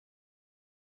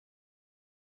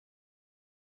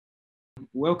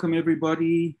Welcome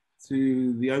everybody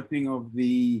to the opening of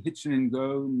the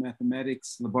Hitchin-Ngô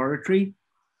Mathematics Laboratory.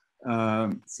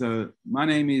 So my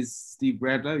name is Steve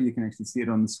Bradlow. You can actually see it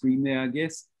on the screen there, I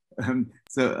guess.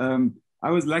 I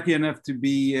was lucky enough to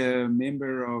be a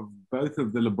member of both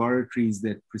of the laboratories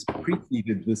that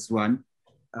preceded this one.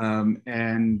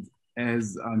 And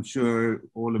as I'm sure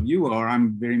all of you are,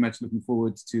 I'm very much looking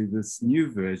forward to this new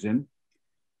version.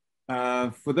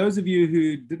 For those of you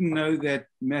who didn't know that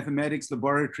mathematics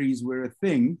laboratories were a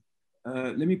thing,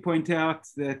 let me point out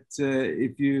that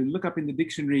if you look up in the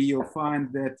dictionary, you'll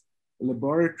find that a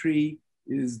laboratory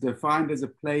is defined as a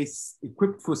place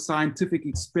equipped for scientific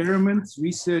experiments,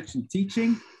 research, and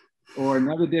teaching. Or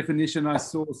another definition I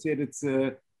saw said it's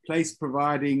a place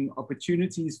providing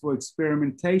opportunities for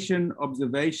experimentation,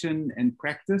 observation, and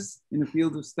practice in a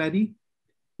field of study.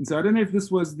 And so I don't know if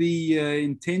this was the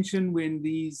intention when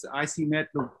these ICMAT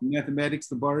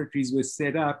mathematics laboratories were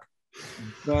set up,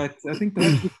 but I think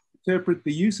perhaps we interpret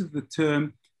the use of the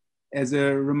term as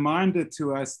a reminder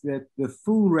to us that the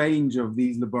full range of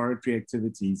these laboratory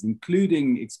activities,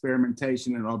 including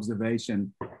experimentation and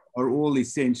observation, are all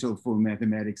essential for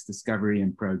mathematics discovery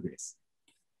and progress.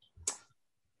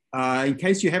 In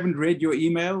case you haven't read your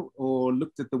email or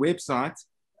looked at the website,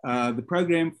 the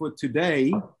program for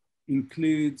today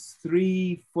includes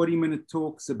 3 40-minute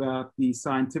talks about the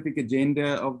scientific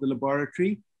agenda of the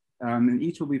laboratory, and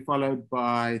each will be followed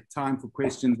by time for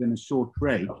questions and a short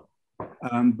break.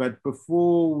 But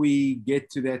before we get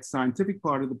to that scientific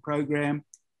part of the program,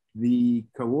 the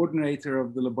coordinator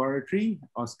of the laboratory,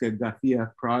 Oscar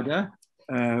García-Prada,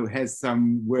 has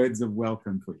some words of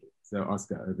welcome for you. So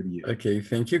Oscar, over to you. Okay,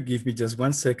 thank you. Give me just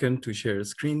 1 second to share a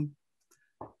screen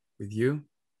with you.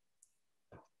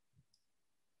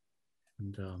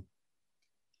 And,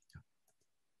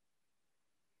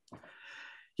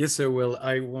 yes, so well,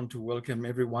 I want to welcome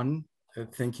everyone.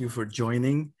 Thank you for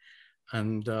joining.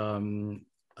 And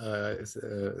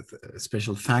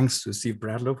special thanks to Steve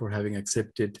Bradlow for having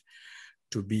accepted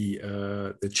to be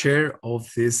the chair of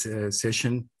this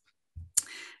session.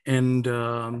 And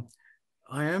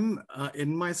I am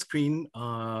in my screen.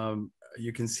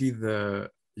 You can see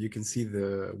the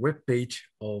web page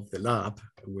of the lab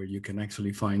where you can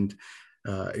actually find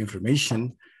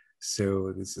information.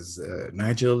 So this is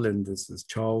Nigel and this is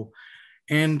Chow,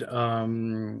 and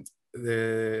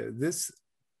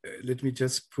let me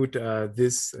just put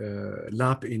this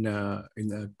lab in a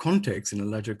context, in a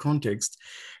larger context.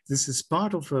 This is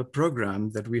part of a program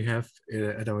that we have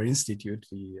at our institute,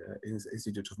 the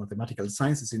Institute of Mathematical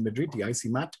Sciences in Madrid, the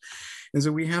ICMAT. And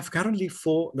so we have currently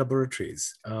 4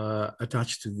 laboratories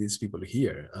attached to these people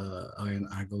here, Ian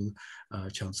Agel,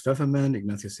 Charles Pfefferman,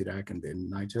 Ignacio Sirac, and then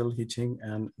Nigel Hitchin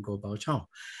and Ngô Bảo Châu.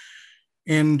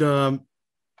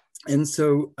 And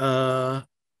so,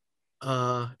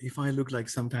 if I look like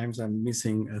sometimes I'm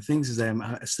missing things, is I'm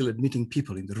still admitting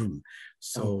people in the room.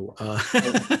 So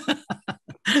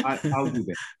I'll do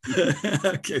that.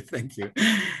 Okay, thank you.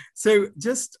 So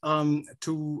just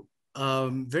to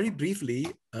very briefly,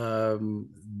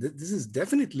 this is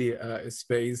definitely a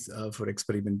space for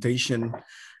experimentation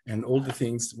and all the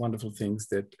things, wonderful things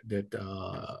that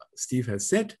Steve has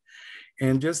said.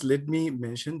 And just let me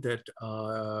mention that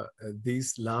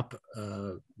this lab,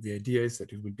 the idea is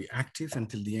that it will be active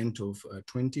until the end of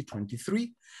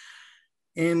 2023.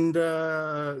 And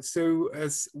so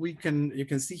as you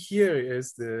can see here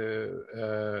is the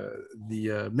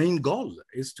main goal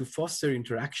is to foster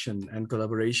interaction and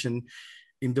collaboration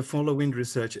in the following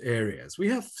research areas. We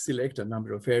have selected a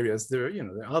number of areas. There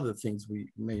are other things we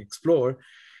may explore,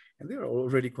 and they are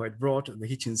already quite broad. The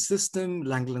Hitchin system,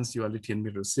 Langlands duality and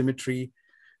mirror symmetry,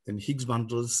 then Higgs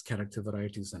bundles, character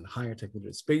varieties, and higher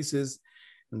technical spaces.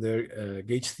 And their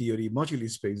gauge theory, moduli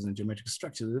spaces, and geometric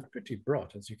structures are pretty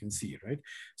broad, as you can see, right?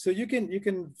 So you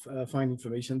can find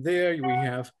information there. We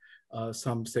have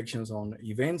some sections on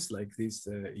events like this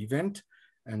event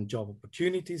and job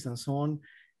opportunities and so on.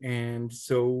 And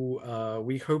so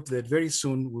we hope that very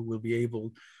soon we will be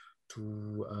able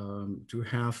to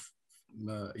have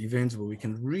events where we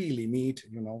can really meet,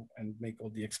 and make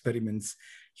all the experiments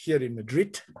here in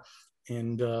Madrid.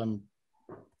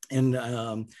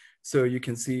 So you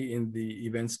can see in the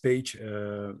events page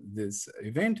this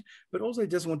event, but also I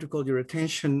just want to call your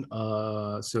attention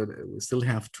so that we still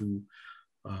have to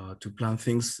plan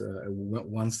things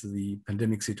once the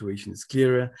pandemic situation is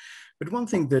clearer. But one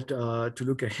thing that to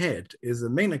look ahead is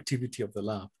the main activity of the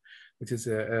lab which is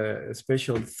a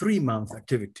special 3-month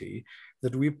activity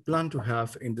that we plan to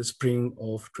have in the spring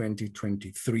of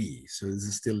 2023. So this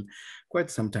is still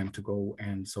quite some time to go.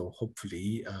 And so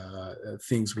hopefully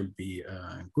things will be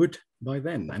good by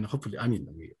then. And hopefully, I mean,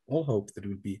 we all hope that it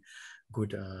will be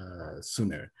good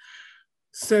sooner.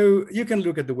 So you can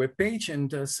look at the webpage,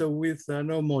 and so with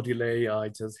no more delay, I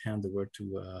just hand the word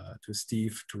to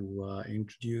Steve to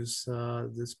introduce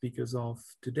the speakers of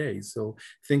today. So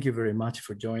thank you very much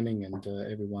for joining, and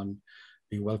everyone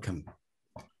be welcome.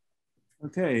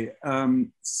 Okay, our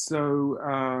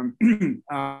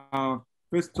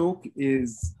first talk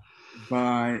is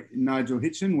by Nigel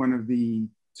Hitchin, one of the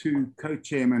 2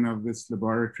 co-chairmen of this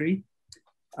laboratory.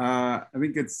 I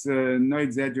think it's no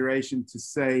exaggeration to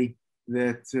say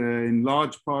that in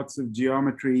large parts of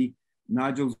geometry,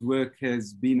 Nigel's work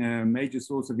has been a major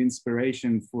source of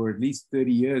inspiration for at least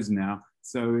 30 years now.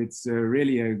 So it's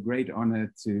really a great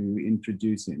honor to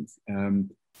introduce him.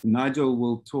 Nigel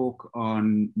will talk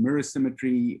on mirror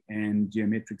symmetry and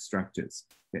geometric structures.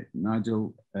 Okay,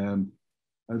 Nigel,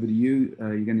 over to you.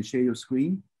 You're going to share your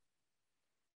screen?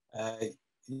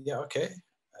 Yeah, okay.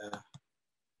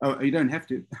 Oh, you don't have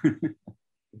to.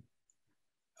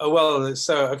 Oh, well,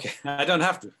 so, okay, I don't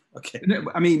have to, okay.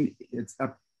 No, I mean, it's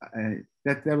up,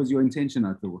 that was your intention,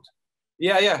 I thought.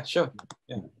 Yeah, sure,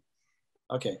 yeah.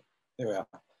 Okay, there we are.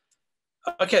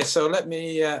 Okay, so let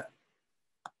me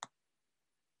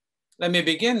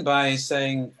begin by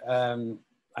saying I'm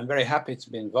very happy to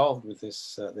be involved with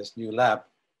this, this new lab.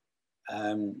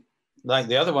 Like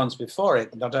the other ones before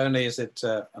it, not only is it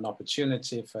an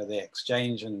opportunity for the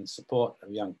exchange and support of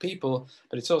young people,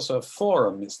 but it's also a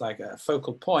forum. It's like a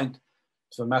focal point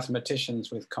for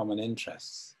mathematicians with common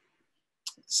interests.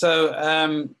 So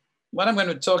what I'm going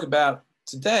to talk about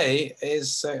today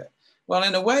is, well,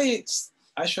 in a way,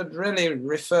 I should really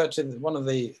refer to one of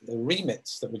the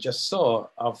remits that we just saw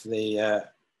of the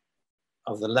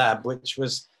lab, which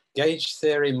was gauge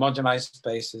theory, moduli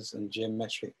spaces, and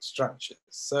geometric structures.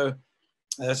 So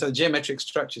geometric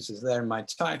structures is there in my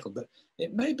title, but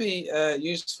it may be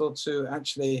useful to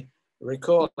actually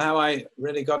recall how I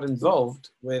really got involved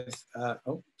with,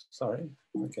 oh, sorry,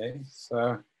 okay,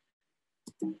 so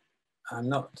I'm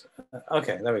not,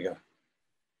 okay, there we go.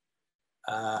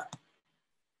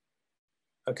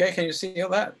 Okay, can you see all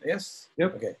that? Yes?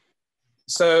 Yep. Okay.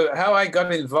 So how I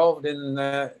got involved in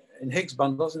Higgs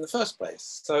bundles in the first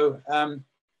place. So, and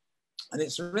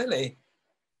it's really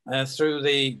through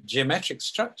the geometric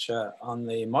structure on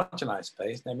the moduli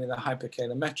space, namely the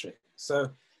hypercalometric. So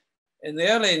in the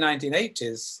early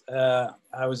 1980s,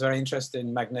 I was very interested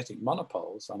in magnetic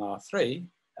monopoles on R3,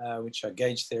 which are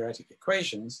gauge theoretic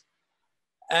equations.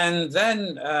 And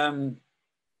then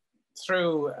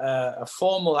through a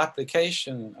formal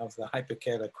application of the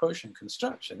hypercalar quotient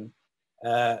construction,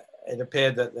 it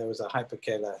appeared that there was a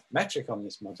hypercalar metric on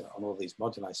this on all these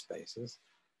moduli spaces.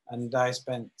 And I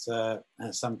spent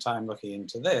some time looking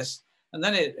into this. And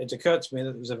then it occurred to me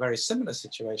that there was a very similar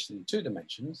situation in 2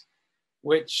 dimensions,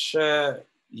 which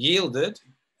yielded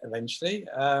eventually,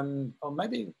 or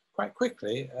maybe quite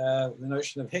quickly, the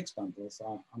notion of Higgs bundles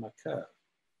on a curve.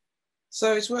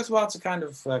 So it's worthwhile to kind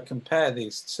of compare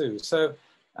these 2. So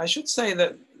I should say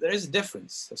that there is a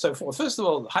difference. So first of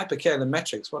all, hypercalar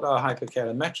metrics. What are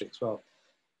hypercalar metrics? Well,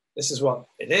 this is what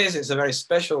it is. It's a very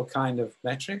special kind of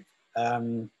metric.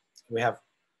 We have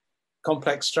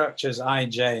complex structures I,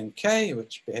 J, and K,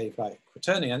 which behave like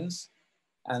quaternions.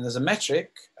 And there's a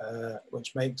metric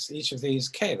which makes each of these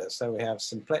calar. So we have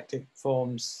symplectic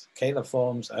forms, calar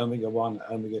forms, omega 1,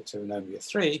 omega 2, and omega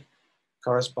 3,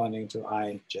 corresponding to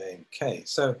I, J, and K.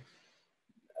 So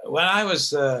when I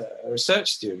was a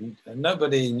research student,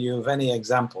 nobody knew of any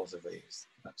examples of these.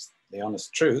 That's the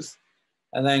honest truth.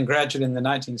 And then gradually in the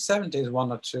 1970s,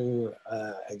 1 or 2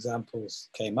 examples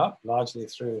came up, largely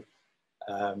through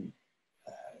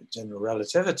general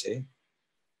relativity.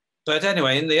 But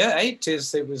anyway, in the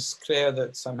 80s, it was clear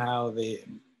that somehow the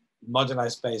moduli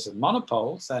space of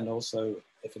monopoles, and also,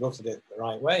 if you looked at it the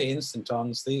right way,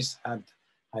 instantons, these had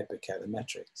hypercalar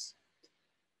metrics.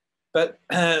 But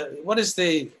what is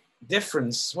the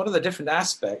difference? What are the different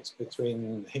aspects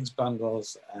between Higgs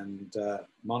bundles and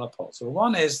monopoles? Well,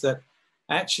 one is that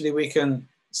actually we can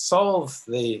solve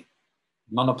the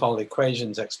monopole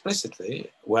equations explicitly.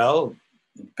 Well,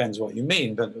 it depends what you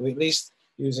mean, but at least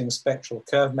using spectral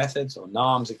curve methods or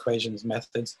NARMS equations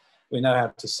methods, we know how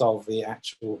to solve the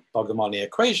actual Bogomolny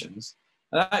equations.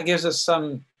 And that gives us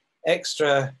some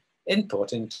extra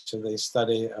input into the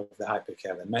study of the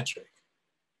hypercalar metric.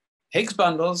 Higgs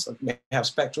bundles may have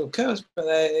spectral curves, but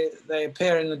they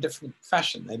appear in a different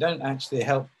fashion. They don't actually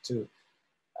help to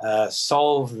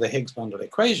solve the Higgs bundle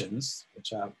equations,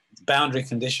 which are boundary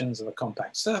conditions of a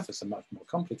compact surface, are much more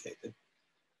complicated.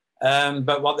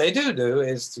 But what they do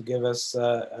is to give us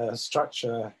a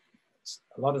structure,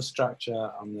 a lot of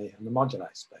structure on the moduli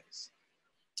space.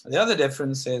 The other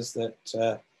difference is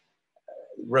that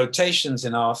rotations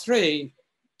in R3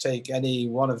 take any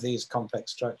one of these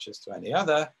complex structures to any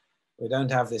other. We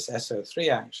don't have this SO3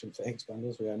 action for Higgs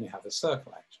bundles, we only have a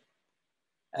circle action.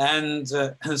 And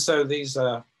so these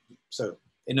are, so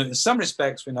in some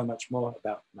respects, we know much more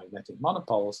about magnetic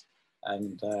monopoles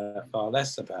and far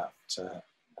less about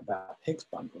Higgs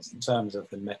bundles in terms of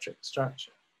the metric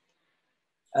structure.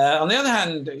 On the other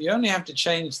hand, you only have to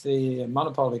change the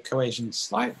monopole equations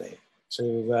slightly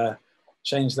to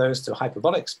change those to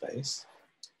hyperbolic space,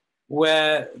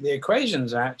 where the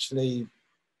equations are actually,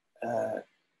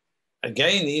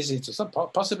 again, easy to,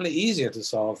 possibly easier to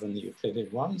solve than the Euclidean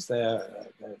ones. They're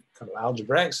kind of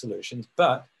algebraic solutions,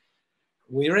 but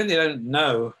we really don't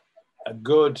know a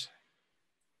good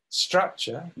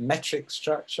structure, metric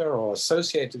structure, or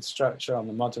associated structure on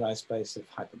the moduli space of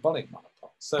hyperbolic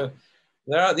monopoles. So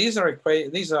these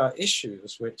are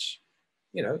issues which,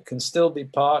 you know, can still be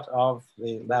part of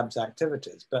the lab's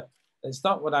activities, but it's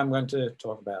not what I'm going to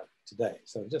talk about today.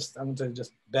 So I want to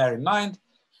just bear in mind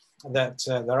that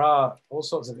there are all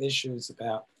sorts of issues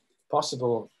about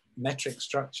possible metric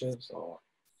structures or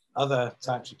other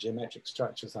types of geometric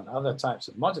structures on other types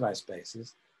of moduli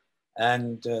spaces.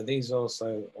 And these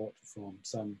also ought to form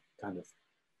some kind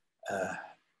of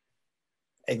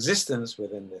existence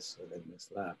within this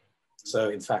lab. So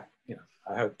in fact, you know,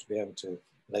 I hope to be able to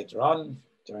later on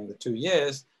during the 2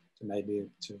 years to maybe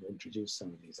to introduce some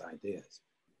of these ideas.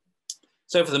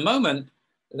 So for the moment,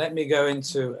 let me go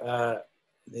into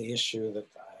the issue that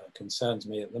concerns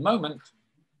me at the moment,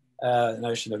 the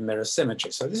notion of mirror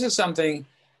symmetry. So this is something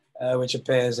which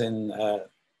appears in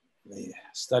the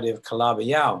study of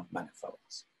Calabi-Yau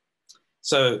manifolds.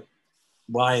 So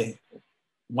why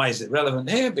is it relevant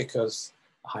here? Because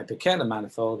a hyperkähler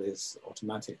manifold is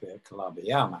automatically a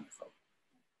Calabi-Yau manifold.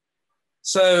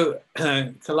 So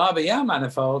Calabi-Yau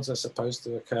manifolds are supposed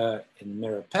to occur in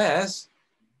mirror pairs,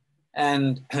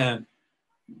 and the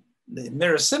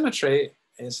mirror symmetry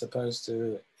is supposed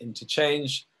to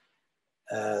interchange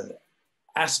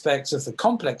aspects of the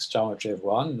complex geometry of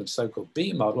one, the so-called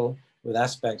B model, with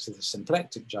aspects of the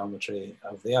symplectic geometry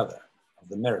of the other, of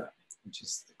the mirror, which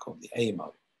is called the A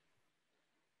model.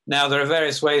 Now, there are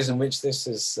various ways in which this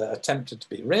is attempted to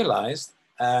be realized,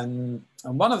 and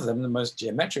one of them, the most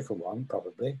geometrical one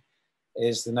probably,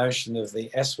 is the notion of the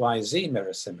SYZ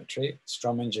mirror symmetry,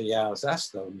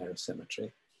 Strominger-Yau-Zaslow mirror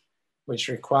symmetry, which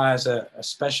requires a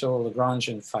special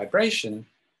Lagrangian fibration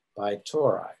by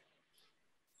tori.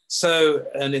 So,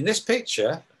 and in this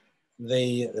picture,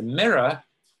 the mirror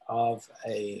of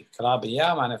a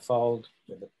Calabi-Yau manifold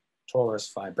with a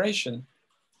torus fibration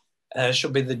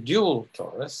should be the dual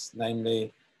torus,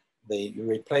 namely you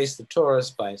replace the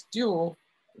torus by its dual,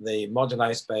 the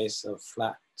moduli space of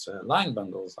flat line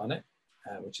bundles on it,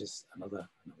 which is another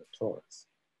torus.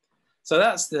 So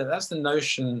that's the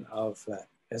notion of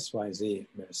SYZ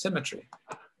mirror symmetry.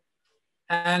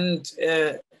 And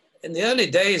in the early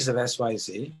days of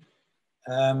SYZ,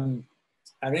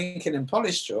 Arinkin and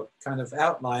Polishchuk kind of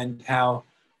outlined how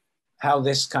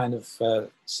this kind of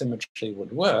symmetry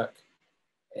would work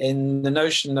in the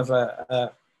notion of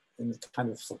in the kind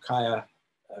of Fukaya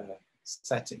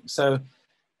setting. So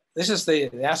this is the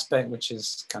aspect which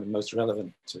is kind of most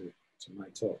relevant to my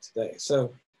talk today.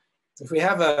 So if we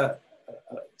have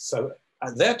so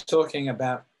they're talking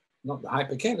about not the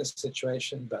hyperkähler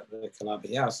situation, but the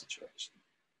Calabi-Yau situation,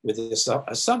 with the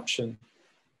assumption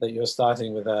that you're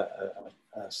starting with a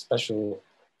special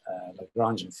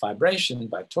Lagrangian fibration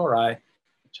by tori,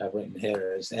 which I've written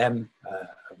here as M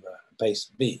of a base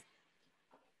B.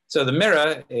 So the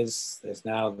mirror is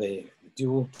now the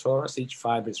dual torus. Each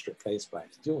fiber is replaced by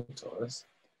its dual torus.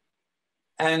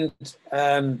 And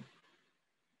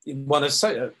one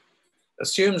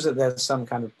assumes that there's some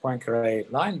kind of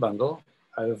Poincaré line bundle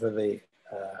over the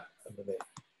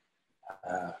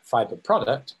fiber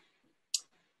product.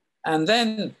 And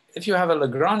then if you have a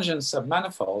Lagrangian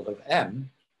submanifold of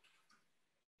M,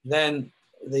 then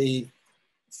the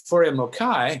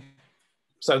Fourier-Mukai,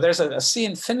 so there's a C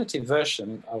infinity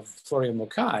version of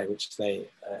Fourier-Mukai, which they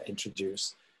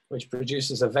introduce, which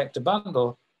produces a vector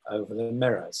bundle over the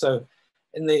mirror. So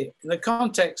in the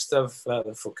context of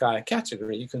the Fukaya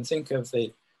category, you can think of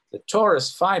the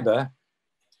torus fiber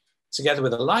together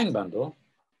with a line bundle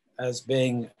as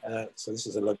being, so this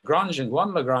is a Lagrangian,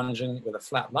 one Lagrangian with a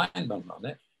flat line bundle on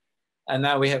it. And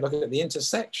now we look at the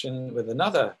intersection with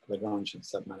another Lagrangian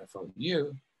submanifold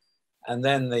U, And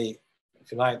then the,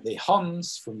 if you like, the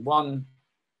HOMs from one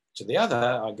to the other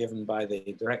are given by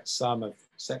the direct sum of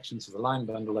sections of the line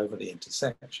bundle over the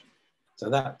intersection. So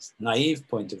that naive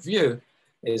point of view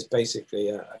is basically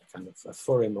a kind of a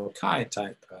Fourier-Mukai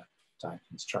type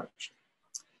construction.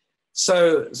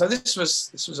 So this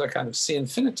was a kind of C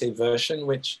infinity version,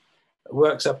 which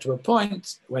works up to a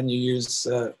point when you use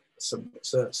some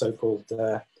so-called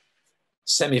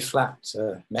semi-flat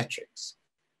metrics.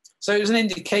 So it was an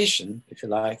indication, if you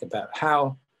like, about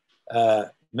how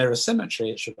mirror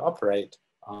symmetry should operate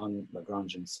on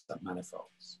Lagrangian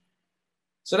submanifolds.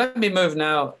 So let me move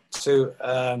now to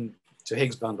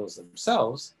Higgs bundles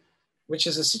themselves, which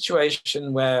is a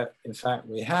situation where, in fact,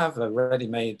 we have a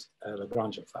ready-made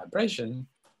Lagrangian vibration,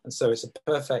 and so it's a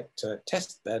perfect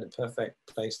test bed, a perfect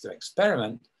place to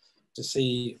experiment to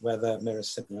see whether mirror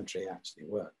symmetry actually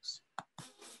works.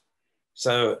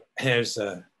 So here's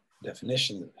a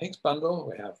definition of Higgs bundle.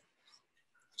 We have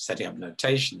setting up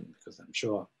notation, because I'm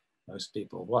sure most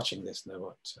people watching this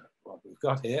know what we've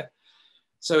got here.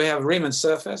 So we have a Riemann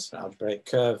surface, an algebraic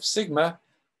curve sigma,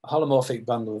 a holomorphic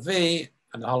bundle V,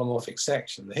 and a holomorphic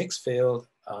section, the Higgs field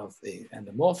of the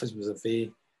endomorphisms of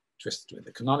V twisted with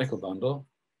the canonical bundle.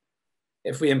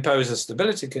 If we impose a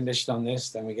stability condition on this,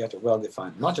 then we get a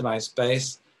well-defined moduli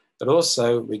space, but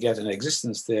also we get an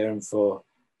existence theorem for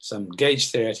some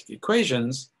gauge theoretic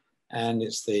equations, and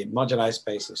it's the moduli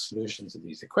space of solutions of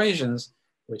these equations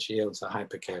which yields a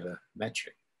hyperkähler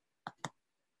metric.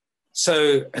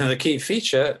 So the key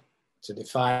feature to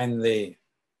define the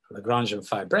Lagrangian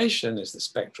vibration is the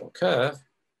spectral curve.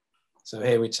 So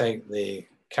here we take the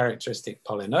characteristic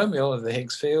polynomial of the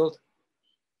Higgs field,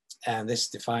 and this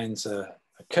defines a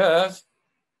curve,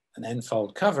 an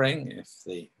n-fold covering if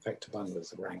the vector bundle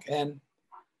is of rank n.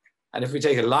 And if we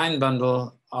take a line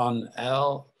bundle on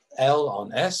L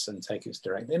on S and take its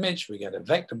direct image, we get a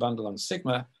vector bundle on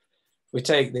sigma. We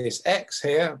take this X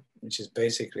here, which is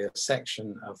basically a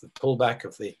section of the pullback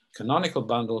of the canonical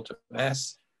bundle to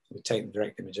S. We take the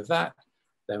direct image of that,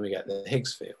 then we get the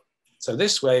Higgs field. So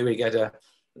this way we get the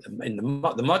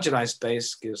moduli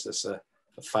space gives us a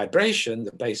vibration.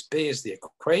 The base B is the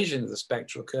equation of the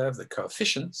spectral curve, the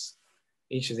coefficients.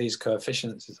 Each of these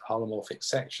coefficients is a holomorphic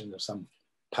section of some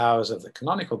powers of the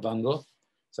canonical bundle.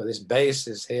 So this base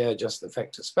is here just the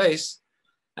vector space.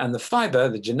 And the fiber,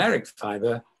 the generic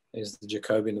fiber, is the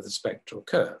Jacobian of the spectral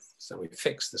curve. So we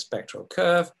fix the spectral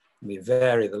curve, and we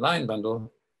vary the line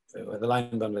bundle in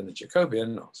the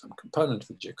Jacobian, or some component of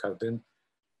the Jacobian,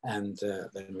 and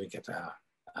then we get our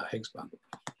Higgs bundle.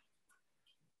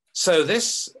 So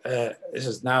this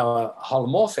is now a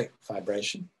holomorphic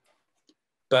vibration,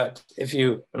 but if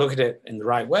you look at it in the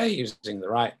right way, using the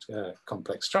right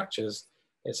complex structures,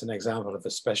 it's an example of a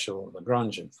special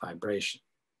Lagrangian vibration,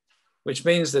 which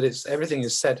means that everything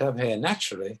is set up here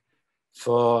naturally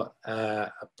for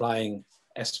applying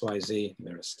SYZ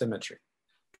mirror symmetry.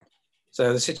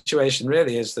 So the situation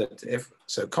really is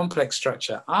that complex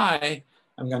structure I,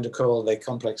 I'm going to call the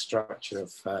complex structure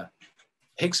of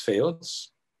Higgs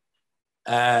fields.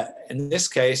 In this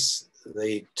case,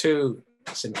 the two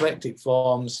symplectic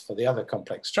forms for the other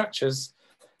complex structures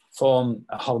form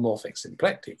a holomorphic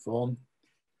symplectic form.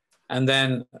 And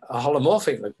then a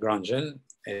holomorphic Lagrangian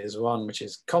is one which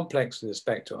is complex with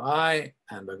respect to I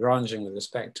and Lagrangian with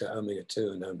respect to omega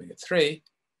 2 and omega 3.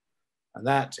 And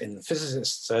that, in the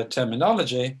physicists'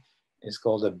 terminology, is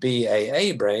called a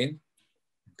BAA brane.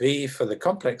 B for the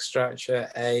complex structure,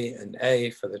 A, and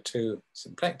A for the two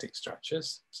symplectic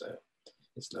structures. So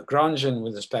it's Lagrangian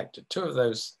with respect to two of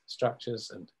those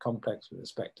structures and complex with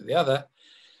respect to the other.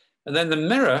 And then the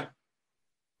mirror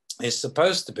is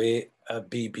supposed to be a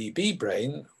BBB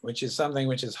brane, which is something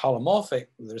which is holomorphic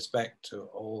with respect to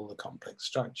all the complex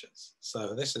structures.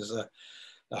 So this is a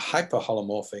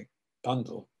hyperholomorphic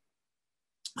bundle,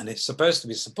 and it's supposed to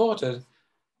be supported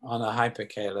on a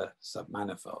hyperkähler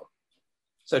submanifold.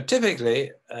 So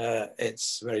typically,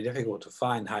 it's very difficult to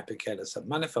find hyperkähler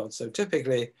submanifolds. So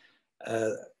typically,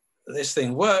 this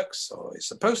thing works, or is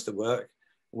supposed to work,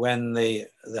 when the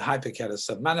hyperkähler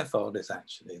submanifold is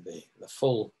actually the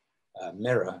full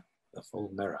mirror, the full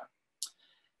mirror.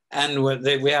 And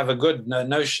we have a good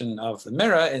notion of the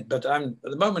mirror, but at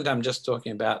the moment I'm just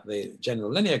talking about the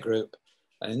general linear group.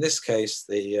 And in this case,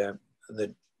 the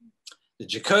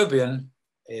Jacobian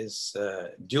is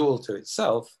dual to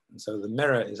itself. And so the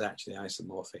mirror is actually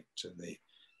isomorphic to the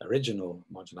original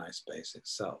moduli space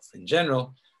itself. In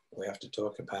general, we have to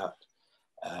talk about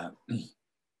the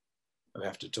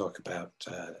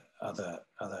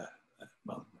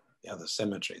other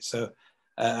symmetry. So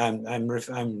I'm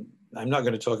not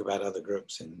going to talk about other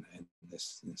groups in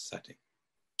this setting.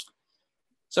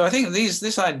 So I think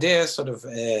this idea sort of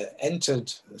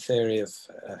entered the theory of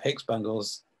Higgs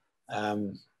bundles a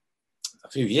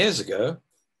few years ago.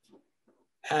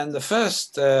 And the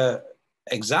first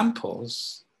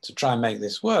examples to try and make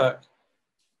this work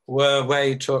were where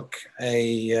you took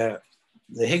the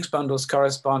Higgs bundles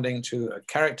corresponding to a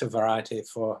character variety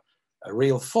for a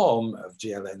real form of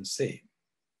GLNC.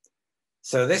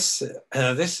 So this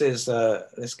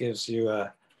gives you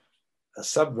a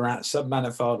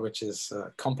submanifold which is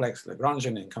complex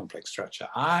Lagrangian in complex structure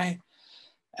I,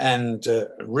 and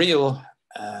real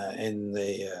in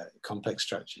the complex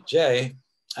structure J.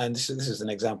 And this is an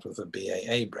example of a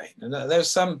BAA brane. And there's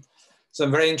some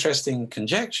very interesting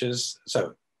conjectures.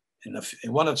 So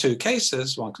in one or two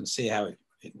cases, one can see how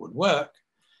it would work.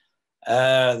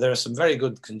 There are some very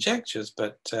good conjectures,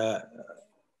 but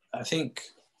I think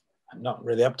I'm not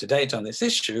really up to date on this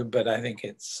issue, but I think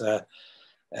it's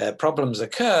problems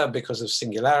occur because of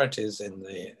singularities in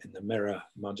the mirror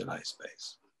moduli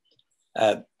space.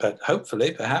 But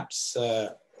hopefully, perhaps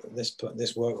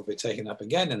this work will be taken up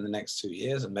again in the next 2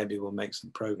 years, and maybe we'll make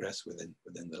some progress within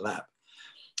the lab.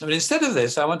 But instead of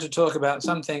this, I want to talk about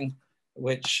something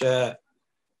which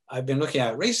I've been looking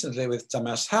at recently with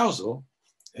Thomas Hausel,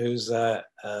 who's an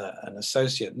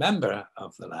associate member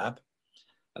of the lab,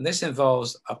 and this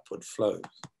involves upward flows.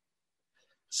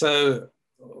 So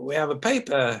we have a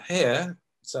paper here.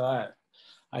 So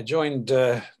I joined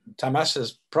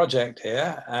Tamas's project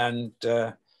here, and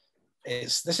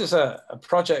this is a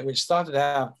project which started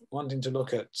out wanting to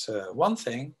look at one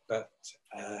thing, but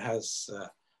has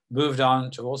moved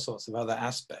on to all sorts of other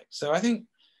aspects. So I think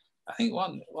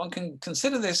one can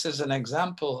consider this as an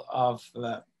example of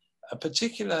a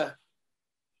particular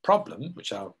problem,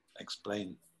 which I'll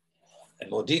explain in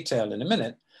more detail in a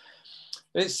minute.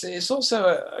 But it's also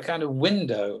a kind of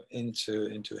window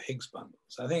into Higgs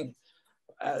bundles. I think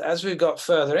as we got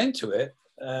further into it,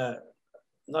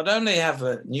 not only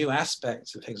have new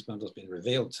aspects of Higgs bundles been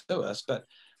revealed to us, but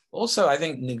also I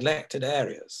think neglected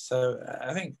areas. So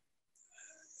I think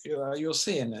you'll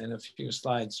see in a few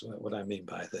slides what I mean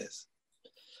by this.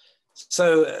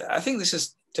 So I think this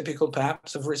is typical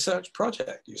perhaps of a research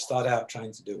project. You start out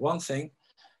trying to do one thing,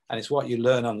 and it's what you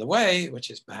learn on the way, which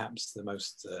is perhaps the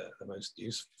most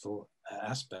useful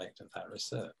aspect of that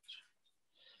research.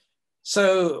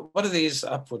 So what are these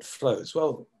upward flows?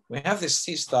 Well, we have this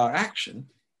C-star action,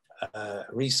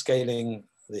 rescaling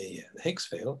the Higgs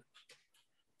field.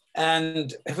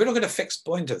 And if we look at a fixed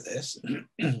point of this,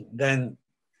 then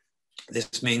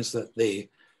this means that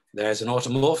there's an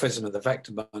automorphism of the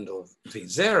vector bundle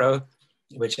V0,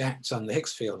 which acts on the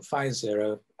Higgs field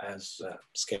phi0 as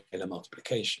scalar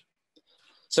multiplication.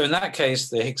 So in that case,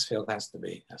 the Higgs field has to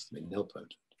be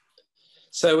nilpotent.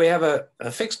 So we have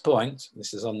a fixed point.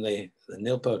 This is on the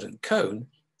nilpotent cone,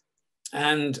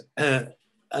 and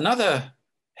another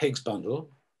Higgs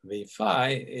bundle V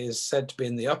phi is said to be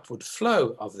in the upward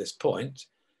flow of this point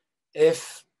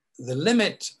if the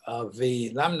limit of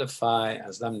V lambda phi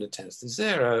as lambda tends to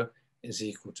 0 is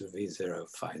equal to V0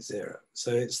 phi 0.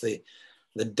 So it's the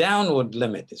downward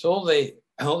limit. It's all the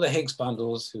Higgs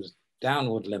bundles whose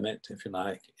downward limit, if you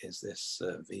like, is this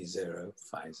V0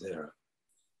 phi 0.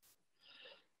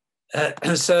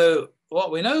 So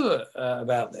what we know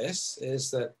about this is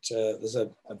that there's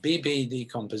a BB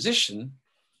decomposition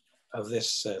of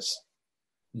this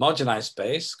moduli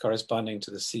space corresponding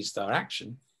to the C-star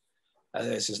action.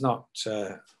 This is not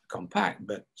compact,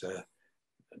 but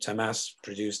Tamas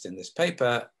produced in this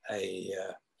paper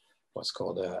what's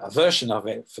called a version of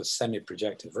it for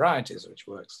semi-projective varieties, which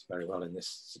works very well in this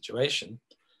situation.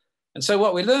 And so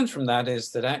what we learned from that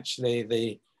is that actually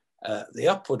the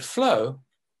upward flow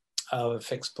of a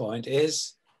fixed point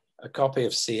is a copy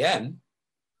of Cn.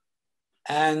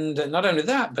 And not only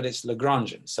that, but it's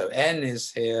Lagrangian. So n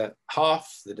is here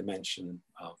half the dimension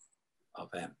of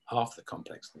m, half the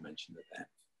complex dimension of m.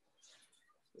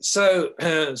 So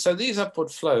these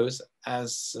upward flows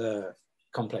as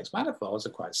complex manifolds are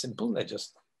quite simple. They're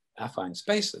just affine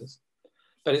spaces.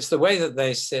 But it's the way that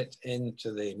they sit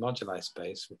into the moduli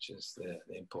space, which is the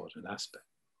important aspect.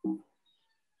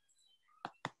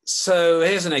 So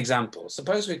here's an example.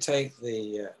 Suppose we take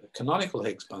the canonical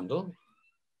Higgs bundle.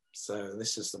 So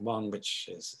this is the one which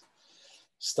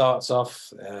starts off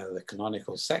the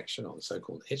canonical section, or the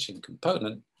so-called Hitchin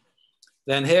component.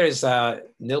 Then here is our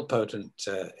nilpotent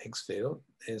Higgs field.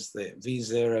 Is the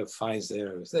V0 phi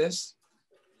 0 is this.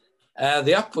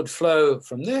 The upward flow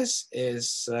from this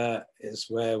is where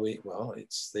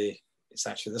it's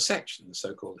actually the section, the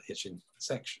so-called Hitchin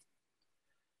section.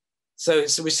 So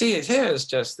we see it here as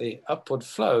just the upward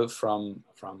flow from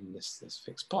this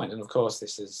fixed point, and of course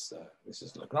this is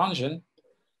Lagrangian.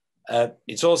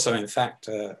 It's also, in fact,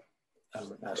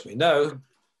 as we know,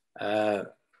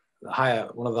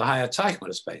 one of the higher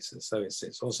Teichmüller spaces. So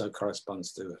it's also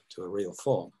corresponds to a real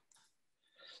form.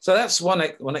 So that's one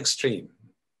extreme.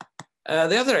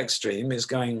 The other extreme is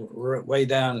going way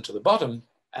down to the bottom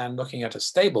and looking at a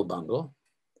stable bundle.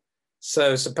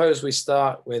 So suppose we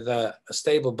start with a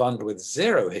stable bundle with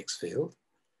 0 Higgs field.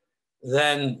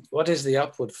 Then what is the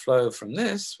upward flow from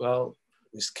this? Well,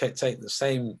 we take the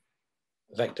same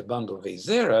vector bundle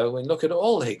V0 and look at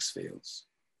all Higgs fields.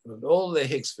 With all the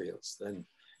Higgs fields, then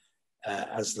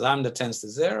as lambda tends to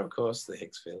 0, of course, the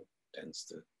Higgs field tends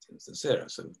to 0.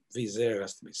 So V0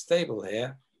 has to be stable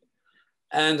here.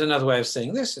 And another way of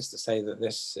saying this is to say that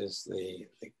this is the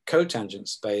cotangent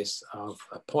space of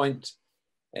a point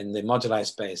in the moduli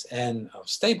space N of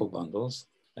stable bundles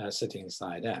sitting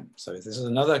inside M. So this is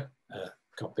another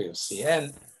copy of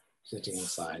Cn sitting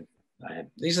inside M.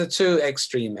 These are two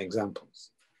extreme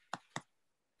examples.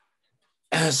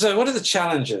 So what are the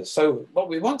challenges? So what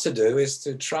we want to do is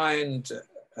to try and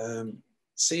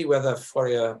see whether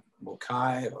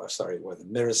whether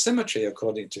mirror symmetry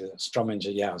according to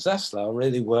Strominger, Yau, Zaslow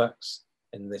really works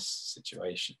in this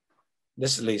situation.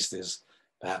 This at least is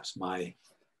perhaps my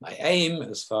aim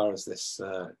as far as this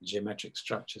geometric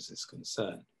structures is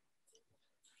concerned.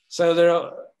 So there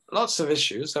are lots of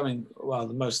issues. I mean, well,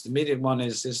 the most immediate one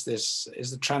is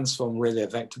the transform really a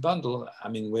vector bundle? I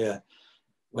mean,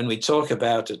 when we talk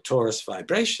about a torus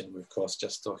vibration, we're of course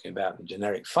just talking about the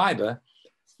generic fiber.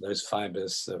 Those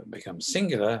fibers become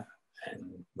singular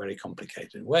in very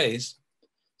complicated ways.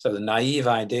 So the naive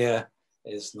idea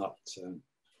is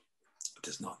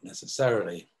does not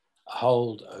necessarily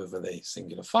hold over the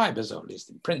singular fibers, or at least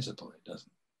in principle it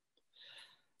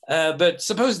doesn't. But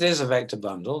suppose it is a vector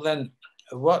bundle, then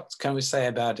what can we say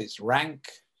about its rank?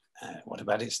 What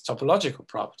about its topological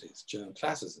properties, German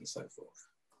classes and so forth?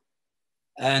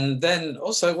 And then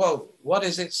also, well, what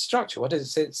is its structure? What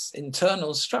is its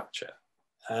internal structure?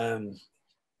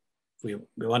 We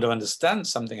want to understand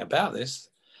something about this.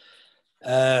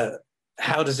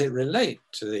 How does it relate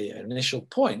to the initial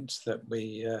point that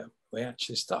we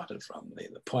actually started from,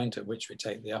 the point at which we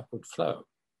take the upward flow?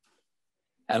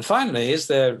 And finally, is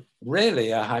there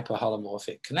really a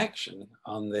hyperholomorphic connection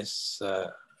on this,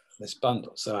 this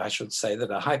bundle? So I should say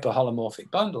that a hyperholomorphic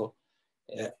bundle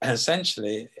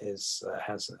essentially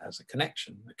has a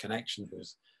connection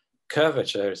whose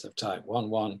curvature is of type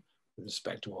 1,1 with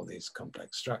respect to all these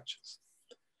complex structures.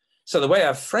 So the way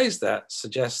I've phrased that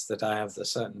suggests that I have a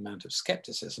certain amount of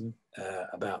skepticism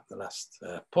about the last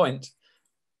point,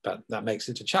 but that makes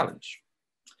it a challenge.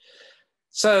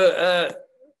 So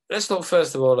let's look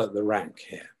first of all at the rank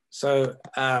here. So,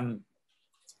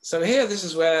 so here, this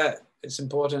is where it's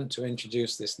important to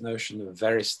introduce this notion of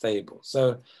very stable.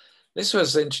 So this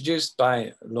was introduced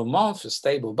by Lemont for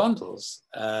stable bundles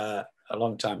a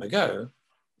long time ago.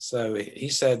 So he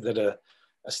said that a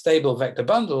stable vector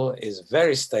bundle is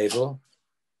very stable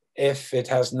if it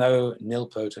has no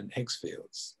nilpotent Higgs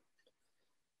fields.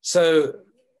 So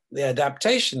the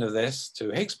adaptation of this to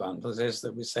Higgs bundles is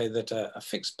that we say that a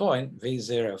fixed point,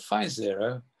 V0, phi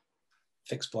 0,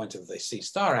 fixed point of the C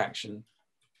star action,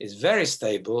 is very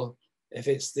stable if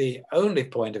it's the only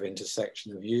point of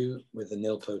intersection of U with the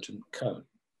nilpotent cone.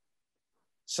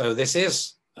 So this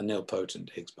is a nilpotent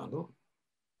Higgs bundle.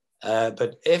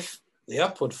 But if the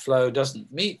upward flow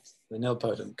doesn't meet the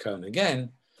nilpotent cone again,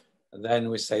 then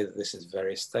we say that this is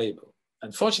very stable.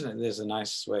 Unfortunately, there's a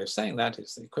nice way of saying that.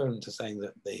 It's the equivalent to saying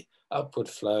that the upward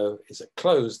flow is a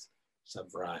closed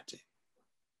subvariety.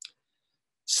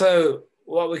 So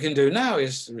what we can do now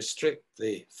is restrict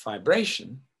the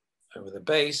fibration over the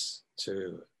base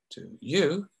to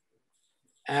U,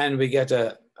 and we get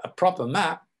a proper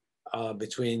map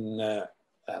between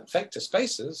vector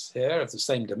spaces here of the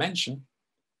same dimension.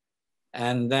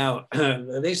 And now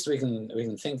at least we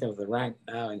can think of the rank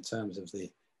now in terms of the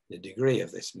degree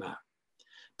of this map.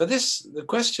 But the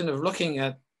question of looking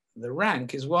at the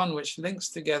rank is one which links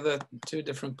together two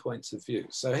different points of view.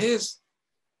 So here's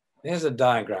a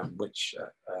diagram which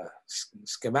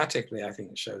schematically I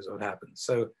think shows what happens.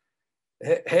 So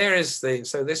here is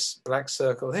so this black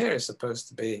circle here is supposed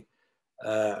to be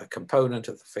a component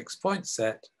of the fixed point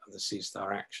set of the C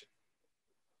star action.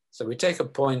 So we take a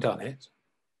point on it,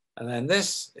 and then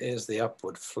this is the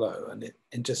upward flow, and it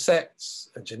intersects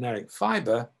a generic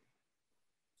fiber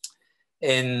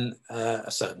in a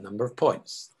certain number of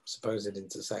points. Suppose it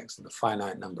intersects in a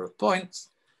finite number of points.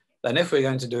 Then if we're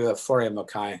going to do a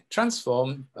Fourier-Mackay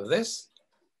transform of this,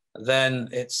 then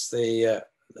it's the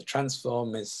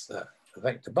transform is a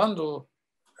vector bundle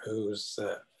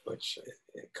which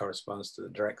corresponds to the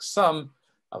direct sum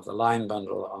of the line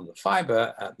bundle on the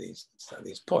fiber at these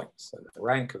points. So the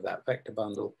rank of that vector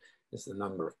bundle is the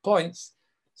number of points.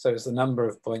 So it's the number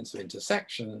of points of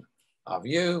intersection of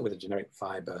U with a generic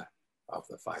fiber of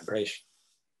the fibration.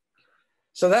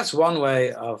 So that's one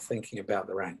way of thinking about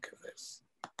the rank of this.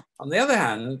 On the other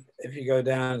hand, if you go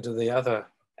down to the other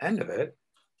end of it,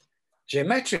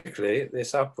 geometrically,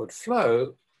 this upward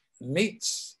flow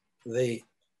meets the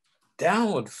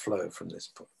downward flow from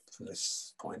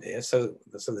this point here. So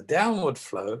the downward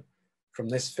flow from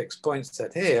this fixed point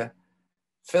set here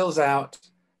fills out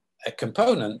a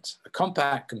component, a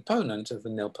compact component of the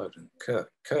nilpotent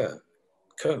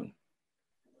cone.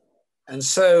 And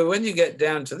so when you get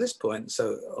down to this point,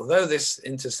 so although this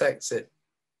intersects it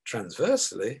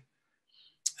transversely,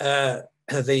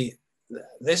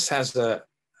 this has a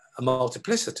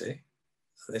multiplicity.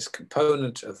 This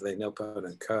component of the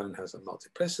nilpotent cone has a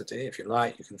multiplicity. If you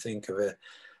like, you can think of it,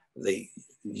 the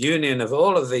union of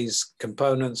all of these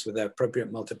components with their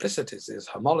appropriate multiplicities is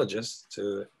homologous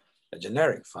to a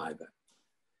generic fiber.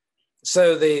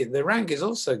 So the rank is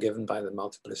also given by the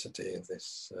multiplicity of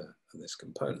this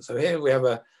component. So here we have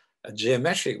a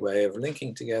geometric way of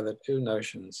linking together two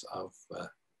notions of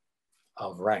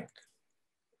rank.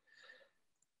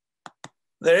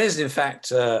 There is, in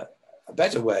fact, a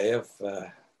better way,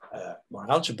 a more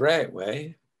algebraic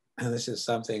way, and this is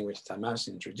something which Tamas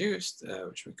introduced,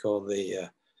 which we call the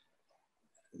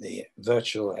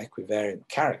virtual equivariant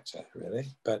character, really.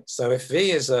 But so if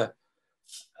V is a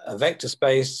vector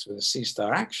space with a C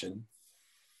star action,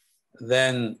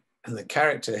 then the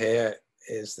character here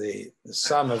is the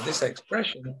sum of this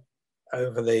expression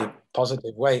over the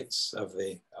positive weights of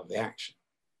the action.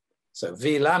 So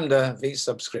V lambda, V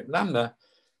subscript lambda,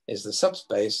 is the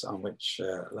subspace on which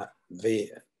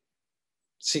V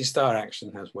C star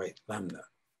action has weight lambda.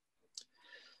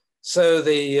 So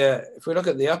if we look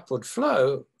at the upward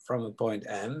flow from a point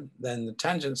M, then the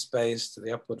tangent space to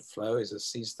the upward flow is a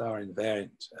C star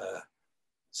invariant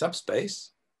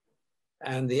subspace.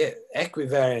 And the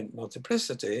equivariant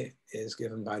multiplicity is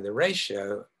given by the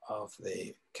ratio of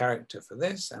the character for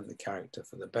this and the character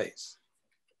for the base.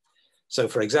 So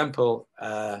for example,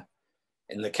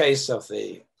 in the case of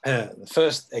the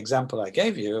first example I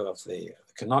gave you of the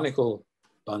canonical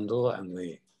bundle and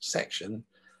the section,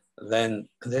 then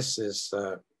this is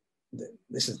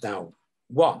now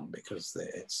 1 because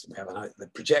the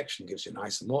projection gives you an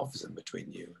isomorphism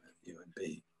between U and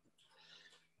B.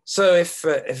 So if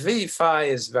V phi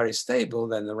is very stable,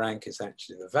 then the rank is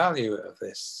actually the value of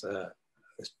this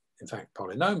in fact,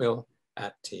 polynomial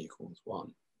at t equals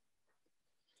 1.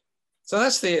 So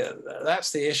that's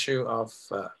the issue of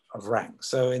rank.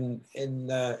 So in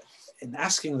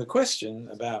asking the question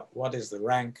about what is the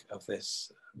rank of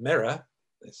this mirror,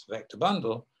 this vector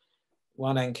bundle,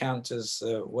 one encounters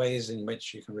ways in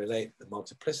which you can relate the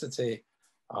multiplicity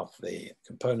of the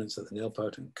components of the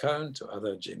nilpotent cone to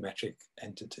other geometric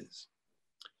entities.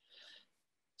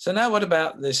 So now what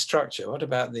about this structure? What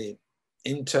about the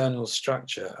internal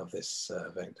structure of this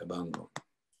vector bundle?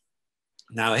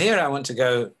 Now here I want to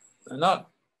go, not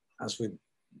as we've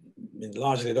been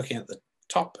largely looking at the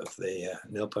top of the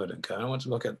nilpotent cone, I want to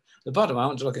look at the bottom. I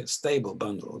want to look at stable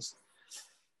bundles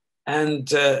and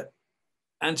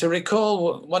to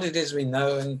recall what it is we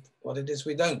know and what it is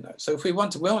we don't know. So if we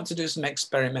want to do some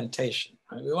experimentation,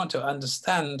 right? We want to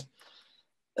understand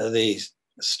the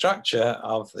structure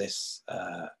of this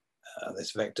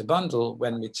vector bundle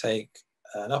when we take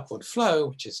an upward flow,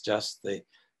 which is just the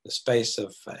space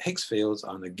of Higgs fields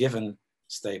on a given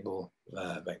stable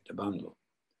vector bundle.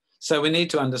 So we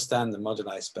need to understand the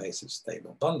moduli space of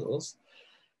stable bundles.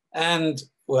 And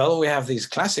well, we have these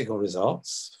classical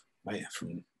results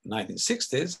from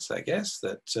 1960s, I guess,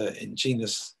 that in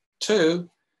genus 2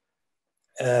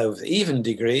 of even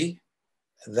degree,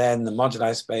 then the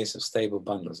moduli space of stable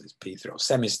bundles is P3, or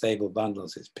semi-stable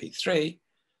bundles is P3.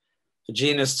 For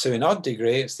genus 2 in odd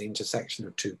degree, it's the intersection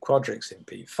of two quadrics in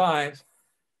P5.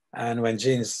 And when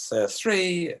genus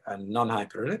 3 and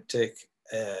non-hyperelliptic,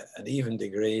 an even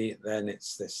degree, then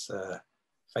it's this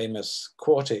famous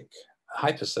quartic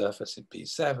hypersurface in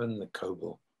P7, the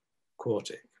Cobol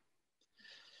quartic.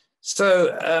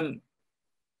 So,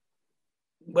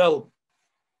 well,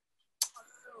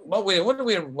 what do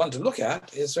we want to look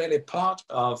at is really part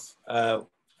of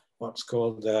what's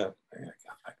called,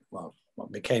 well,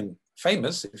 what became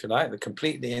famous, if you like, the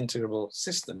completely integrable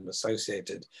system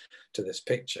associated to this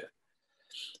picture.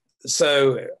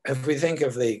 So if we think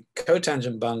of the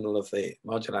cotangent bundle of the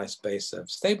moduli space of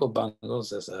stable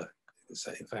bundles as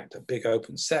in fact, a big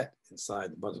open set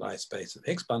inside the moduli space of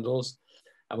Higgs bundles,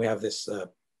 and we have this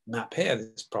map here,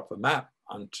 this proper map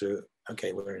onto,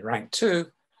 okay, we're in rank 2,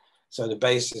 So the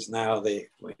base is now the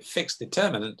fixed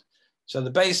determinant. So the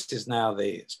base is now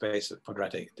the space of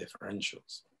quadratic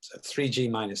differentials. So 3G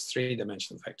minus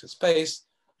 3-dimensional vector space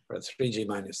for a 3G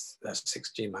minus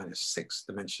 6G minus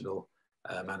 6-dimensional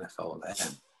manifold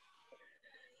M.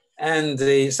 And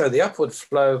so the upward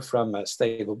flow from a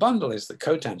stable bundle is the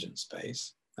cotangent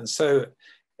space. And so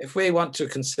if we want to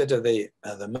consider the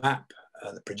map,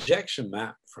 the projection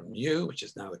map from U, which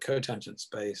is now the cotangent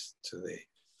space, to the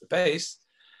base,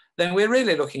 then we're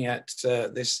really looking at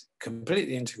this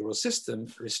completely integral system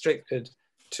restricted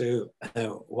to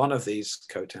one of these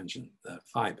cotangent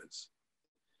fibers.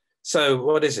 So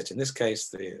what is it? In this case,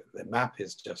 the map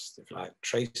is just, if you like,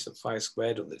 trace of phi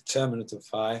squared, or the determinant of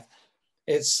phi.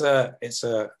 It's a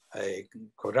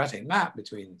quadratic map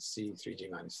between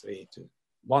C3G minus 3 to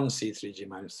one C3G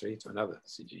minus 3 to another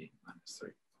CG minus 3.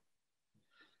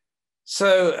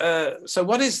 So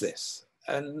what is this?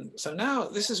 And so now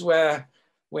this is where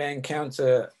we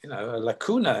encounter, you know, a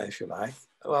lacuna, if you like.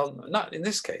 Well, not in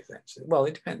this case, actually. Well,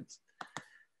 it depends.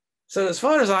 So as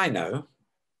far as I know,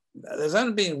 there's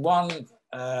only been one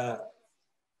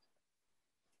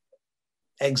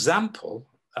example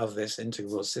of this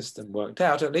integral system worked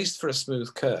out, at least for a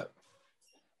smooth curve.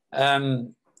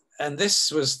 And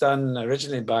this was done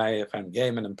originally by Van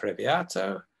Gaiman and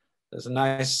Previato. There's a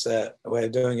nice way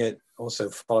of doing it, also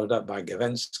followed up by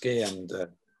Gawensky and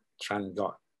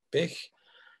Tran-Gott-Bich.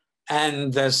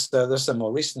 And there's a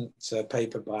more recent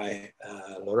paper by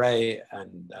Loray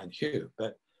and Hugh.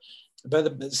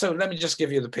 So let me just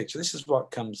give you the picture. This is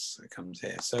what comes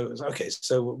here. So okay,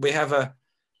 so we have a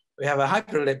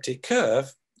hyperelliptic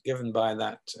curve given by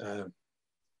that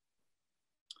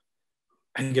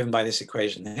and given by this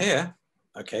equation here.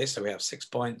 Okay, so we have 6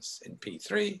 points in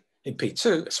P2,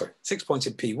 6 points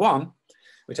in P1.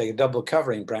 We take a double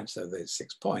covering branch of those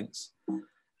 6 points,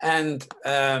 and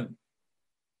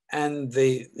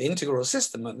the integral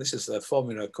system, and this is the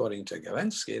formula according to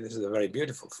Gawensky. This is a very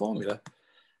beautiful formula.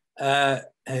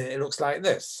 It looks like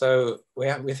this. So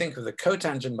we think of the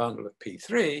cotangent bundle of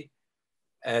P3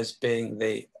 as being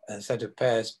the set of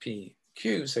pairs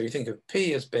PQ. So you think of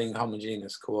P as being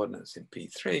homogeneous coordinates in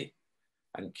P3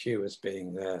 and Q as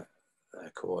being the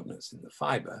coordinates in the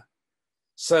fiber.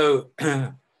 So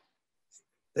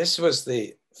this was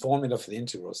the formula for the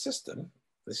integral system.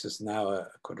 This is now a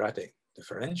quadratic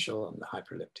differential on the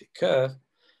hyperelliptic curve.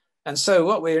 And so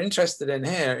what we're interested in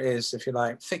here is, if you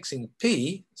like, fixing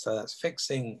P. So that's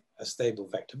fixing a stable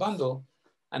vector bundle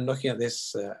and looking at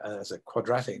this as a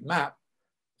quadratic map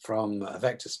from a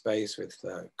vector space with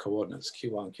coordinates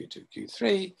Q1, Q2,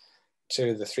 Q3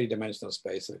 to the three-dimensional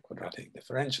space of quadratic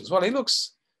differentials. Well, it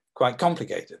looks quite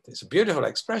complicated. It's a beautiful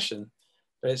expression,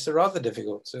 but it's rather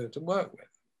difficult to work with.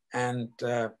 And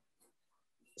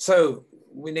so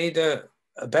we need a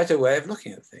better way of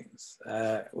looking at things.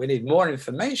 We need more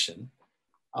information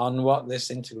on what this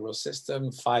integral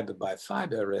system, fiber by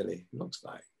fiber, really looks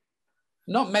like.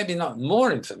 Maybe not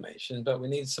more information, but we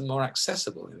need some more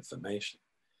accessible information.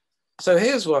 So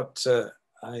here's what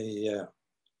I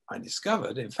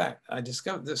discovered. In fact, I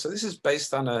discovered this. So this is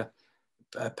based on a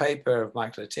paper of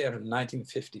Michael Atiyah from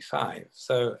 1955.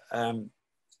 So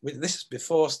this is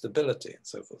before stability and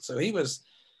so forth. So he was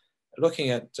looking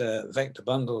at vector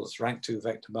bundles, rank 2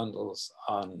 vector bundles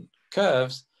on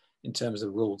curves in terms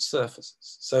of ruled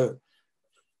surfaces. So,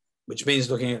 which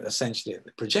means looking at essentially at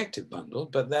the projective bundle,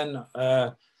 but then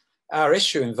our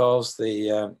issue involves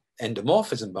the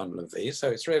endomorphism bundle of V. So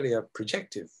it's really a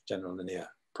projective general linear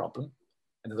problem.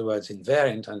 In other words,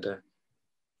 invariant under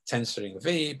tensoring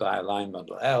V by a line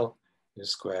bundle L,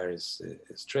 whose square is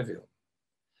trivial.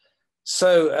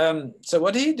 So, so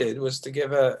what he did was to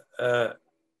give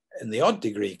in the odd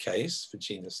degree case for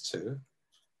genus 2,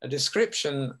 a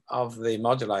description of the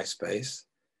moduli space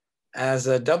as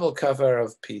a double cover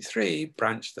of P3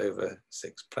 branched over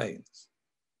 6 planes.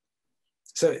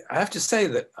 So I have to say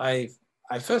that I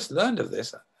first learned of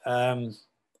this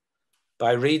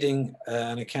by reading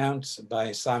an account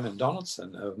by Simon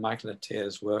Donaldson of Michael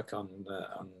Atiyah's work on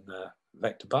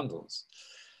vector bundles.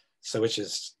 So which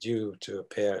is due to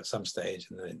appear at some stage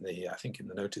in I think in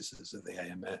the notices of the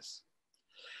AMS.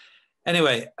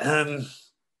 Anyway,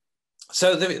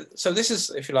 so this is,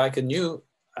 if you like, a new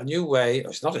way, or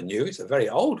it's not a new, it's a very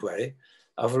old way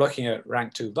of looking at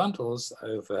rank 2 bundles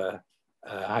over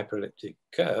a hyperelliptic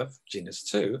curve, genus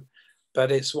 2,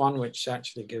 but it's one which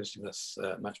actually gives us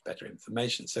much better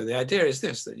information. So the idea is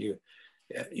this, that you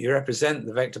represent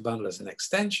the vector bundle as an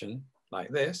extension like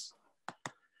this,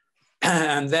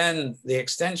 and then the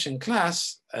extension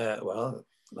class, well,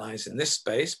 lies in this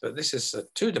space, but this is a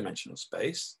 2-dimensional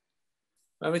space.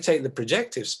 When we take the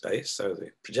projective space, so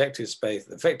the projective space,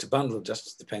 the vector bundle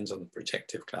just depends on the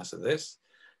projective class of this.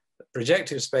 The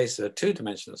projective space of a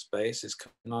two-dimensional space is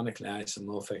canonically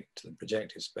isomorphic to the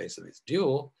projective space of its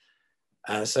dual.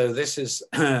 So this is,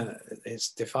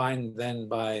 it's defined then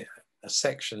by a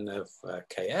section of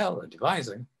KL, a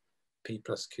divising, P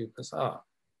plus Q plus R.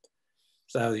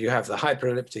 So you have the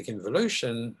hyperelliptic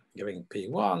involution giving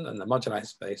P1, and the moduli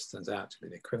space turns out to be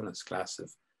the equivalence class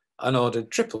of unordered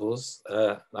triples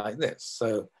like this.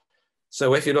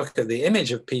 So if you look at the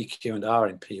image of P, Q, and R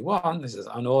in P1, this is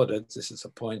unordered. This is a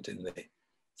point in the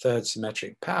third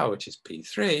symmetric power, which is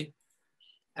P3.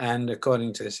 And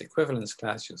according to this equivalence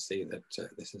class, you'll see that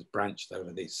this is branched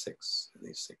over these six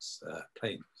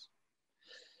planes.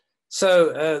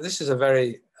 So this is a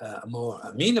very more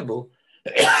amenable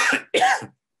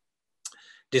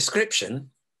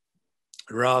description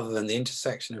rather than the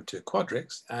intersection of two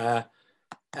quadrics.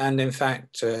 And in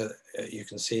fact, you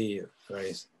can see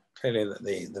very clearly that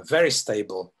the very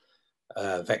stable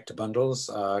vector bundles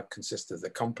consist of the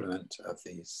complement of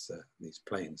these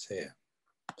planes here.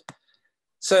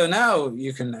 So now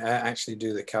you can actually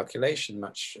do the calculation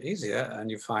much easier,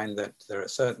 and you find that there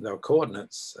are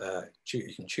coordinates.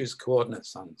 You can choose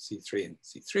coordinates on C3 and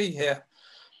C3 here,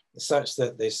 such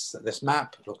that this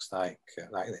map looks like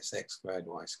this: x squared,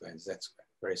 y squared, z squared.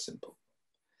 Very simple.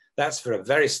 That's for a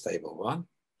very stable one.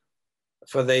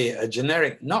 For the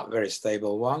generic not very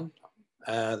stable one,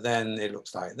 then it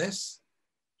looks like this.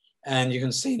 And you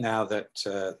can see now that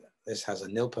this has a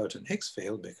nilpotent Higgs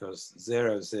field because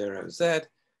 0, 0, z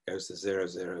goes to 0,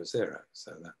 0, 0.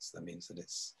 So that means that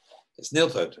it's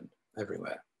nilpotent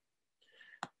everywhere.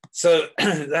 So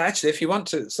actually, if you want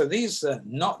to, so these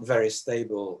not very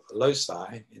stable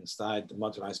loci inside the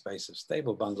moduli space of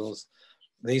stable bundles,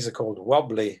 these are called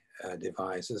wobbly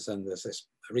divisors. And there's this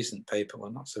recent paper,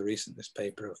 well, not so recent, this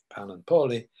paper of Pal and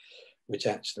Pauli, which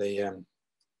actually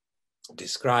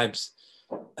describes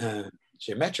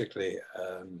geometrically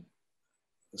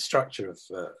the structure of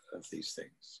these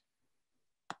things.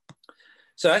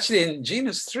 So actually in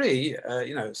genus 3,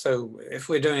 so if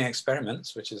we're doing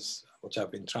experiments, which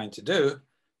I've been trying to do,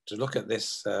 to look at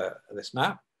this, this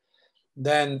map,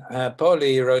 then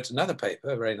Pauli wrote another paper,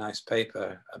 a very nice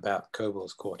paper about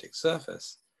Cobal's quartic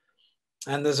surface.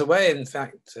 And there's a way, in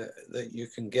fact, that you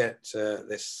can get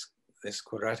this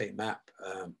quadratic map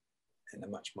in a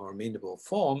much more amenable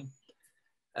form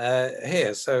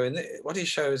here. So what he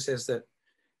shows is that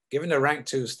given a rank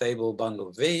 2 stable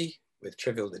bundle V with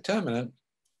trivial determinant,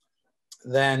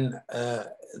 then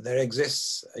there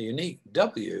exists a unique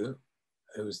W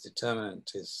whose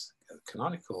determinant is a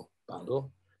canonical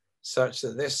bundle, such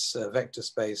that this vector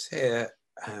space here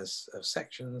has of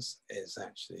sections is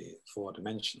actually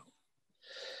 4-dimensional.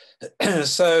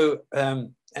 So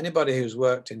anybody who's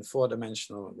worked in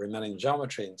 4-dimensional Riemannian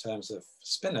geometry in terms of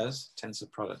spinors,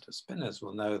 tensor product of spinors,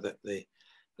 will know that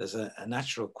there's a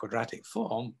natural quadratic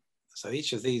form. So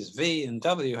each of these V and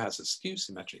W has a skew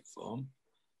symmetric form,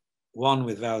 one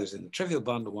with values in the trivial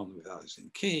bundle, one with values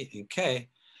in K.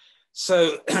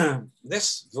 So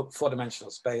this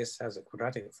 4-dimensional space has a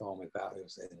quadratic form with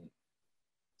values in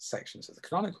sections of the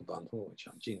canonical bundle, which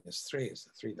on genus 3 is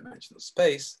a 3-dimensional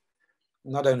space.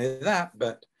 Not only that,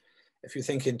 but if you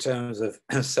think in terms of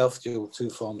self-dual 2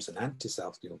 forms and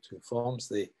anti-self-dual 2 forms,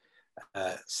 the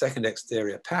second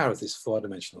exterior power of this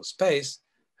 4-dimensional space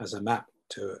has a map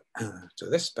to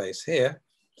this space here,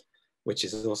 which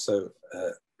is also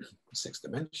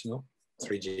 6-dimensional,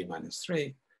 3G minus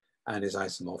 3, and is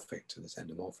isomorphic to this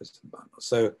endomorphism bundle.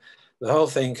 So the whole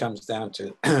thing comes down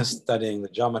to studying the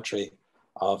geometry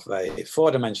of a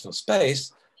 4-dimensional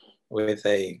space with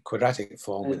a quadratic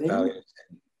form with values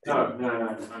in. No,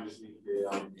 I just need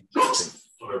to be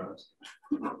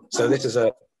So this is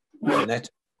a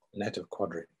net of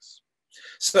quadrics.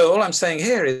 So all I'm saying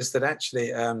here is that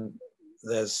actually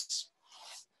there's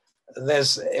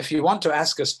if you want to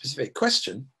ask a specific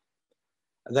question,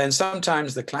 then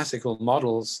sometimes the classical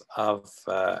models of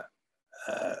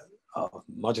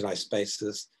moduli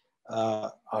spaces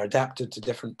are adapted to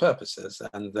different purposes,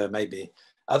 and there may be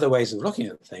other ways of looking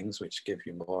at things which give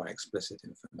you more explicit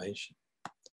information.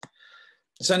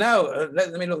 So now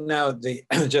let me look now at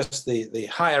just the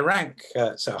higher rank.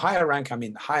 So higher rank, I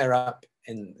mean higher up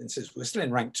we're still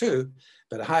in rank 2,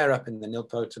 but higher up in the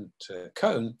nilpotent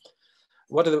cone.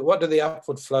 What do the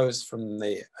upward flows from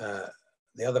the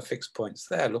other fixed points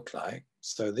there look like?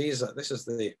 So this is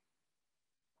the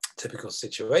typical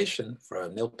situation for a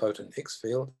nilpotent Higgs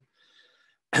field.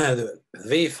 The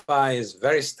V phi is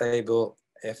very stable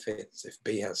if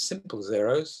B has simple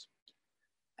zeros,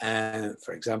 and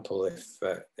for example,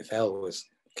 if L was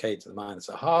k to the minus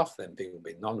a half, then B will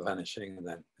be non-vanishing, and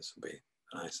then this will be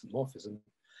an isomorphism.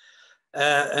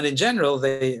 And in general,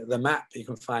 the map you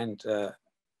can find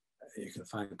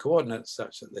coordinates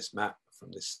such that this map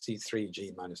from this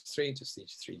C3G minus 3 to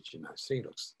C3G minus 3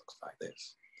 looks like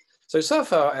this. So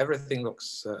far everything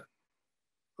looks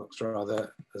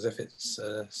rather as if it's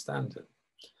standard,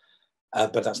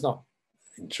 but that's not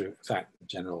in fact the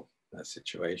general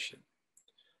situation.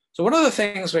 So one of the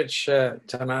things which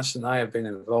Tamas and I have been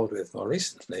involved with more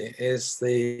recently is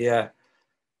the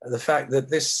fact that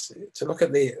to look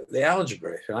at the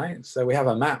algebra, right? So we have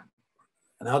a map,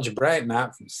 an algebraic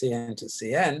map from Cn to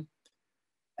Cn,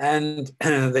 and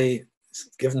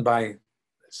given by,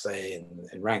 say,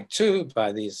 in rank 2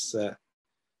 by these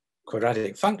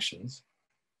quadratic functions.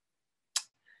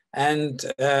 And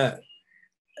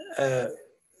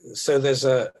so there's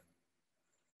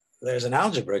an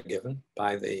algebra given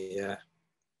by the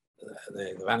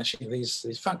vanishing of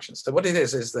these functions. So what it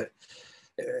is that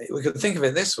we could think of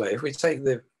it this way: if we take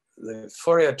the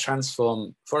Fourier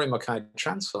Mackay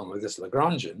transform with this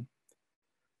Lagrangian,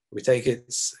 we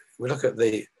look at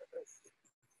the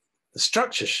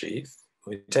structure sheaf,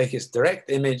 we take its direct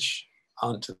image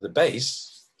onto the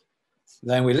base,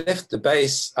 then we lift the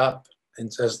base up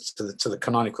to the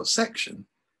canonical section.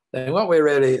 Then what we're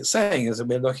really saying is that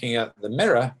we're looking at the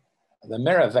mirror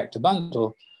vector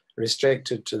bundle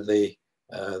restricted to the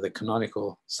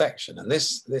canonical section. And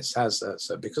this has,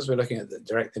 so because we're looking at the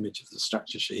direct image of the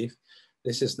structure sheaf,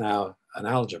 this is now an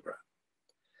algebra.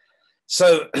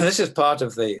 So this is part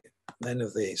of the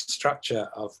structure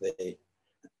of the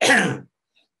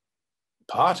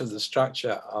part of the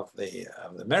structure of the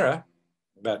mirror,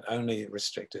 but only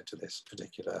restricted to this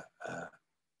particular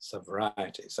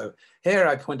subvariety. So here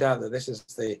I point out that these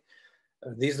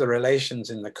are the relations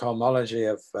in the cohomology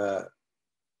of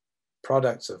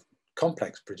products of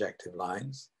complex projective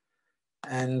lines.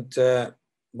 And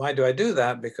why do I do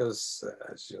that? Because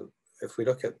if we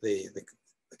look at the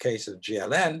case of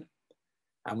GLN,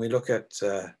 and we look at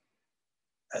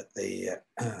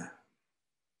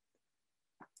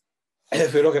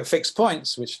if we look at fixed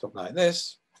points, which look like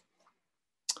this,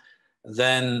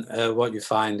 then what you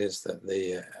find is that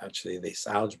actually this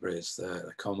algebra is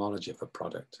the cohomology of a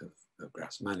product of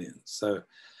Grassmannians. So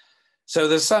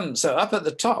there's so up at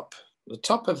the top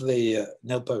of the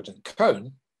nilpotent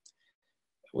cone,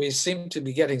 we seem to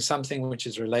be getting something which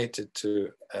is related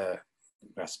to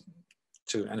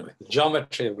the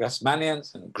geometry of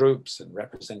Grassmannians and groups and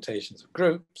representations of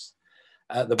groups.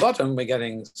 At the bottom, we're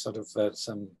getting sort of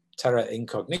some terra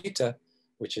incognita,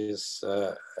 which is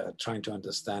trying to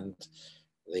understand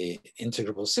the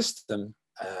integrable system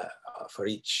for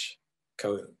each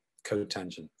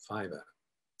cotangent fiber.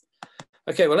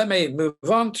 Okay, well, let me move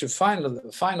on to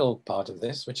the final part of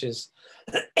this, which is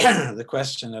the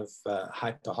question of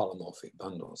hyperholomorphic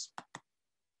bundles.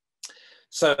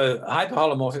 So a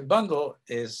hyperholomorphic bundle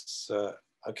is,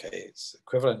 it's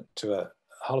equivalent to a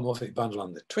holomorphic bundle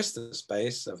on the twistor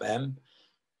space of M.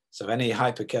 So any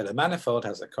hyperkähler manifold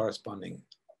has a corresponding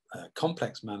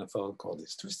complex manifold called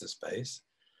its twistor space.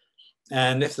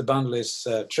 And if the bundle is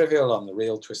trivial on the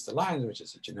real twistor line, which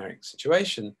is a generic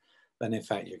situation, then in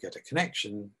fact you get a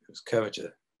connection whose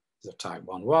curvature is of type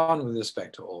 1,1 with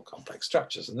respect to all complex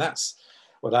structures. And that's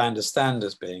what I understand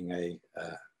as being a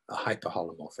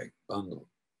hyperholomorphic bundle.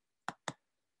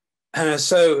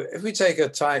 So if we take a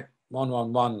type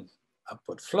 1,1,1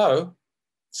 upward flow,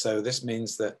 so this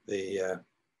means that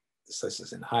this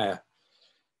is in higher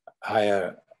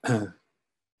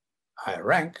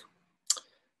rank,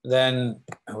 then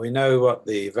we know what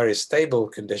the very stable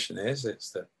condition is.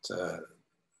 It's that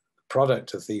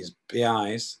product of these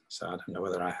BIs, so I don't know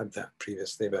whether I had that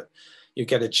previously, but you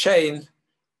get a chain.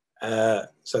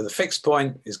 So the fixed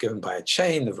point is given by a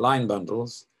chain of line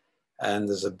bundles, and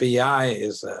there's a BI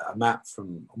is a map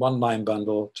from one line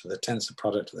bundle to the tensor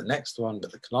product of the next one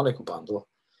with the canonical bundle.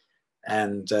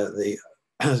 And the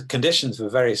conditions for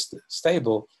very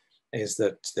stable is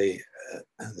that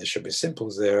there should be simple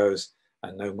zeros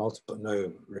and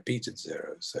no repeated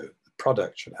zeros. So the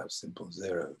product should have simple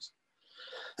zeros.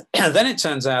 And then it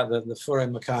turns out that the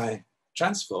Fourier-Mackay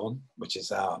transform, which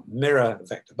is our mirror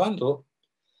vector bundle,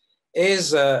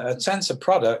 is a tensor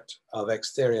product of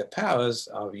exterior powers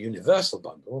of universal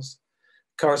bundles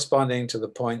corresponding to the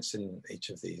points in each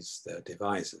of these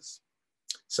divisors.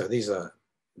 So these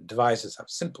divisors have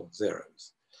simple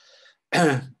zeros.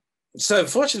 So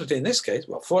fortunately in this case,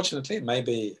 well, fortunately,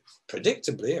 maybe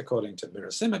predictably, according to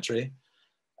mirror symmetry,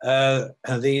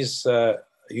 these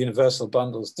universal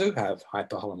bundles do have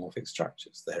hyperholomorphic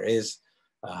structures. There is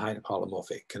a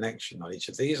hyperholomorphic connection on each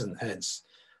of these, and hence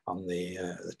on the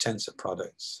tensor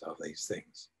products of these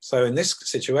things. So in this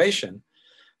situation,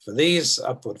 for these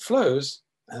upward flows,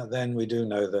 then we do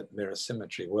know that mirror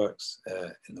symmetry works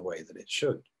in the way that it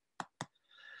should.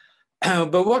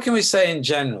 But what can we say in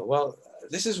general? Well,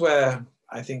 this is where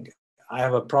I think I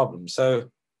have a problem. So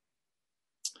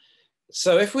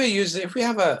if we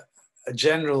have a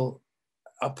general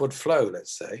upward flow,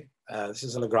 let's say, this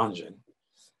is a Lagrangian,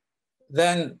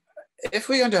 then if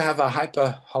we're going to have a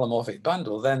hyperholomorphic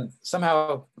bundle, then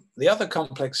somehow the other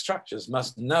complex structures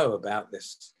must know about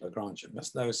this Lagrangian,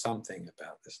 must know something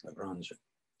about this Lagrangian.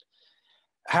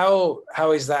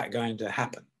 How is that going to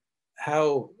happen?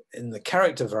 How, in the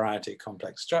character variety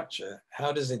complex structure,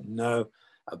 how does it know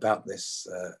about this,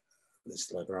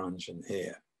 this Lagrangian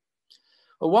here?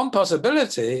 Well, one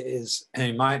possibility is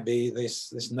it might be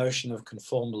this notion of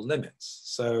conformal limits.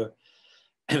 So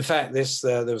in fact,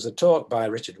 there was a talk by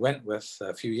Richard Wentworth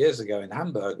a few years ago in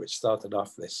Hamburg, which started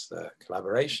off this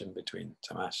collaboration between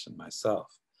Tamas and myself.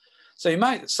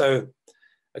 So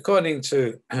according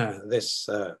to this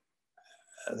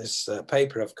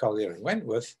paper of Collier and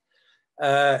Wentworth,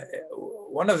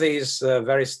 one of these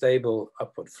very stable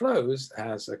upward flows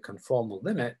has a conformal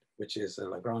limit, which is a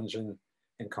Lagrangian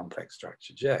in complex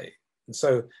structure J. And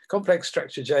so complex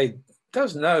structure J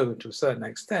does know to a certain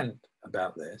extent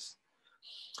about this.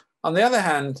 On the other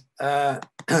hand,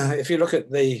 if you look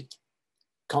at the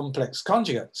complex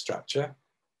conjugate structure,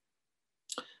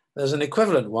 there's an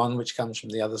equivalent one which comes from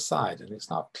the other side. And it's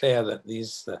not clear that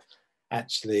these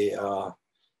actually are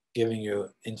giving you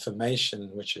information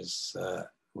which is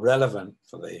relevant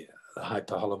for the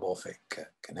hyperholomorphic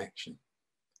connection.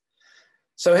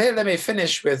 So here, let me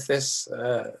finish with this,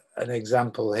 an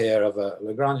example here of a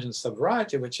Lagrangian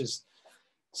subvariety, which is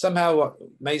somehow what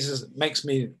makes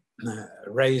me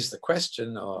raise the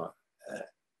question or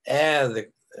air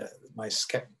my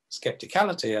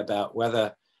skepticality about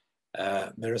whether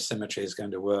mirror symmetry is going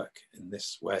to work in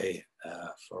this way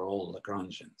for all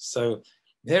Lagrangians. So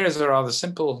here is a rather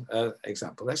simple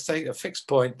example. Let's take a fixed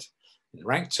point in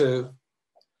rank 2,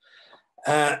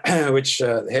 which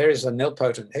here is a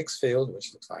nilpotent Higgs field,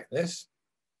 which looks like this.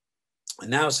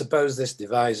 And now suppose this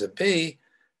divisor B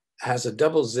has a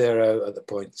double zero at the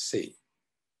point C.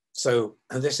 So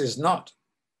this is not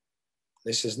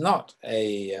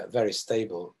a very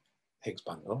stable Higgs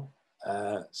bundle.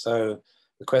 So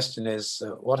the question is,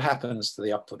 what happens to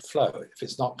the upward flow? If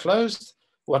it's not closed,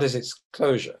 what is its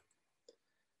closure?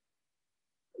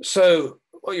 So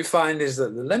what you find is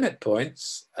that the limit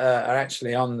points are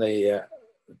actually on the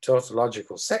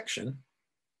tautological section,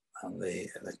 on the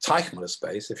Teichmuller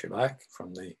space, if you like,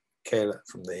 from the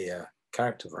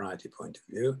character variety point of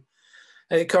view.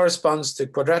 And it corresponds to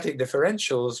quadratic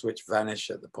differentials which vanish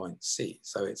at the point C.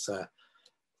 So it's a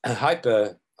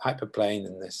hyperplane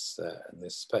in this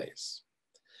space.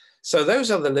 So those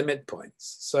are the limit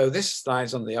points. So this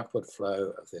lies on the upward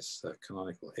flow of this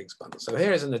canonical Higgs bundle. So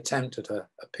here is an attempt at a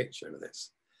picture of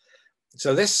this.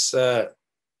 So this, I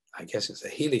guess it's a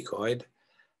helicoid.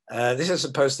 This is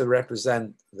supposed to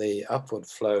represent the upward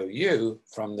flow U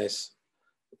from this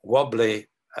wobbly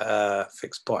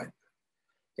fixed point.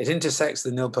 It intersects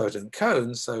the nilpotent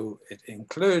cone, so it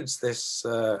includes this,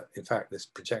 in fact, this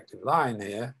projective line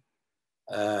here.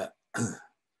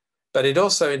 But it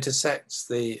also intersects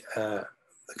the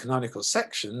canonical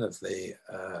section of the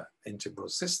integral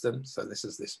system. So this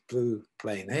is this blue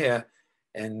plane here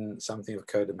in something of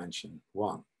codimension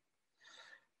 1.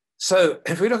 So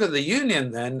if we look at the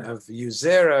union then of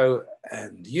U0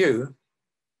 and U,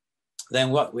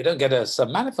 then what we don't get a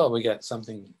submanifold, we get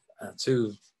something,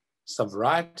 two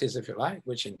subvarieties, if you like,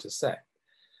 which intersect.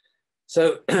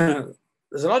 So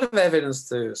there's a lot of evidence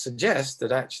to suggest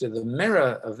that actually the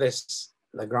mirror of this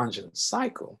Lagrangian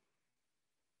cycle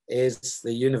is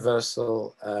the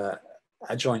universal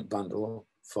adjoint bundle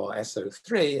for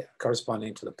SO3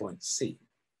 corresponding to the point C.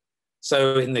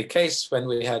 So in the case when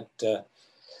we had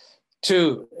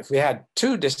if we had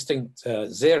two distinct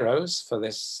zeros for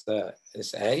this,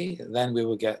 this A, then we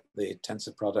will get the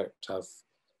tensor product of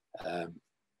the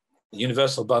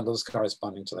universal bundles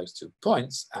corresponding to those 2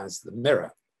 points as the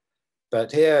mirror.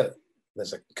 But here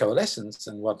there's a coalescence,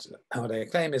 and what I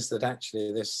claim is that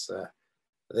actually this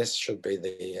this should be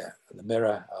the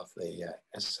mirror of the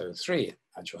SO3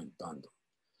 adjoint bundle.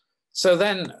 So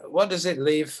then what does it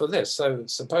leave for this? So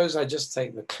suppose I just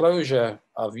take the closure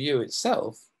of U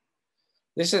itself.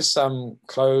 This is some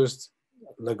closed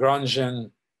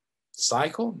Lagrangian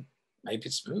cycle. Maybe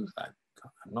it's smooth.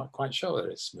 I'm not quite sure whether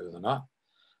it's smooth or not.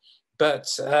 But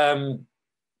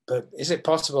is it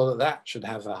possible that that should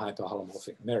have a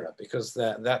hyperholomorphic mirror? Because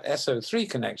that SO3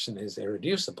 connection is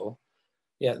irreducible.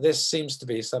 yeah, this seems to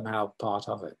be somehow part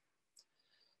of it.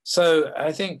 So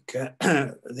I think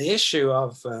the issue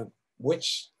of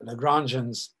which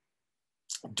Lagrangians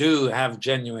do have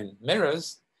genuine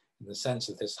mirrors in the sense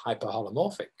of this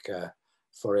hyperholomorphic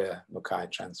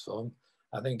Fourier-Mukai transform,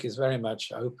 I think is very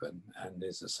much open and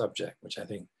is a subject which I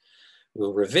think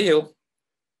will reveal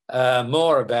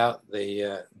more about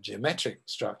the geometric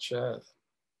structure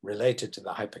related to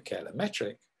the hyperkähler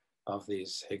metric of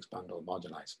these Higgs bundle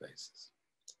moduli spaces.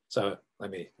 So let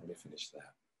me finish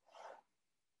there.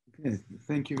 Okay,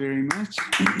 thank you very much.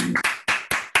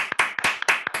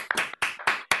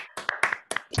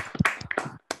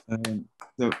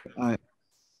 So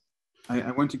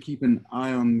I want to keep an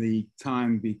eye on the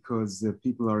time because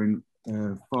people are in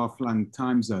far-flung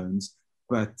time zones.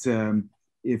 But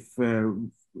if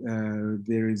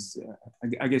there is,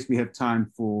 I guess we have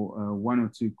time for one or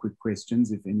two quick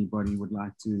questions if anybody would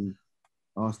like to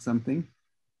ask something.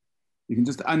 You can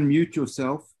just unmute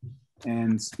yourself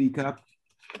and speak up.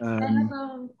 I have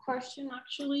a question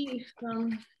actually.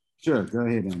 Sure, go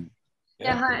ahead, Anna.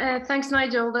 Yeah, hi, thanks,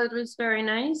 Nigel. That was very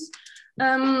nice.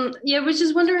 Yeah, I was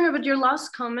just wondering about your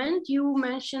last comment. You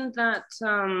mentioned that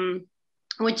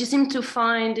what you seem to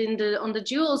find on the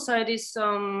dual side is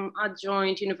some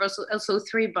adjoint universal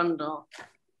SO3 bundle.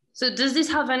 So does this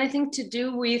have anything to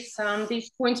do with these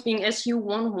points being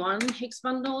SU11 Higgs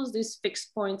bundles, these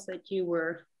fixed points that you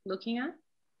were looking at?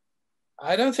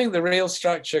 I don't think the real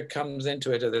structure comes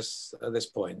into it at this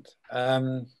point.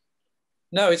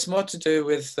 No, it's more to do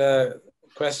with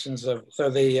questions of, so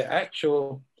the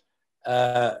actual,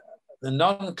 the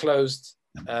non-closed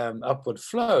upward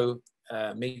flow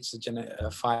meets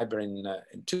a fiber in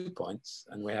 2 points,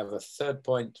 and we have a third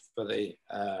point for the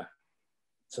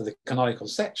canonical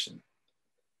section.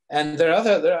 And there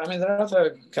are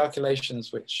other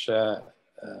calculations which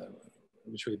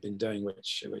we've been doing,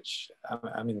 which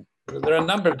I mean, there are a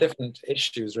number of different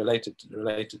issues related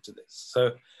to this.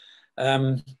 So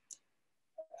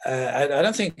I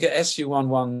don't think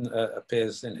SU11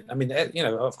 appears in it. I mean, you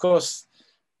know, of course,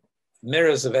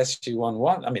 mirrors of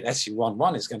SU11. I mean,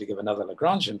 SU11 is going to give another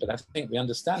Lagrangian, but I think we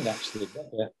understand actually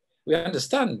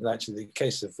the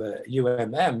case of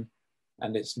UMM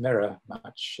and its mirror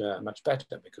much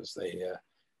better, because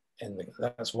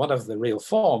that's one of the real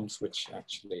forms which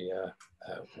actually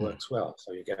works well.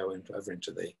 So you go over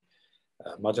into the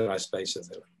moduli space of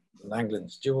the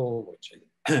Langland's dual, which is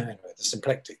anyway, the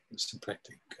symplectic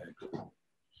group.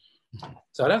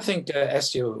 So I don't think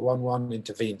SU11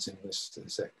 intervenes in this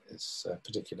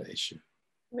particular issue.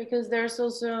 Because there's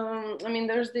also, I mean,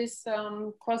 there's this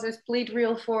quasi-split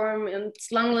real form, and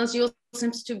Langland's dual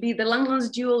seems to be the Langland's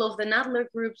dual of the Nadler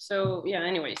group. So yeah,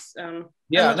 anyways.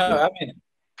 Yeah, no, I mean,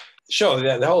 sure,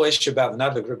 the whole issue about the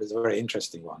Nadler group is a very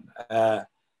interesting one.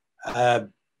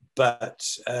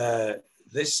 But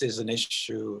this is an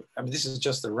issue, I mean, this is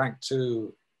just a rank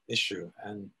 2 issue,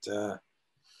 and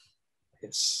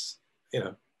it's, you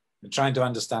know, we're trying to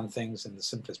understand things in the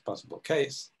simplest possible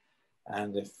case.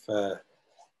 And if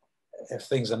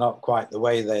things are not quite the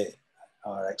way they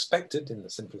are expected in the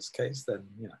simplest case, then,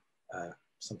 you know,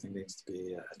 something needs to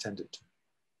be attended to.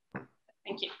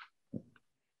 Thank you.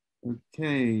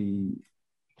 Okay.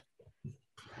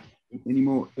 Any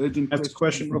more urgent questions? Ask a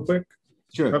question real quick.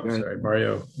 Sure. Oh, sorry,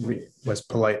 Mario was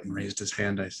polite and raised his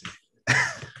hand, I see.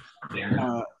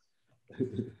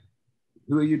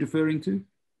 Who are you deferring to?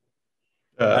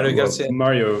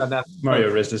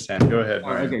 Mario raised his hand. Go ahead,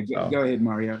 Mario. Okay, go ahead,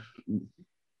 Mario.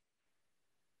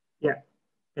 Yeah,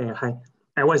 hi.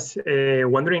 I was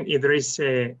wondering if there is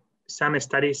some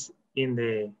studies in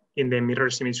the mirror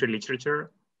symmetry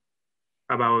literature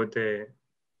about a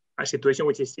situation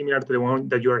which is similar to the one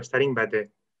that you are studying, but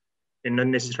not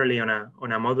necessarily on a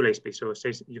moduli space. So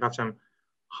says you have some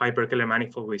hyperkähler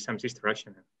manifold with some sister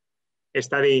action.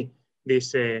 Study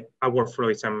this upward flow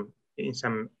in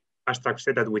some abstract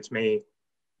setup, which may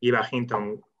give a hint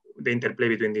on the interplay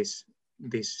between this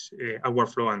upward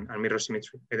flow and mirror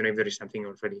symmetry. I don't know if there is something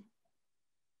already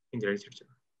in the literature.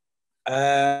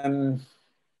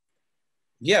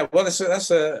 Yeah, well,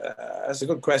 that's a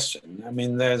good question. I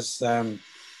mean, I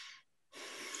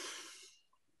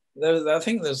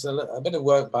think there's a bit of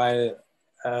work by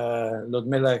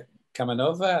Ludmila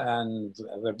Kamenova and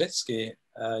Verbitsky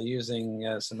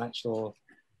using some actual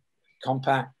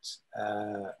compact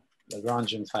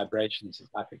Lagrangian fibrations of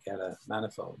hyperkähler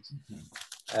manifolds,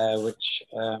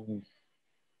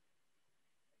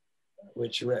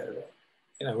 which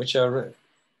are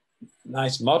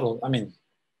nice model. I mean,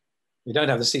 we don't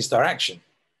have the C-star action,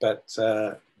 but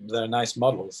they're nice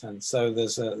models, and so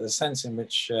there's a sense in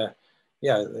which,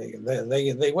 yeah,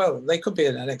 they could be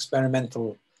an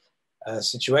experimental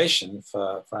situation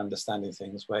for understanding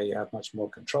things where you have much more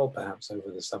control perhaps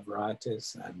over the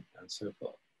subvarieties and so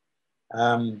forth.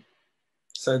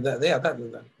 So that, yeah,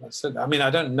 that's it. I mean, I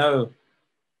don't know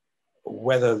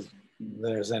whether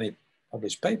there's any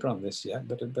published paper on this yet,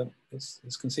 but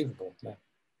it's conceivable. Yeah,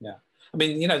 yeah. I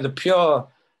mean, you know, the pure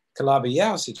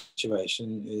Calabi-Yau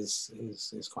situation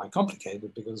is quite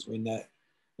complicated because we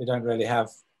don't really have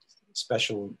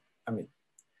special. I mean,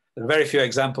 there are very few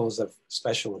examples of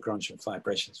special Lagrangian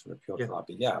fibrations for a pure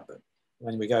Calabi-Yau, but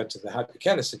when we go to the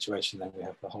Hyperkähler situation, then we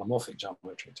have the holomorphic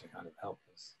geometry to kind of help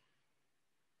us.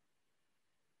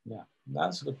 Yeah,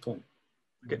 that's a good point.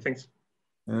 Okay, thanks.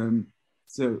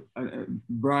 So,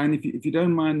 Brian, if you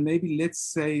don't mind, maybe let's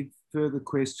save further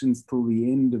questions till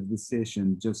the end of the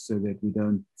session, just so that we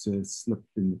don't slip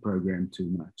in the program too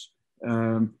much.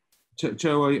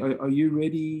 Cho, are you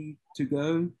ready to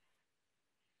go?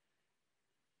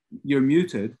 You're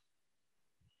muted.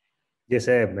 Yes,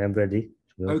 I am. I'm ready.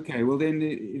 Okay, well then,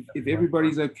 if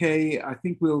everybody's okay, I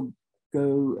think we'll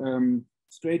go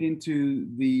straight into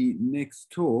the next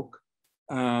talk,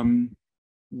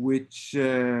 which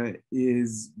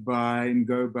is by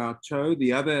Ngô Bảo Châu,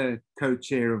 the other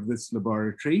co-chair of this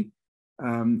laboratory.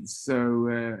 As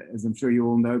I'm sure you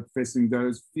all know, Professor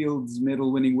Ngô's Fields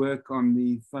Medal winning work on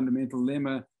the fundamental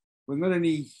lemma was not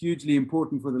only hugely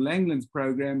important for the Langlands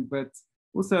program, but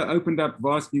also opened up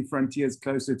vast new frontiers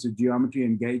closer to geometry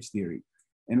and gauge theory.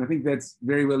 And I think that's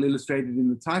very well illustrated in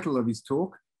the title of his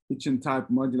talk, Hitchin-type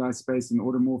moduli space and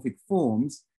automorphic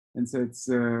forms. And so it's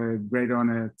a great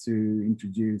honor to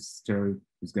introduce Joe,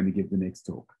 who's going to give the next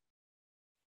talk.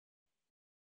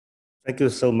 Thank you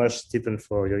so much, Stephen,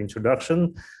 for your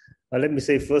introduction. Let me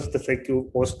say first, thank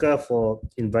you, Oscar, for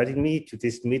inviting me to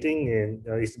this meeting.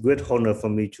 And it's a great honor for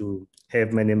me to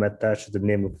have my name attached to the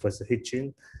name of Professor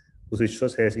Hitchin, whose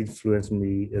research has influenced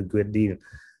me a great deal.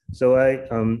 So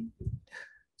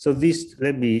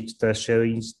let me start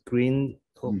sharing screen.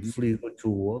 Hopefully it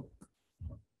will work.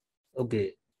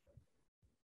 Okay.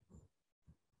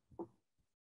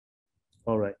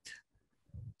 All right.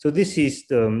 So this is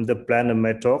the plan of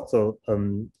my talk. So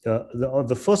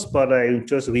the first part, I will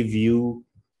just review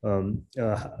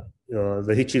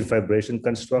the Hitchin fibration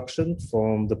construction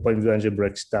from the point of view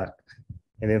algebraic stack.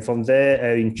 And then from there,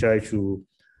 I will try to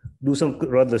do some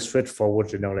rather straightforward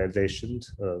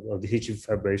generalizations of the Hitchin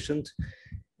fibrations.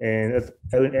 And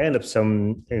I will end up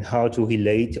in how to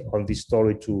relate on this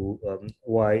story to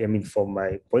why, I mean, from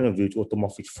my point of view, to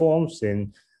automorphic forms.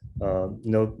 And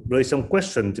there is some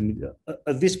question to me.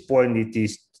 At this point, it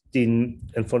is still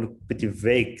pretty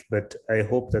vague, but I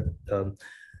hope that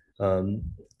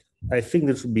I think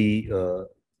this will be,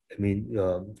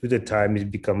 with the time,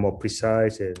 it become more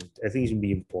precise, and I think it will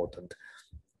be important.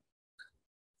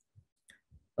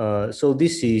 So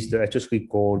this is the actually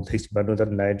called Higgs bundle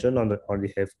that Nigel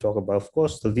only have talked about, of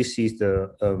course. So this is the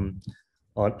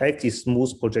on X is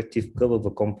smooth projective curve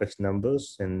over complex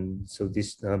numbers, and so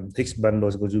this Higgs bundle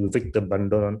is going to be a vector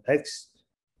bundle on X,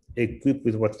 equipped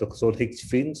with what's called Higgs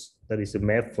fins. That is a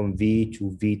map from V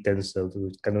to V tensor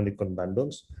to canonical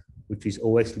bundles, which is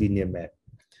OX linear map.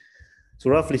 So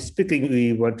roughly speaking,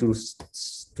 we want to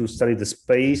study the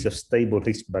space of stable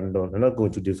Higgs bundles. I'm not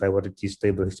going to define what it is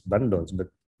stable Higgs bundles, but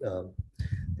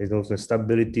there's also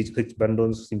stability to Higgs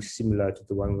bundles seems similar to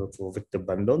the one for vector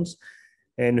bundles.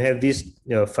 And we have this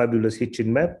fabulous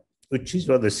Hitchin map, which is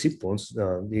rather simple.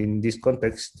 In this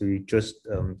context, we just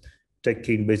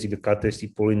taking basically the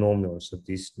characteristic polynomials of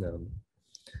these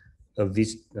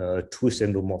twist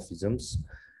endomorphisms.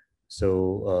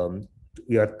 So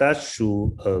we attach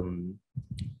to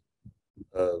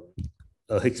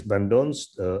Higgs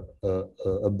bundles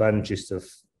a bunches of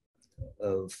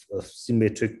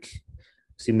symmetric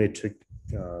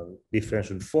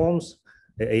differential forms.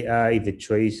 The AI, the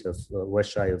trace of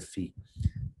Wash-I of phi.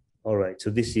 All right, so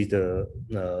this is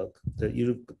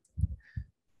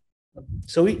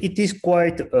so it is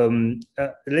quite.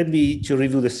 Let me to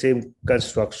review the same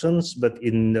constructions, but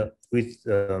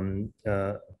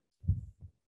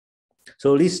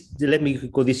so let me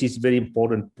recall this is very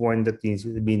important point that is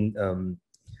been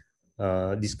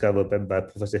discovered by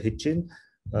Professor Hitchin.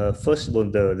 First of all,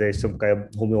 there is some kind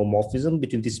of homeomorphism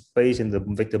between this space and the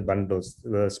vector bundles.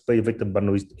 The space vector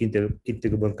bundle is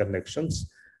integrable connections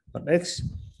on X.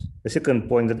 The second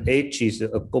point that H is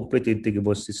a complete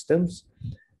integrable systems,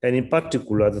 and in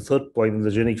particular, the third point, the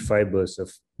genetic fibers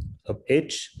of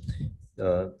H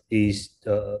is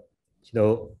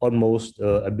almost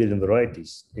a billion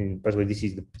varieties. In particular, this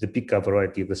is the pika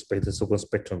variety of the so-called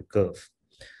spectrum curve.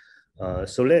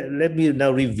 So let me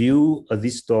now review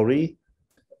this story,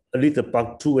 a little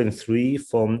part 2 and 3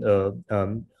 from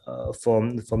the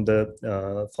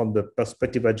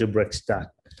perspective algebraic stack.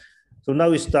 So now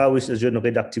we start with a general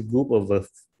reductive group of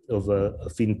a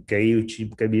fin K, which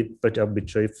can be pretty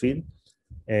arbitrary fin,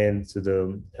 and so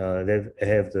they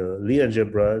have the Lie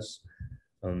algebras,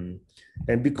 and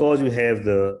because you have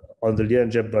on the Lie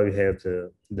algebra you have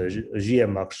the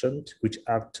GM action, which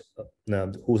action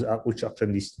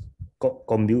is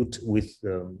commute with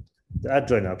the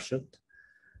adjoint action.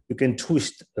 You can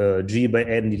twist G by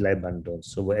any Lie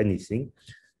bundles over anything.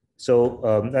 So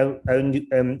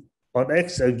on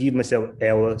X, I give myself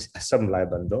L some Lie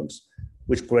bundles,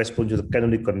 which correspond to the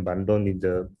canonical bundle in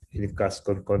the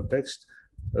classical context.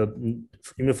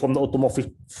 From the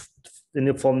automorphic,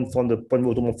 from the point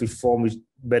of automorphic form, it's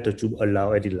better to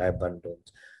allow any Lie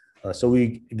bundles. So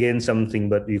we gain something,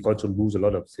 but we also lose a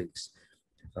lot of things.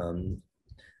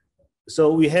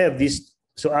 So we have this.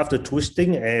 So after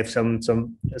twisting, I have some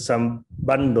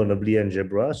bundle of Lie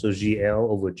algebra, so GL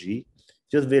over G,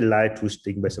 just very light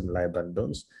twisting by some Lie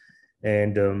bundles,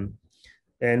 and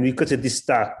we consider this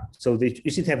stack. So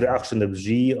you should have the action of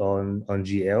G on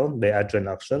GL, the adjoint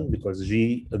action, because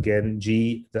G,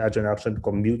 the adjoint action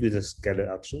commute with the scalar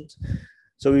actions.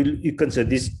 So you consider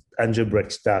this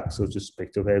algebraic stack, so to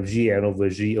speak, to have Gn over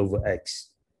G over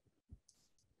X.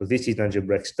 So this is an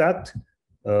algebraic stack.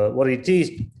 What it is,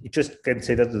 you just can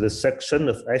say that the section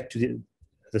of X to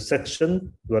the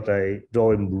section, what I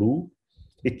draw in blue,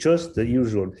 it's just the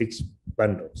usual Higgs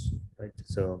bundles, right?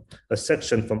 So a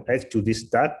section from X to this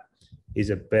stack is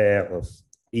a pair of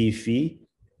E phi,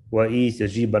 where E is the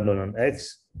G bundle on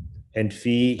X, and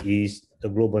phi is the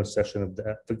global section of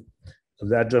the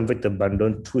adjoint vector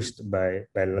bundle twisted by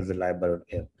the Lie bundle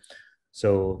L.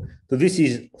 So this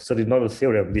is certainly not a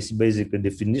theorem. This is basically a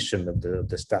definition of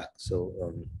the stack. So,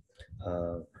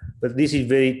 but this is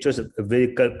just a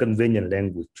very convenient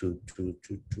language to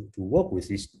work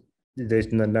with. There's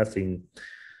nothing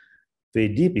very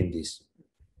deep in this.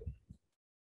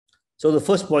 So the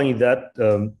first point is that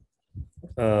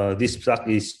this stack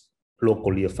is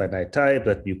locally a finite type,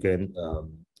 that you can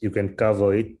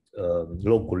cover it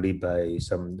locally by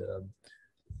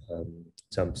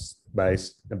by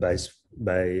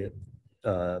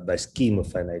scheme of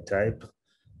finite type,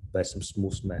 by some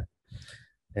smooth map.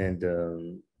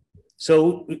 And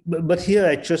so, but here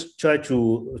I just try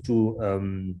to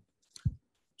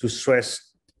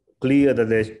stress clear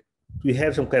that we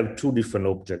have some kind of two different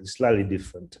objects, slightly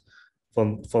different.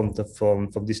 From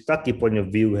the stacky point of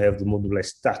view, we have the moduli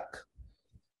stack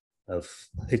of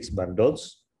Higgs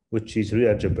bundles, which is real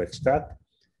algebraic stack,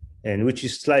 and which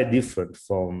is slightly different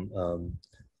from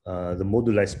the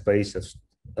moduli space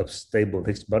of stable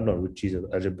Higgs bundle, which is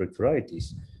algebraic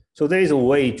varieties. So there is a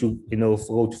way to go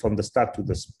from the stack to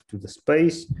the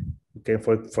space. You can,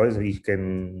 for example, you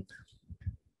can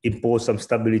impose some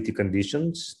stability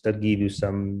conditions that give you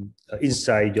some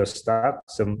inside your stack,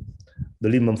 the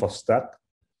Riemann-Fock stack.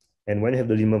 And when you have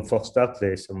the Riemann-Fock stack,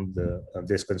 there's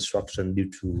construction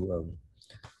due to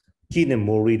Keen and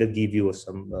Mori that give you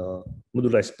some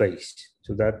moduli space.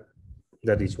 So that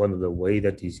is one of the way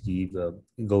that is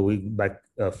going back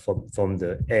from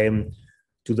the M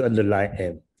to the underlying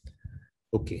M.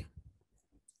 Okay.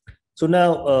 So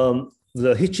now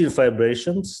the Hitchin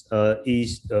vibrations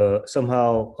is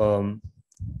somehow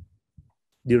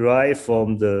derived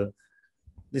from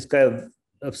this kind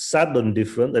of sudden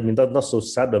difference. I mean, not so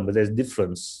sudden, but there's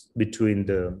difference between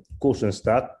the quotient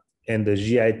stack and the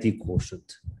GIT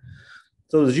quotient.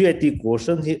 So the GIT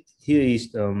quotient here is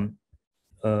the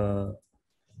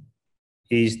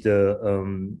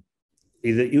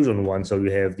usual one. So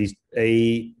you have this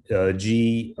A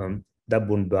G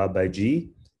double bar by G.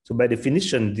 So by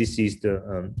definition, this is the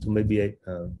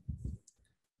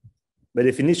by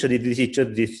definition this is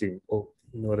just this thing. Oh,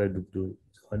 you know what I do?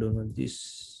 I don't want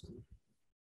this.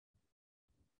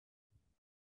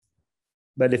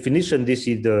 By definition, this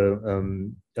is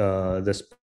the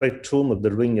spectrum of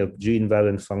the ring of G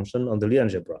invariant function on the Lie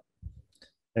algebra,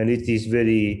 and it is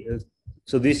very.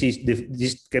 So this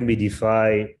can be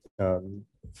defined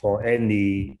for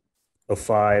any of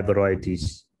 5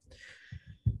 varieties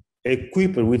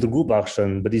equipped with the group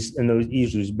action, but it's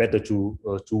usually better to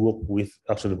work with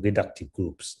action of reductive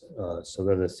groups, so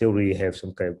that the theory have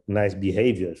some kind of nice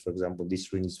behavior. For example,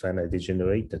 this ring is finitely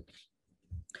degenerated,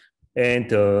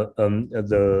 and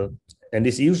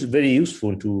it's very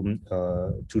useful to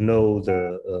know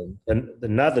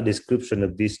another description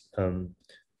of this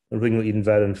ring of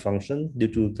invariant function due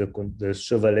to the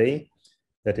Chevalier,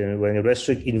 that when you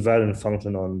restrict invariant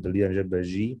function on the Lie algebra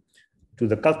G to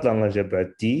the Kaplan algebra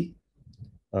T,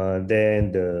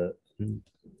 then the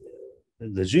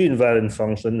G invariant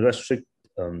function restrict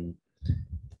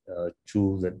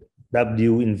to the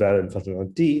W invariant function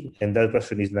on T, and that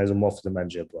function is an isomorphism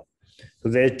algebra. So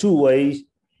there are two ways.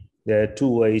 There are two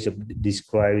ways of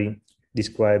describing this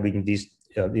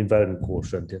invariant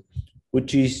quotient,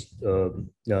 which is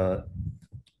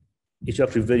it's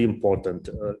actually very important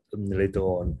later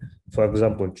on. For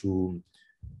example, to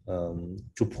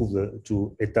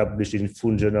establish in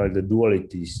full general the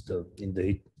dualities in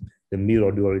the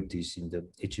mirror dualities in the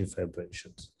Hitchin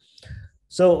fibrations.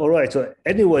 So all right. So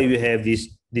anyway, we have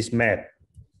this map.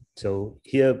 So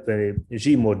here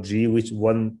G mod G, which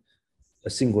a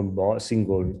single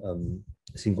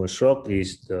shock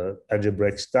is the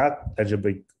algebraic stack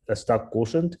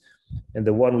quotient, and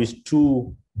the one with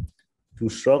two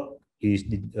shock is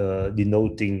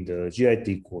denoting the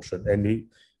GIT quotient, and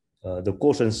the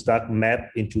quotient stack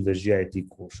map into the GIT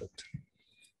quotient.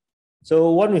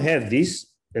 So when we have this,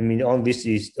 I mean, on this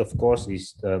is of course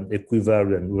is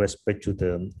equivalent with respect to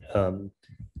the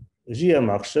GM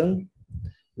action.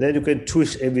 Then you can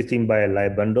twist everything by a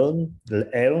line bundle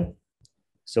L.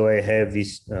 So I have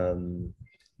this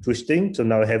twisting. So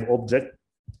now I have object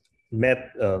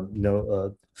map,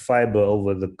 fiber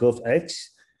over the curve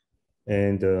X,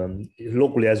 and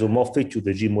locally isomorphic to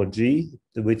the G mod G.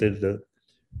 With and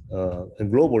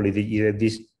globally, you have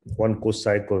this one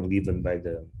cocycle given by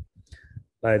the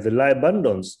line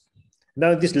bundles.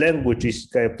 Now this language is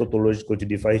kind of tautological to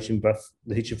define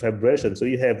the Hitchin fibration. So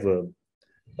you have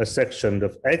a section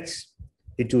of X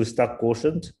into a stack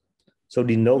quotient. So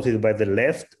denoted by the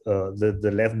left,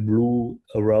 the left blue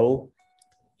row,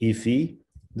 Phi.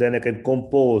 Then I can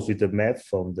compose with the map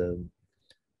from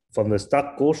the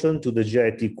stack quotient to the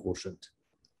GIT quotient,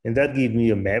 and that gives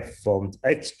me a map from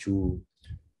X to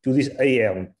this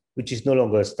AL, which is no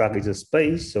longer a stack; it's a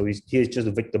space. So here's just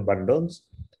the vector bundles.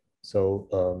 So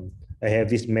I have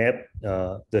this map,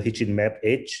 the Hitchin map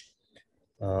H,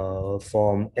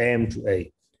 from M to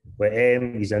A, where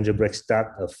M is algebraic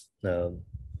stack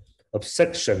of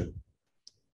section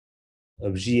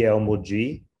of GL mod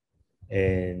G,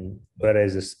 and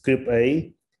whereas the script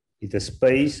A is a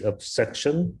space of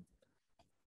section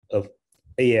of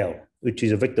AL, which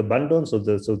is a vector bundle. So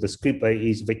the script A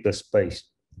is vector space.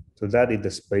 So that is the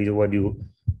space when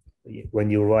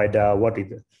you write down what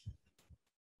is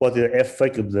the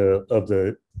effect of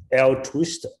the L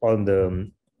twist on the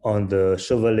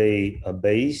Chevalier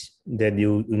base, then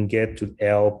you can get to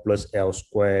L plus L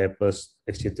squared plus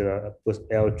etc. plus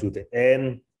L to the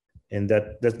n, and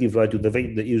that gives rise to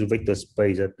the usual vector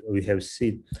space that we have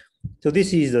seen. So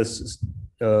this is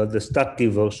the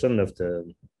static version of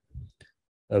the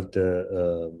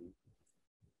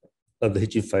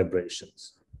Hitchin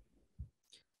fibrations.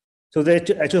 So I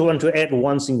just want to add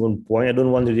one single point. I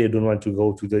don't want to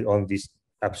go to on these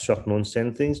abstract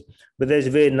nonsense things, but there's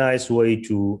a very nice way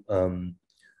to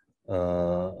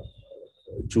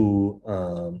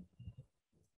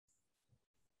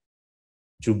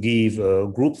give a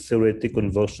group theoretic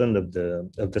conversion of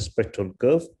the spectral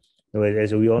curve.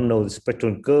 As we all know, the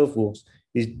spectral curve works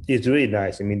is really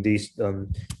nice. I mean, this kind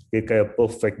of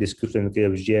perfect description of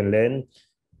G and Len.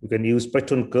 You can use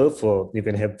spectral curve you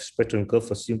can have spectral curve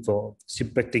for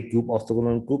symplectic group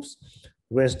orthogonal groups.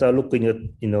 When you start looking at,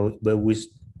 but with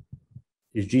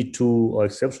G2 or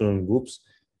exceptional groups,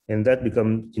 and that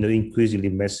becomes, increasingly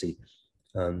messy.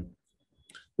 But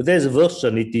there's a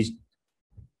version, I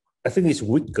think it's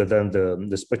weaker than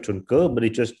the spectral curve, but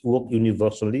it just works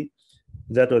universally.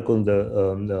 That I call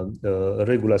the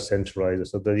regular centralizer.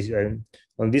 So that is,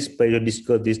 on this page, I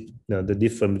discuss this, the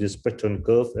difference between spectral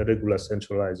curve and regular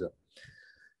centralizer.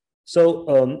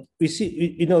 So we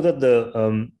see, that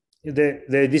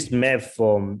there this map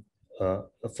from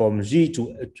G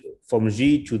to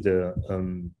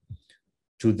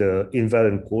the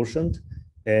invariant quotient,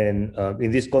 and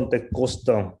in this context,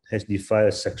 Constant has defined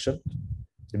a section,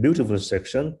 a beautiful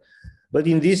section. But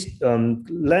in this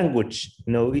language,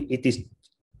 it is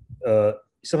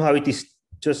somehow it's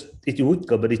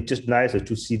weaker, but it's just nicer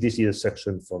to see this is a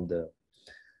section from the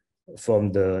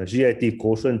GIT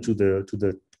quotient to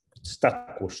the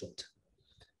stack quotient,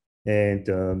 and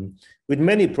with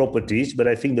many properties. But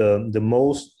I think the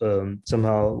most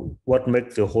somehow what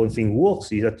makes the whole thing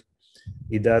works is that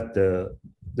the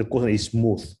quotient is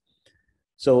smooth.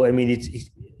 So I mean,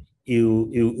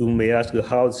 you may ask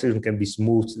how the signal can be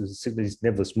smooth. The signal is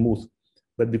never smooth,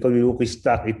 but because we work with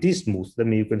stack, it is smooth. That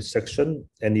means you can section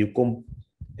and you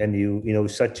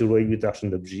saturate with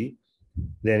action of G,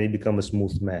 then it becomes a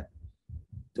smooth map.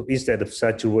 So instead of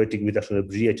saturating with action of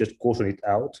G, I just quotient it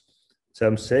out. So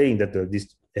I'm saying that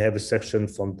I have a section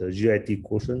from the GIT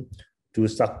quotient to a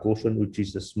stack quotient, which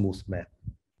is a smooth map.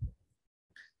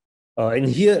 And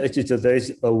here there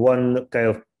is one kind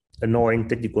of annoying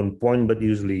technical point, but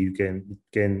usually you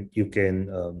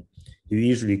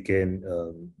usually can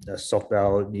sort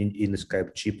out in a kind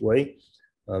of cheap way.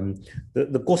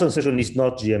 The cosine section is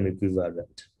not GM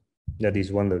equivalent. That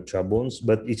is one of the troubles,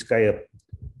 but it's kind of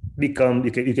you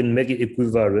can make it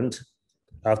equivalent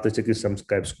after taking some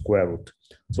kind of square root.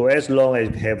 So as long as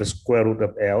you have a square root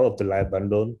of L of the line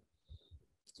bundle,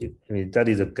 I mean, that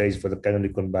is the case for the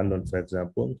canonical bundle, for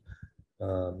example,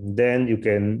 then you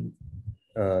can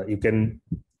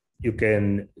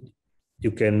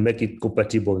make it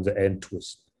compatible with the end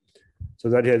twist. So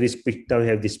that you have this now you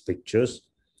have these pictures.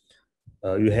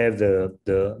 You have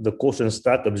the quotient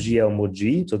stack of GL mod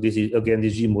G. So this is again the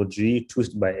G mod G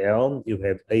twisted by L. You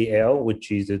have AL,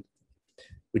 which is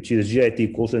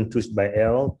GIT quotient twisted by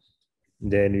L.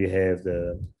 Then you have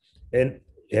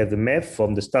the map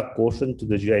from the stack quotient to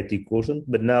the GIT quotient.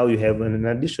 But now you have in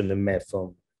addition the map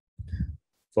from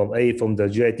the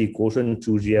GIT quotient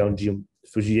to GL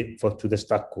to the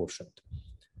stack quotient,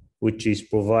 which is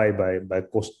provided by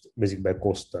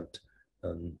constant.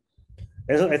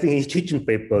 And so I think in Hitchin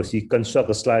papers, he constructs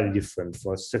a slightly different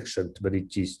for section, but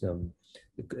it is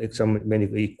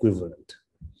many equivalent.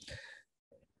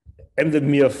 And the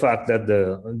mere fact that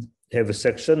have a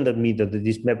section, that means that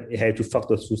this map has to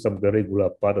factor through some regular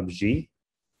part of G,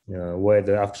 where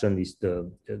the action is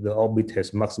the orbit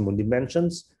has maximum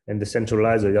dimensions, and the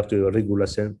centralizer you have to a regular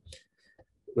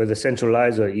where the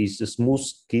centralizer is a smooth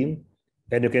scheme,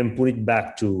 and you can put it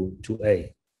back to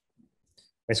A.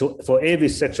 And so for every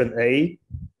section A,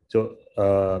 so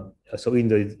in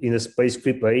the space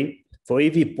script A, for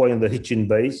every point on the Hitchin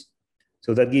base,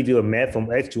 so that gives you a map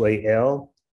from X to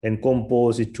AL and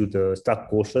compose it to the stack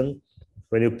quotient.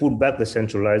 When you put back the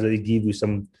centralizer, it gives you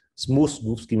some smooth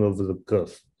group scheme over the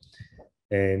curve.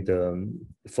 And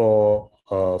for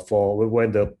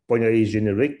when the point A is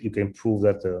generic, you can prove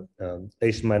that the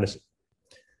H minus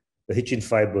the Hitchin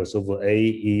fibers over A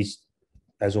is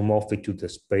isomorphic to the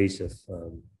space of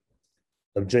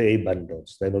JA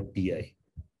bundles, they're not PA.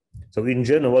 So in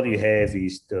general, what you have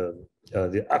is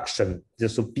the action.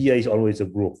 So PA is always a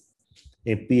group,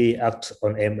 and PA acts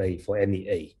on MA for any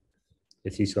A.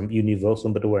 It is some universal,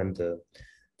 but when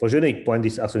for generic point,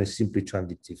 this action is simply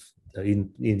transitive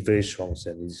in very strong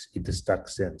sense, in the stack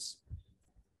sense.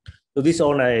 So this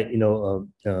all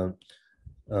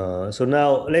so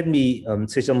now let me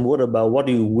say some word about what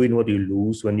do you win, what do you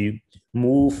lose when you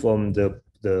move from from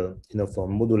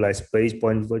moduli space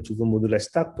point of view to the moduli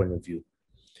stack point of view.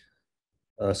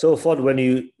 So for when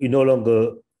you no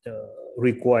longer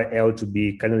require L to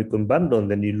be canonical bundle,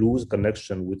 then you lose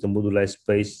connection with the moduli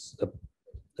space of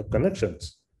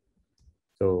connections.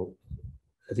 So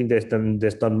I think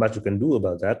there's not much you can do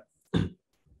about that.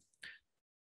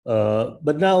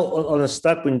 But now on a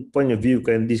stack point of view,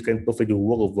 this can perfectly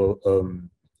work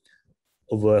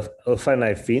over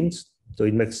finite fins. So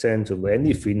it makes sense over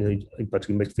any fin, in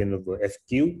particular makes sense over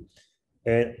FQ.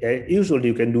 And usually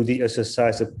you can do the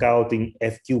exercise of counting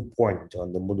FQ point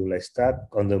on the moduli stack,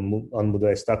 on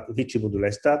moduli stack, Hitchin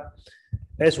moduli stack,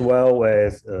 as well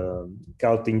as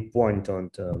counting point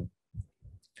on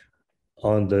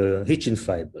the Hitchin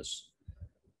fibers.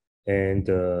 And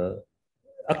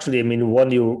actually, I mean,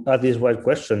 when you ask this right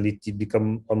question, it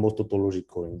becomes almost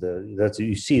tautological. That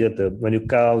you see that when you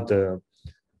count the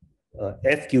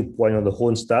FQ point on the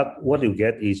whole stack, what you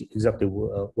get is exactly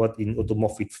what in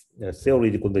automorphic theory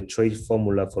they call the trace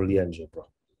formula for Lie algebra.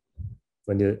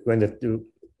 When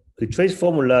the trace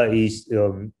formula is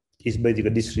basically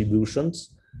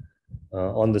distributions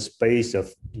on the space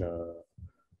of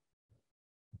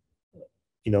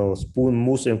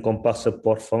smooth and compact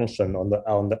support function on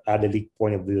the adelic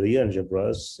point of the Lie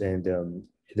algebras, and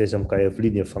there's some kind of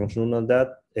linear function on that.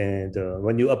 And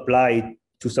when you apply it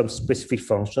to some specific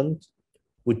function,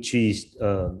 which is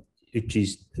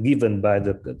given by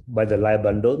the Lie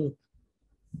bundle,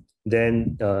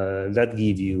 then that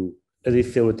gives you,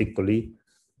 theoretically,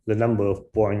 the number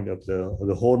of points of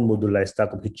the whole moduli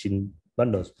stack of Hitchin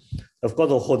bundles. Of course,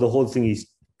 the whole thing is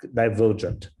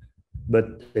divergent,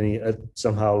 but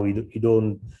somehow you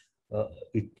don't.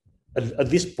 At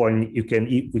this point, we can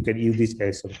use this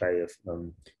as some kind of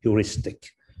heuristic.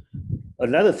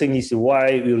 Another thing is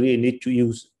why we really need to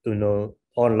use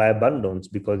online bundles,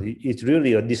 because it's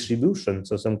really a distribution,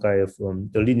 so some kind of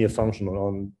the linear function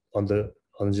on the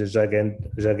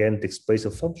gigantic space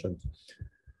of functions.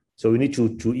 So we need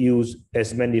to use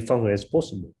as many functions as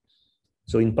possible.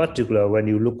 So in particular, when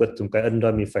you look at some kind of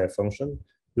unramified function,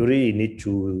 you really need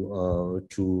to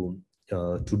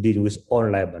deal with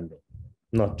online bundle,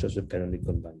 not just a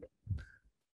canonical bundle.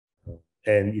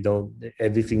 and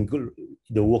everything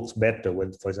works better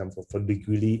when, for example, for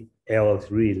degree L is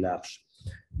really large.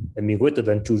 I mean, greater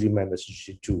than 2g minus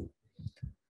g2.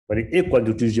 But it equal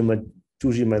to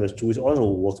 2g minus 2 is also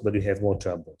works, but you have more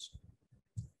troubles.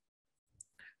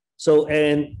 So,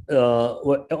 and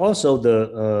also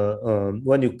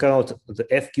when you count the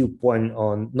FQ point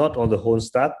not on the whole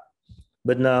stack,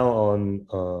 but now on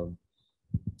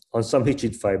some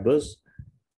Hitchin fibers,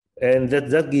 and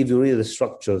that gives you really the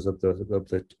structures of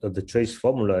the trace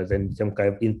formula and some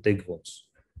kind of integrals,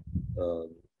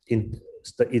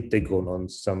 integral on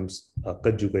some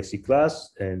conjugacy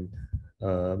class, and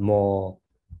more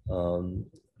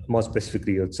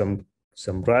specifically on some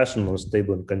rational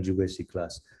stable conjugacy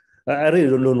class. I really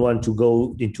don't want to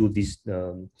go into this,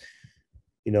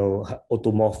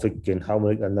 automorphic and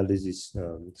harmonic analysis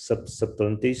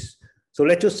subtleties. So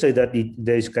let's just say that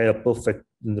there is kind of perfect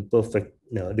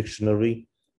dictionary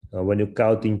when you're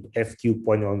counting FQ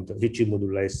point on the Hitchin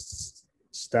modulized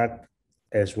stack,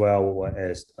 as well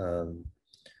as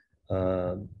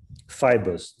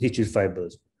fibers, Hitchin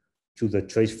fibers, to the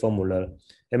trace formula.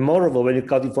 And moreover, when you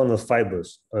count it from the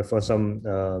fibers, for some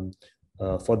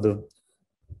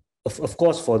of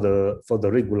course for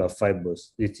the regular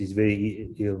fibers, it is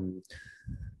very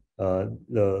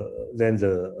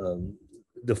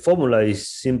the formula is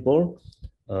simple,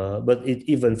 but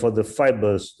even for the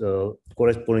fibers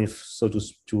corresponding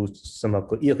to some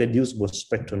irreducible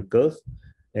spectrum curve,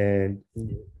 and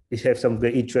it has some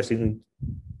very interesting,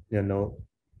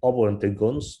 overall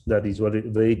integrons that is what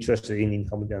I'm very interested in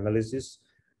harmonic analysis,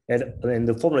 and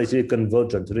the formula is really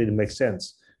convergent. It really makes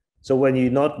sense. So when you're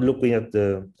not looking at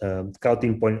the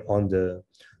counting point on the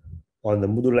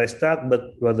moduli stack,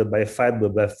 but rather by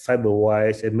fiber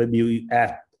wise, and maybe you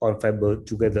add on fiber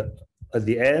together at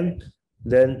the end,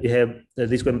 then you have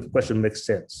this question makes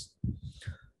sense.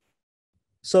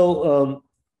 So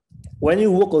when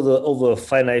you work over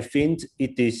finite field,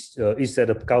 it is instead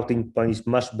of counting point, is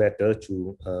much better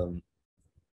to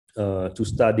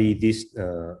study this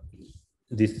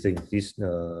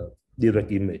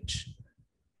direct image.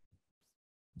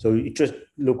 So you just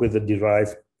look at the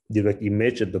derived direct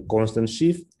image at the constant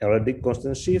shift, arithmetic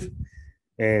constant shift,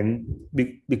 and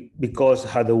because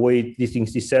how the way these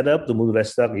things is set up, the moduli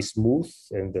stack is smooth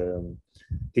and the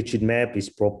Hitchin map is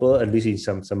proper, at least in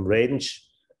some range.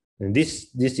 And this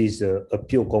is a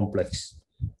pure complex.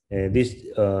 And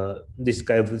this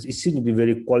kind of, it seems to be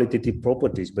very qualitative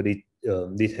properties, but it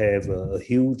have a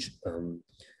huge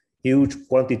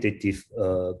quantitative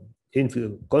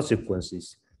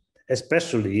consequences,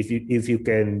 especially if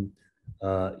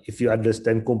you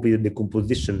understand completely the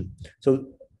composition. So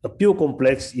a pure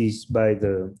complex is by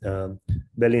the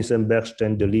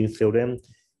Bellingson-Bernstein-Deligne theorem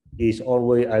is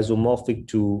always isomorphic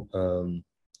to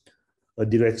a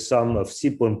direct sum of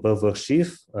C-point per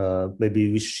shift,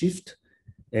 maybe with shift.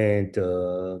 And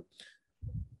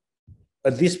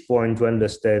at this point, to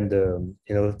understand,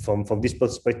 from this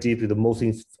perspective, the most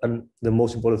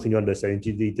important thing to understand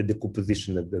is the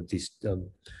decomposition of the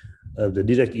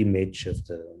direct image of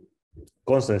the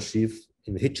constant shift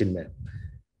in the Hitchin map.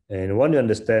 And when you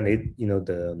understand it, you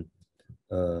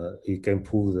can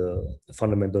prove the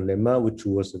fundamental lemma, which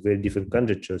was a very different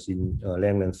conjectures in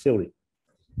Langland theory.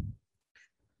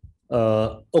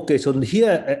 Okay, so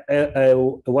here I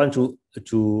want to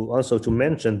also to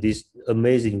mention this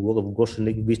amazing work of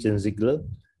Goshenik, Witt, and Ziegler,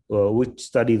 which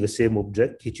study the same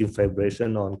object, Hitchin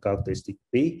vibration on characteristic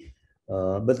P,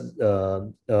 but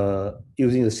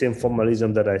using the same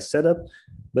formalism that I set up.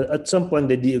 But at some point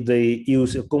they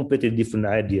use completely different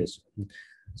ideas.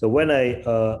 So when I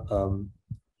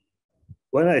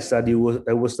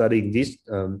was studying this,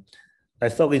 I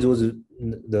thought it was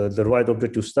the right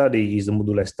object to study is the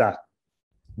moduli stack,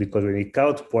 because when you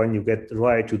count point, you get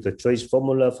right to the trace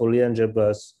formula for Lie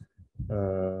algebras.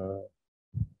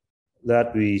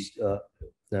 That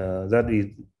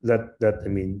I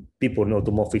mean people in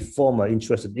automorphic form are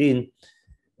interested in,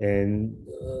 and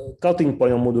counting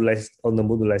point on the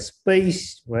moduli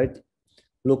space, right,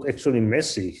 look actually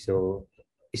messy. So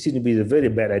it seems to be a very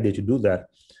bad idea to do that,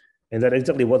 and that's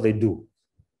exactly what they do,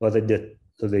 what they did.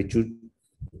 So they choose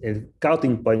and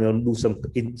counting point and do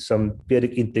some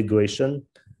periodic integration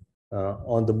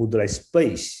on the moduli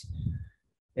space,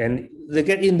 and they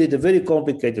get into the very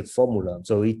complicated formula.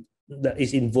 So it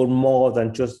involved more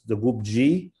than just the group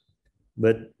G,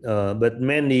 but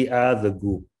many other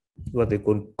group, what they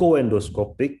call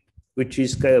co-endoscopic, which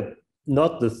is kind of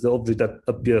not the object that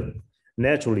appear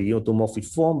naturally in automorphic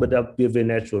form, but appear very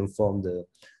natural from the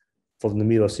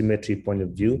mirror symmetry point of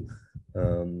view,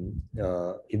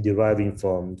 in deriving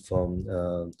from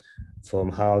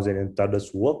Hausen and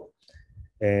Tadler's work.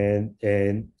 and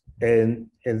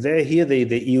there here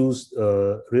they use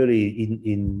really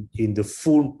in the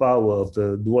full power of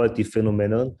the duality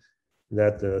phenomenon,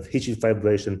 that Hitchin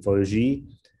vibration for G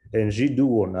and G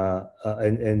duon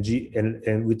and G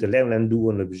and with the Lang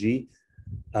duon of G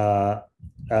are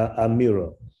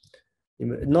mirror.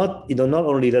 Not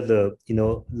only that the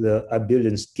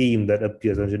abelian scheme that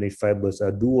appears on genetic fibers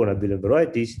are duon abelian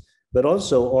varieties, but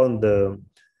also on the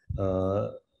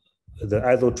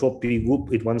isotropy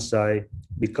group in one side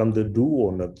become the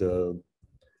duon of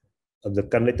the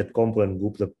connected component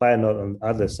group, the pi naught on the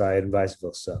other side, and vice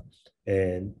versa.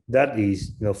 And that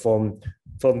is, from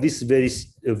this very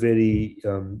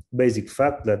basic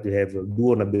fact that we have a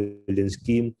duon abelian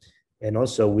scheme, and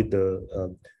also with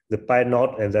the pi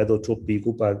naught and the isotropy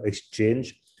group are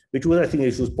exchanged, which was, I think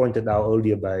it was pointed out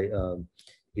earlier by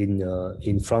in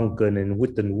Franken and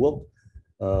Witten work.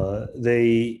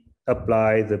 They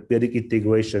apply the periodic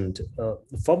integration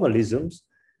formalisms,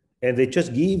 and they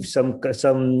just give some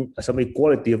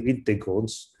equality of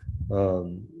integrals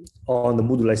on the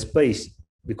moduli space,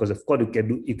 because of course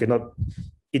you cannot.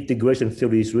 Integration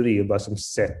theory is really about some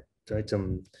set, right?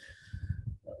 Some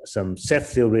set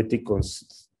theoretical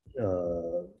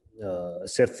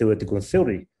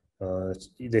theory.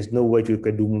 There's no way you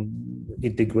can do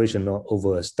integration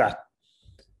over a stack.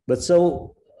 But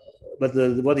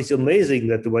what is amazing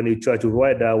that when you try to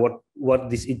write down what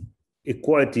this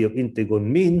equality of integral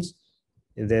means,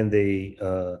 and then they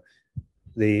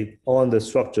on the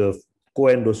structure of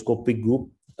coendoscopic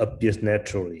group appears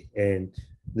naturally, and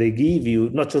they give you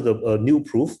not just a new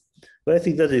proof, but I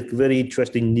think that is a very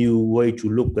interesting new way to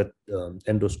look at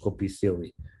endoscopy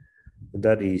theory.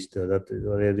 That is I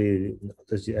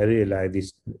really like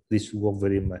this work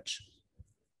very much.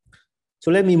 So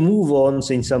let me move on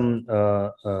in some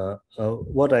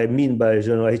what I mean by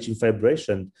general Hitchin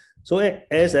vibration. So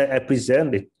as I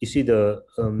presented, you see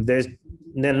there's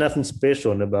nothing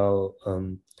special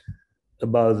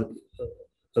about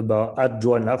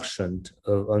adjoint action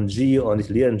on G on this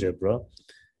Lie algebra.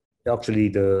 Actually,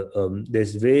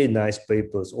 there's very nice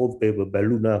papers, old paper by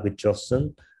Luna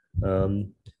Richardson,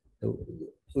 who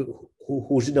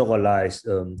generalized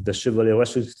the Chevalier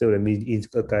restrictive theorem in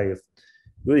a kind of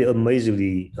really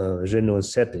amazingly general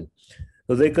setting.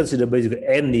 So they consider basically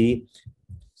any.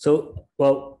 So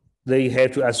they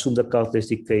have to assume the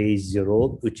characteristic K is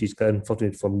 0, which is kind of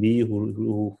unfortunate for me,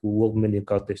 who work many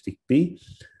characteristic P.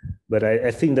 But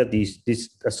I think that this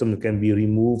assumption can be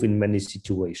removed in many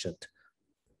situations.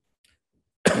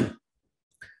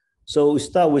 So we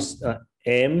start with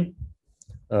M,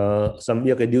 some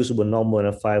irreducible normal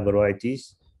and phi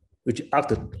varieties, which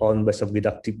acted on by some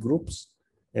reductive groups.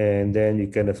 And then you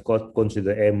can, of course,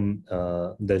 consider M,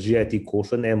 the GIT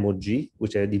quotient, M or G,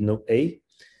 which I denote A.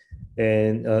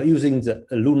 And using the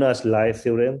Luna's Lie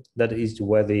theorem, that is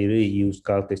where they really use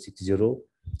characteristic 0.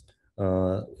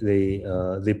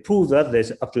 They prove that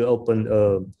there's actually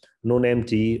open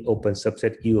non-empty open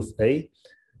subset U of A,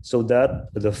 so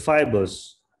that the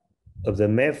fibers of the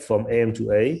map from M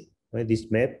to A, right,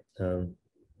 this map,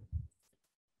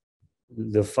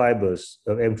 the fibers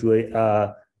of M to A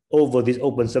are over this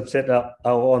open subset are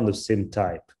on the same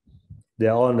type. They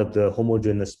are on of the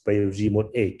homogeneous space of G mod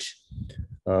H.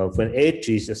 When H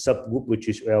is a subgroup which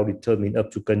is well determined up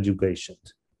to conjugation,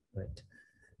 right?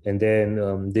 And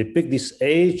then they pick this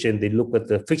H and they look at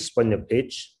the fixed span of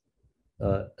H.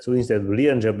 So instead of Lie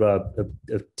algebra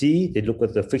of T, they look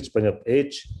at the fixed span of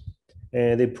H,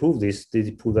 and they prove this.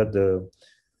 They prove that the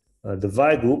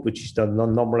Y group, which is the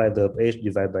non-normalized of H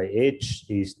divided by H,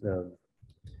 is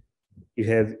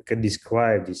can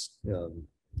describe this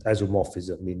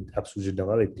isomorphism in absolute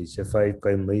generalities. I find it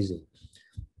quite amazing.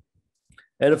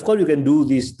 And of course, you can do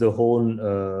this the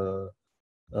whole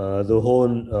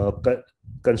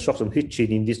construction of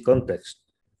Hitchin in this context.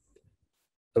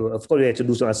 Of course, you have to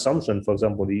do some assumption. For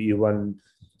example, if you want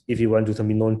to do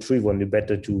something non-trivial, you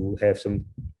better to have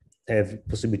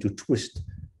possibility to twist.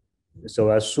 So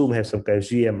I assume have some kind of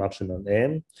GM action on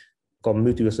M,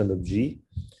 commutation of G.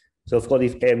 So of course,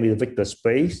 if M is a vector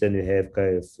space, then you have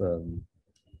kind of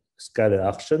scalar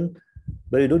action.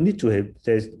 But you don't need to have.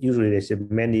 There's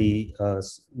many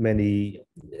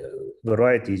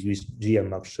varieties with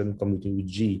GM action commuting with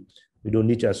G. We don't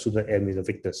need to assume that M is a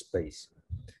vector space.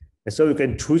 And so you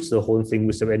can twist the whole thing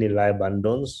with any Lie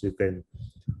bundles. You can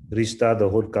restart the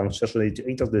whole construction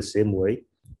exactly the same way.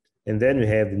 And then you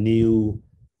have a new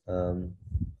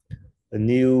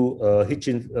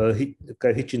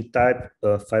Hitchin-type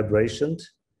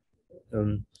vibrations.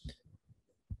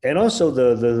 And also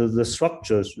the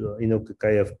structures,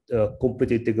 kind of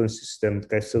complete integral system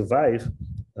can survive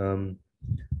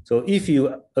So if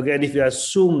you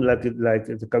assume like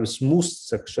the kind of smooth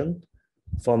section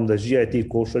from the GIT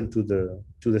quotient to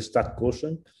the stack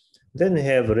quotient, then you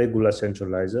have a regular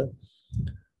centralizer,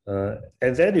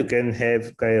 and then you can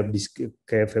have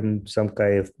some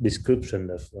kind of description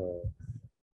of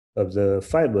the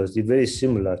fibers. It's very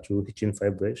similar to Hitchin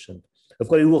fibration. Of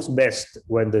course, it works best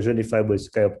when the Hitchin fiber is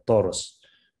kind of torus.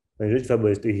 When the Hitchin fiber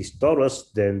is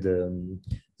torus, then the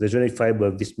Hitchin fiber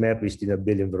of this map is in a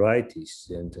billion varieties.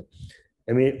 And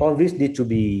I mean, all this needs to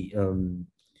be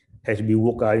has to be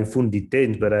worked out in full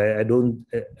detail, but I don't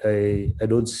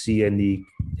see any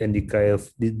kind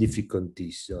of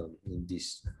difficulties in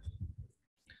this.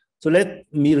 So let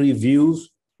me review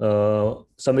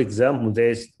some examples.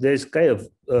 There's kind of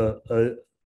when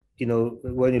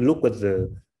you look at the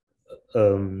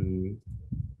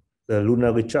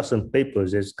Lunar Richardson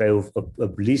papers, there's kind of a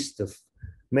list of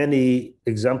many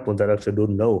examples that I actually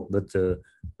don't know, but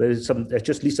there's I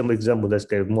just list some examples that's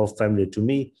kind of more familiar to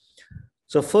me.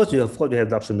 So first, of course, you have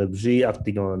the action of G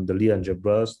acting on the Lie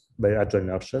algebras by adjoint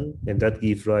action, and that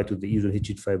gives rise to the usual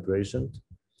Hitchin fibration.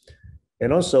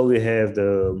 And also we have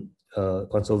the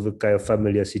kind of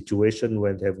familiar situation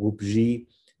when they have group G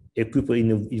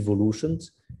equivalent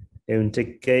evolutions, and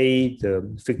take K,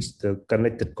 the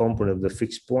connected component of the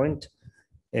fixed point,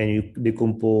 and you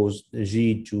decompose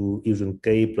G to usual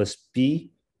K plus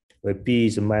P, where P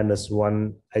is a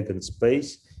 -1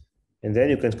 eigenspace, and then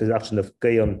you can consider action of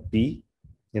K on P.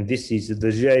 And this is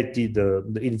the GIT, the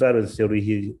invariant theory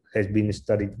here has been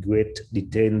studied great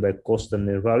detail by Costan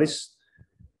and Rallis.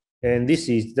 And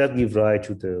that gives rise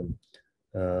to the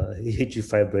Hitchin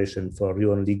fibration for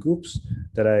real Lie groups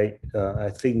that I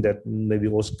think that maybe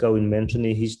Oscar will mention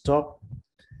in his talk.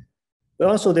 But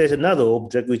also there's another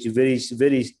object which is very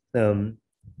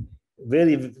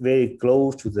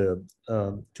close to the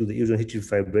usual Hitchin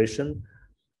fibration.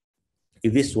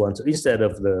 Is this one. So instead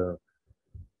of the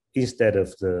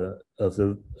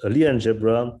Lie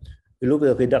algebra, we look at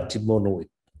a reductive monoid.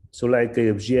 So like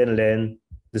a GN-len,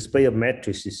 the space of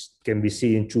matrices can be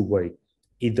seen in two ways.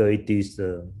 Either it is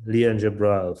the Lie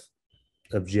algebra of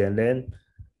GN-len,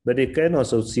 but it can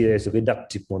also see it as a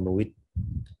reductive monoid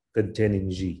containing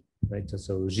G, right?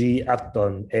 So G act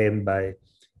on M by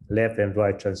left and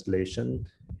right translation,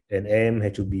 and M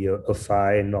had to be a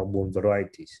phi normal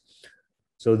varieties.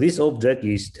 So this object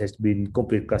has been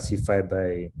completely classified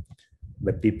by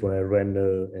people like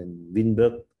Renner and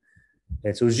Winberg.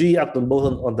 And so G acts on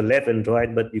both on the left and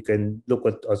right, but you can look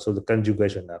at also the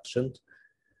conjugation actions.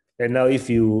 And now if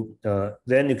you,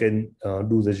 then you can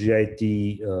do the GIT,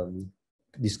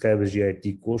 describe the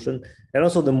GIT quotient. And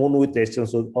also the monoid test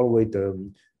also always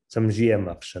some GM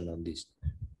action on this.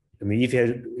 I mean, if you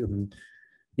have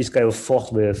this kind of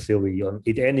forced by theory on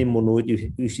any monoid,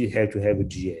 you should have to have a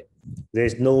GM.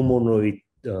 There's no monoid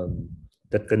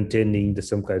that containing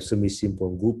some kind of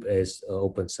semi-simple group as an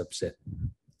open subset.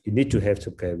 You need to have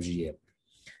some kind of GM.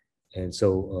 And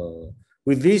so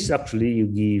with this, actually, you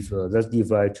give that give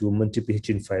rise to multiple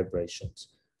Hitchin fibrations.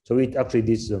 So it actually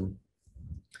this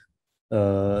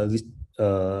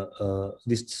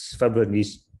fibration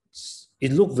is,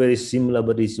 it looks very similar,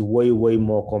 but it's way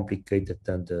more complicated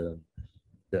than the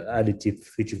additive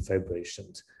Hitchin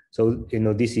fibrations. So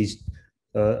this is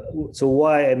so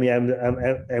why, I mean,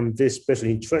 I'm very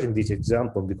especially interested in this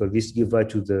example because this gives rise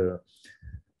to the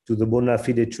bona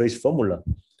fide trace formula.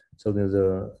 So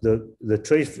the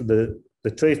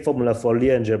trace formula for Lie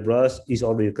algebras is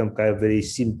already some kind of very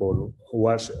simple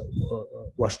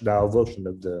washed down version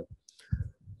of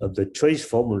the trace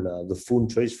formula, the full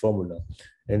trace formula.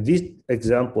 And this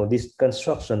example, this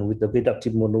construction with the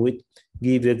reductive monoid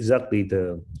gives exactly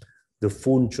the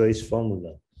full trace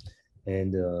formula.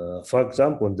 And for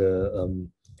example,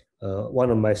 one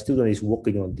of my students is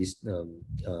working on this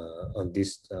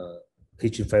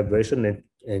Hitchin fibration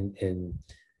and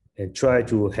try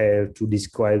to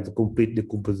describe the complete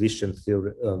decomposition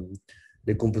theory,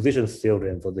 the composition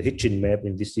theorem for the Hitchin map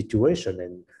in this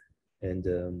situation. And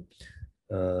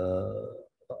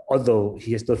although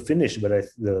he has not finished, but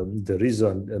the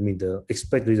reason, I mean, the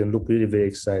expected reason look really very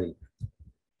exciting.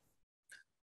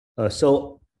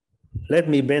 So let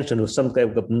me mention some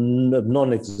kind of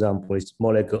non-example. It's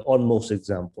more like almost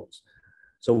examples.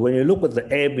 So when you look at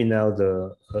the AB now,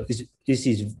 this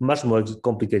is much more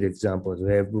complicated examples.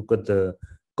 We have looked at the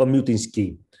commuting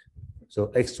scheme. So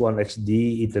X1,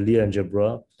 XD is the Lie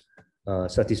algebra,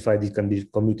 satisfy this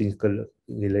commuting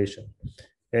relation.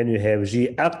 And you have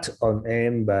G act on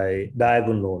M by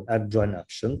diagonal adjoint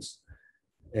actions.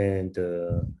 And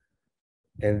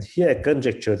here I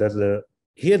conjecture that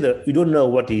you don't know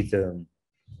what is the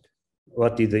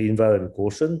invariant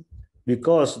quotient,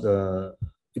 because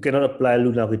you cannot apply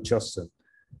lunar Richardson.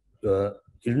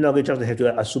 Lunar Richardson have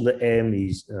to assume the M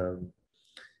is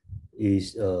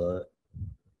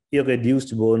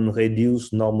irreducible and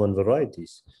reduced normal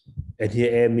varieties. And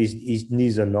here M is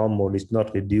neither normal, it's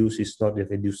not reduced, it's not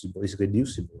irreducible, it's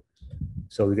reducible.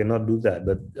 So we cannot do that.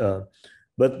 But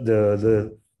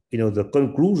the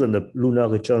conclusion that lunar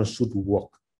Richardson should work.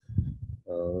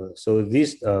 So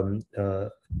this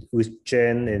with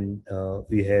Chen, and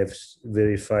we have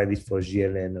verified it for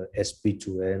GLN or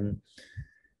SP2N.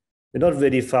 We're not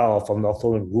very far from the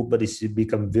orthogonal group, but it's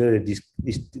become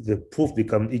the proof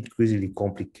become increasingly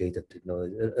complicated.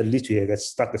 At least we get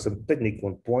stuck at some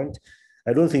technical point.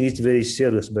 I don't think it's very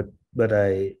serious, but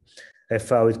I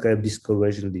found it kind of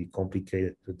discouragingly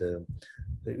complicated.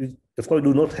 Of course,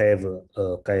 we do not have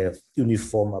a kind of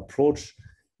uniform approach.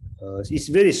 It's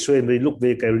very strange. We look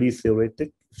very kind of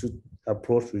theoretic. Should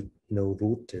approach with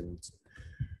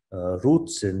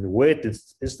roots and weight and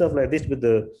stuff like this. But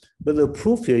the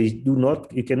proof here is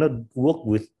you cannot work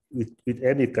with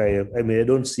any kind of. I mean, I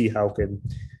don't see how can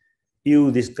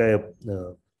use this kind of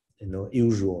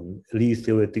usual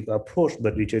theoretic approach,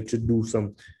 but we should do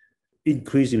some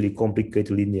increasingly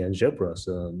complicated linear algebras.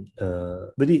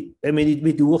 But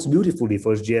it works beautifully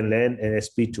for GNLAN and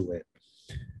SP2N.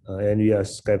 And we are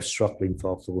kind of struggling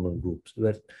for orthogonal groups.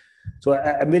 So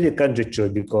I made a conjecture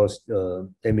because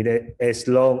as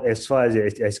far as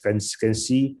I can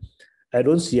see, I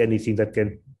don't see anything that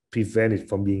can prevent it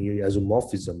from being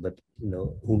isomorphism. But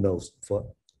who knows for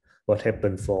what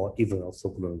happened for even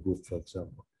orthogonal group, for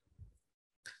example.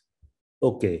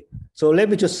 Okay, so let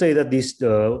me just say that this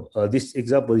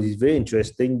example is very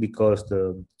interesting because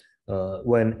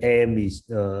when M is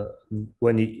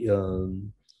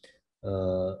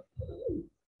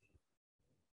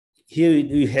here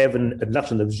we have an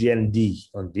induction of GND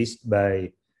on this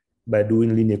by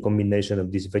doing linear combination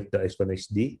of this vector x1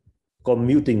 xd,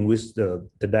 commuting with the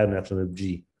diagonal action of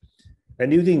G,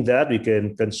 and using that we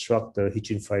can construct the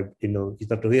Hitchin-type. It's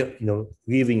not here.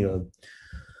 Giving a.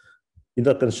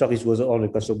 Not construct. It was only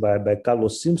constructed by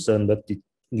Carlos Simpson, but it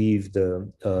gives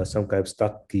some kind of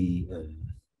Stucky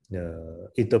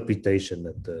interpretation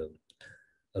of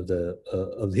the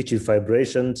Hitchin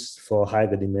fibrations for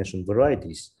higher dimension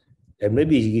varieties. And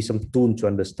maybe he gives some tune to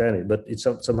understand it, but it's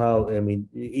somehow,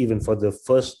 even for the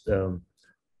first,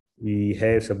 we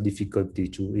have some difficulty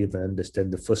to even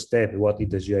understand the first step. What is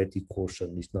the GIT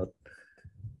quotient?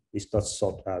 It's not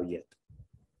sorted out yet.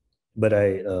 But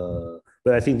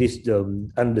I think this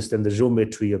understand the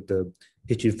geometry of the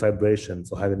Hitchin fibration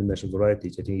for higher dimension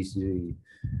varieties. I think it's really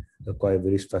quite a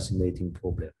very fascinating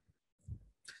problem.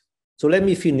 So let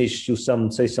me finish to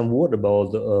say some word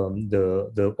about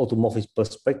the automorphic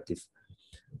perspective.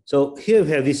 So here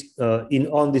we have this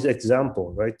on this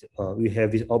example, right? We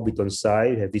have this orbit on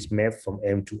psi. We have this map from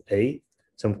M to A,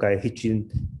 some kind of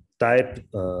Hitchin-type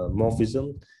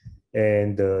morphism,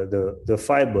 and the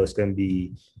fibers can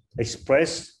be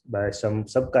expressed by some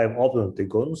kind of open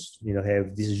integrons.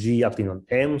 Have this G acting on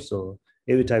M, so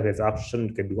every type of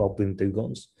action can be open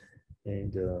integrons,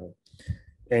 and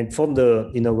from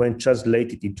the when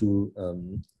translated into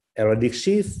arithmetic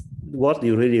sheaf, what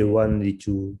you really want is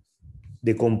to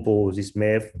decompose this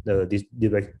map, this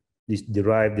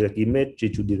derived direct image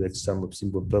into direct sum of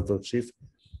simple perfect sheaf,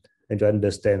 and to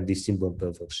understand this simple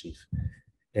perfect sheaf.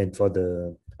 And for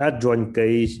the adjoint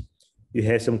case, you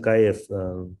have some kind of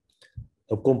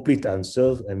a complete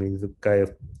answer. The kind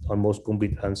of almost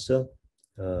complete answer.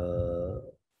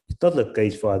 It's not the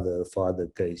case for other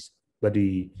case, but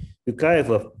we kind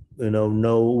of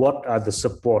know what are the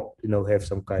support. Have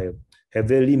some kind of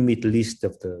very limited list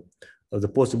of the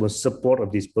possible support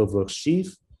of this perfect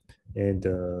sheaf, and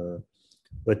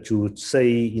but to say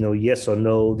yes or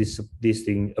no, this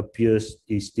thing appears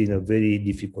is still a very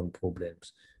difficult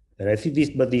problems. And I think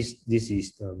this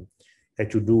is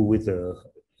had to do with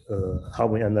how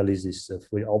we analysis of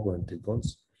open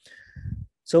integrons.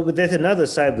 So, but there's another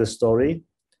side of the story,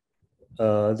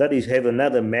 that is have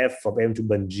another map from M to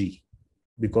band G,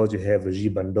 because you have a G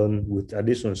bandon with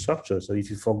additional structure. So if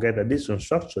you forget additional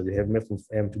structure, you have map from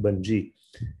M to band G,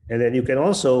 and then you can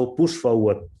also push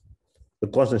forward the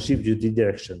constant shift due to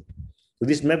direction. So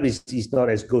this map is not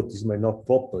as good. This might not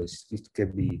proper. It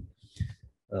can be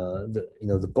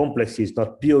the complexity is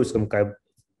not pure. It's some kind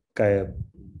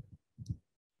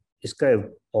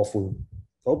of awful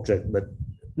object, but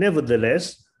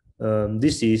nevertheless,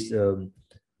 this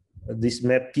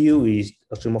map Q is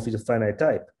automorphic of finite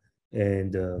type,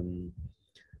 and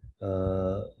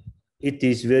it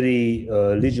is very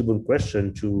legible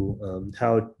question to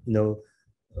how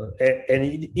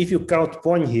and if you count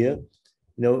point here,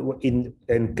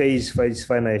 in case is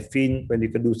finite fin, when you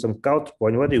can do some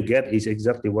counterpoint, what you get is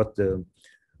exactly what the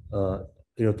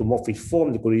automorphic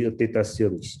form, they call it a theta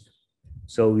series.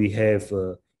 So we have,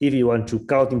 if you want to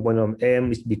counting point on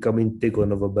M, it's become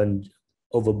integral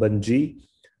over Bunge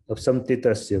of some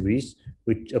theta series,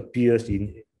 which appears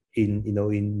in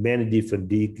many different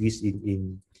degrees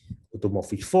in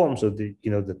automorphic form. So the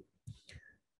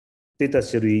theta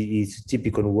series is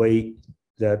typical way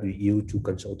that we use to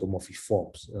construct automorphic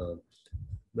forms.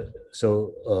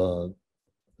 So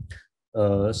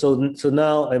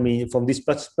now, I mean, from this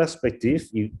perspective,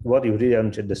 what you really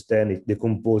understand is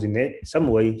decomposing in some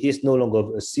way. It's no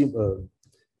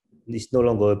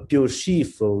longer a pure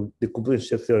sheaf, so the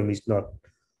decomposition theorem is not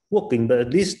working. But at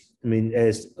least, I mean,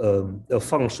 as a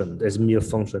function, as mere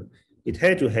function, it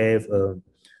had to have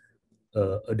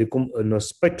a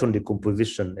spectrum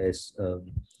decomposition as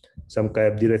some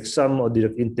kind of direct sum or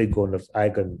direct integral of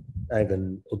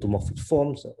eigen automorphic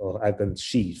forms or eigen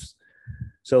sheaves.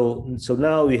 So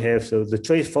now we have the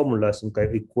trace formula, some kind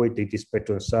of equating the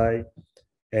spectrum side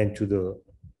and to the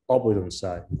operator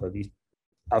side, because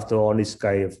after all, it's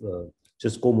kind of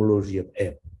just cohomology of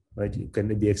M, right? It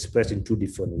can be expressed in two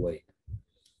different ways.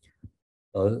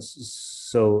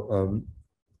 So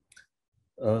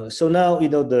now,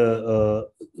 the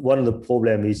one of the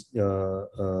problem is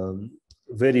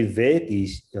very vague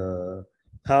is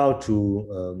how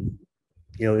to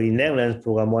in Langland's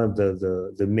program, one of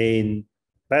the main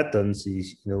patterns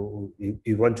is you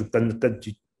want to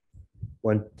the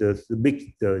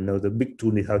big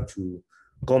tool is how to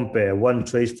compare one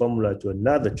trace formula to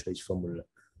another trace formula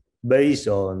based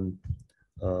on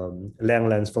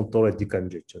Langland's functoriality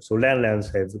conjecture. So Langland's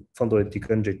have functoriality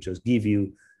conjectures give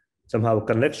you somehow a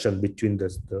connection between the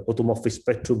automorphic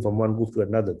spectrum from one group to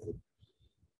another group.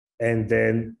 And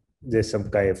then there's some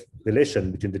kind of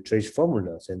relation between the trace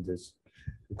formulas and this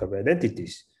kind of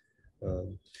identities.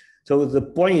 So the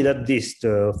point is that this,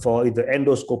 for the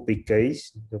endoscopic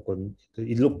case,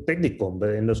 it looks technical, but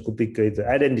endoscopic case, the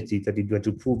identity that you want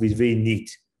to prove is very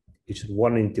neat. It's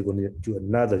one integral to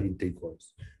another integral.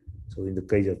 So in the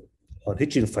case of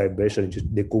Hitchin fibration, you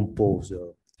just decompose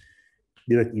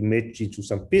direct image into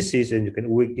some pieces, and you can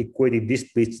equate this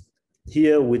piece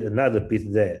here with another piece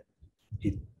there.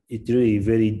 It's really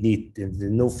very neat, and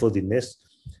there's no fuzziness.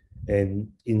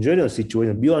 And in general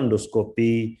situation, beyond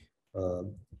endoscopy,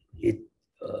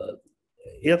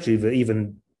 it actually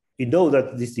even we know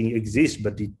that this thing exists,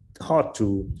 but it's hard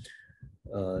to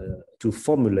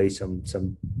formulate some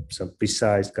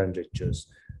precise conjectures.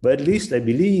 But at least I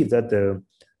believe that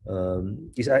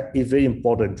it's very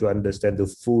important to understand the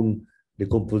full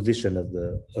decomposition of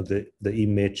the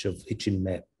image of Hitchin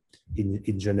map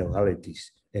in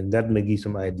generalities, and that may give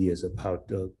some ideas of how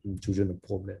to choose a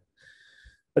problem.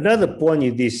 Another point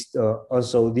is this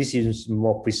also this is a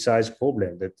more precise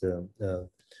problem that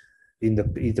in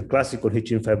the classical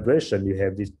Hitchin fibration you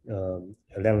have this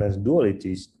Langland's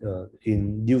dualities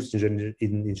induced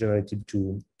in generality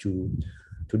to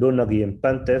Donaghy and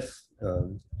Pantev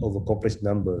over complex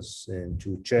numbers, and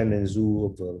to Chen and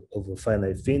Zhu over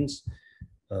finite fins.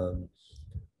 And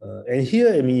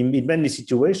here, I mean, in many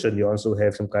situations, you also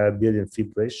have some kind of Abelian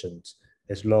fibrations,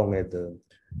 as long as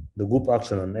the group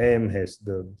action on M has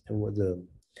the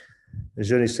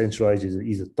generally centralized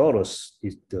is a torus.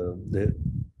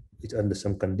 It's under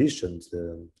some conditions.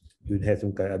 You have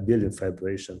some kind of Abelian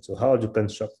fibration. So how to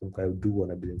construct some kind of dual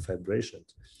Abelian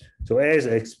fibrations? So as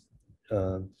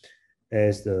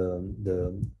the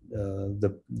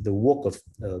work of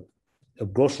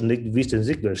Grothendieck, Wist, and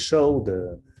Ziegler show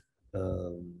the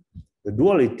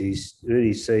dualities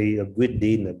really say a great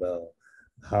deal about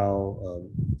how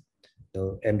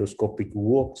endoscopic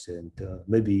works, and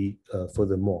maybe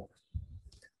furthermore.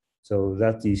 So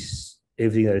that is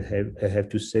everything I have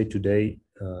to say today.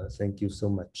 Thank you so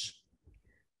much.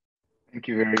 Thank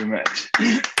you very much.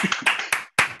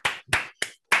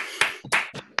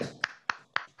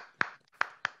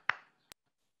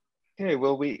 Okay,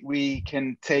 well, we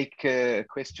can take a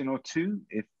question or two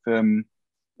if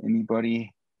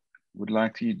anybody would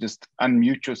like to just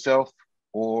unmute yourself,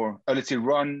 or let's say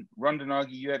Ron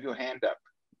Donaghy, you have your hand up.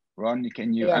 Ron,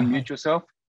 can you unmute yourself?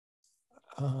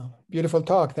 Beautiful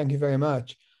talk. Thank you very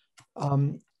much.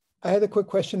 I had a quick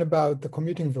question about the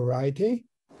commuting variety.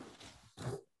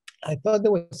 I thought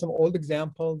there were some old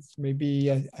examples.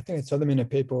 Maybe I think I saw them in a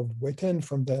paper of Witten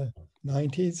from the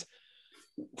 90s.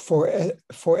 For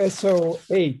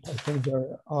SO8, I think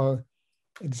there are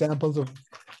examples of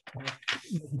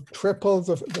triples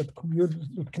that commute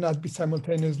that cannot be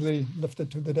simultaneously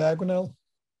lifted to the diagonal.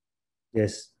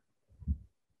 Yes.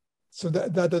 So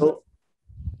that doesn't.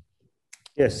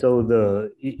 Yes, so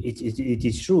it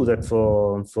is true that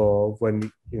for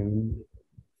when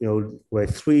where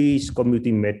three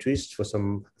commuting matrices for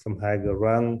some higher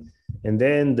rank, and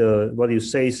then what you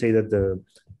say that the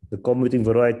commuting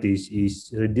varieties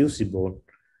is reducible,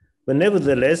 but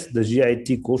nevertheless the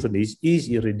GIT quotient is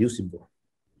irreducible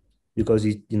because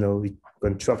it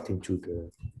contracts into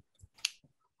the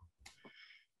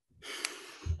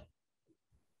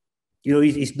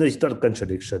it's not a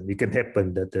contradiction. It can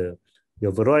happen that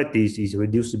your varieties is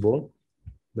reducible,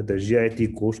 but the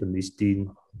GIT quotient is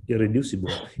still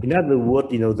irreducible. In other words,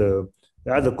 the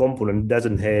other component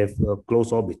doesn't have a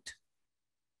closed orbit.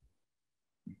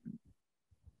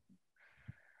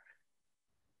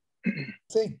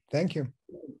 See, thank you.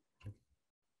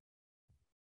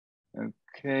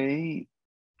 Okay.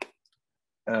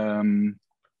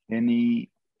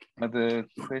 Any other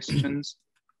questions?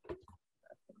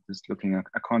 Just looking,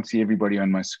 I can't see everybody on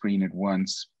my screen at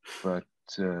once, but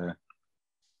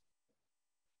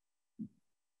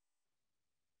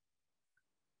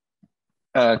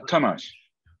Tomasz,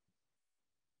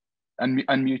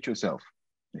 unmute yourself.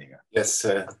 There you go. Yes,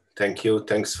 thank you.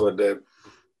 Thanks for the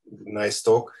nice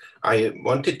talk. I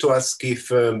wanted to ask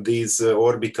if these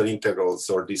orbital integrals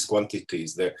or these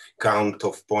quantities, the count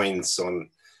of points on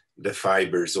the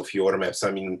fibers of your maps,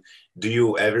 I mean, do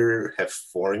you ever have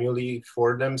formulae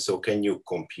for them? So can you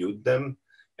compute them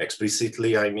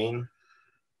explicitly, I mean?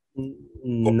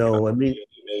 No, I mean,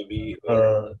 maybe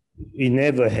you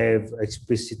never have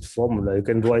explicit formula. You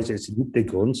can write as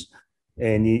integrons,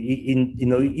 and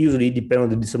usually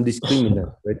depend on some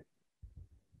discriminant, right?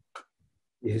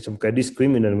 You have some kind of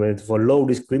discriminant. When for low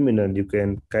discriminant, you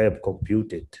can kind of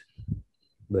compute it,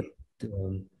 but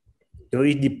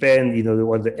it depends,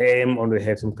 on the M, or they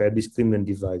have some kind of discriminant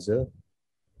divisor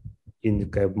in the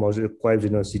kind of most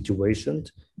required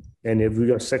situations, and if we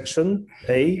have section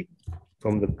A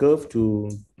from the curve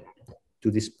to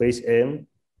the space M,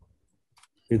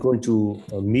 you're going to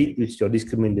meet with your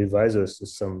discriminant divisors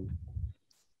some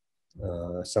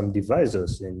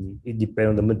divisors, and it depends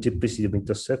on the multiplicity of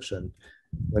intersection.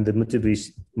 When the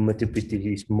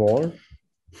multiplicity is more,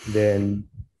 then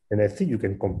I think you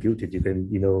can compute it. You can,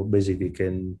 basically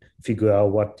can figure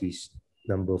out what is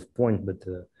number of points, but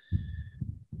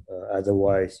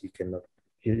otherwise you cannot.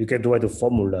 You can write a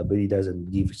formula, but it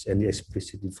doesn't give any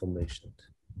explicit information.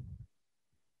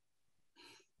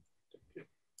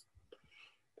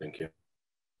 Thank you.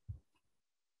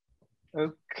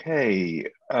 Okay.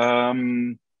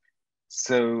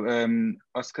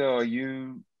 Oscar, are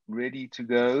you ready to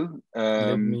go?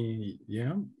 Let me,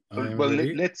 yeah. Well,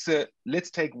 let's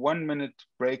take 1 minute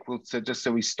break. Just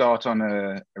so we start on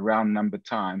a round number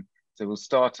time. So we'll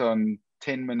start on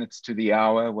 10 minutes to the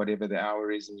hour, whatever the hour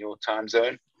is in your time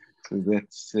zone. So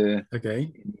that's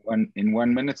okay. In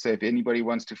 1 minute. So if anybody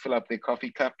wants to fill up their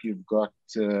coffee cup, you've got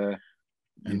a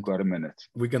minute.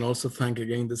 We can also thank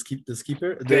again the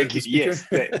speaker. Thank you. Yes,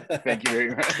 thank you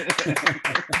very much.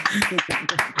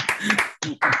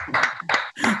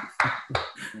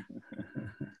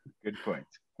 Good point.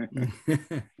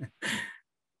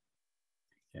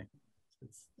 Okay.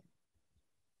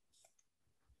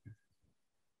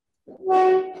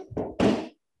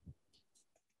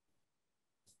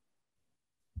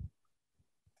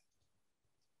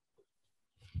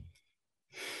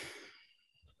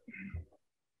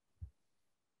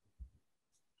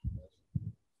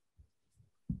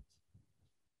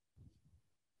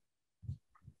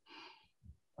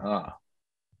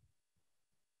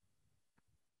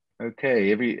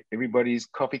 Okay, everybody's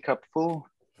coffee cup full.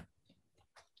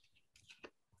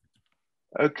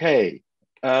 Okay,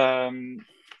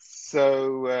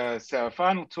 so our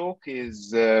final talk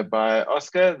is by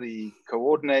Oscar, the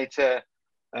coordinator,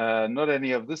 not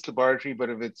only of this laboratory,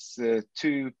 but of its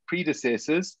two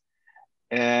predecessors.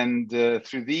 And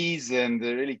through these and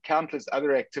the really countless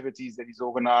other activities that he's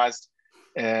organized,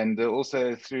 and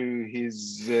also through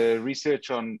his research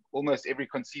on almost every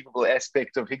conceivable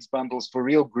aspect of Higgs bundles for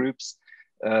real groups,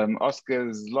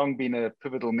 Oscar's long been a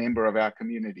pivotal member of our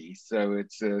community. So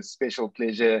it's a special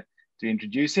pleasure to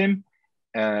introduce him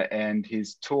and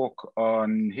his talk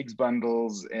on Higgs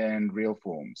bundles and real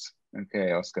forms.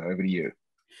 Okay, Oscar, over to you.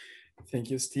 Thank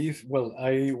you, Steve. Well,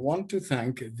 I want to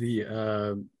thank the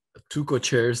two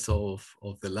co-chairs of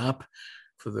the lab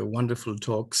for the wonderful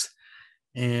talks.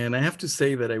 And I have to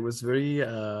say that I was very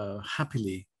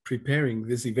happily preparing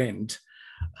this event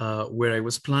where I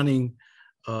was planning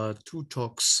two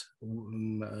talks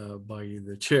by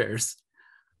the chairs,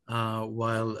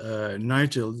 while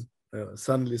Nigel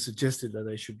suddenly suggested that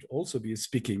I should also be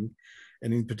speaking,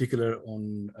 and in particular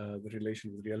on the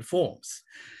relation with real forms.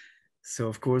 So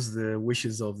of course, the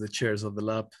wishes of the chairs of the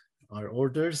lab are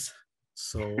orders.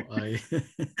 So I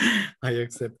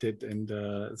accept it, and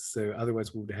so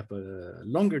otherwise we would have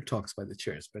longer talks by the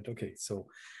chairs. But okay, so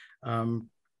I'm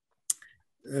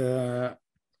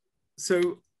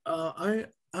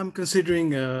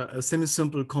considering a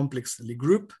semi-simple complex Lie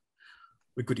group.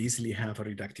 We could easily have a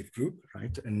reductive group,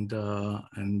 right? And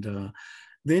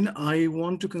then I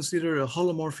want to consider a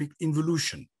holomorphic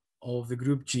involution of the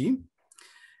group G,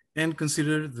 and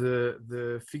consider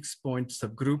the fixed point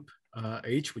subgroup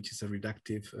H, which is a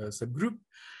reductive subgroup.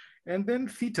 And then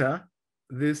theta,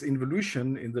 this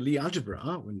involution in the Lie algebra,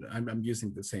 when I'm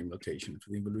using the same notation for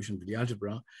the involution of the Lie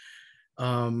algebra,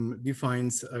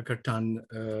 defines a Cartan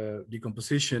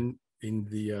decomposition in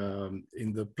the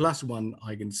 +1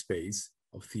 eigenspace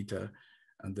of theta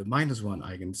and the -1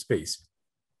 eigenspace.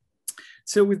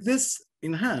 So with this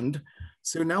in hand,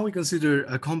 so now we consider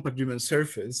a compact Riemann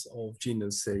surface of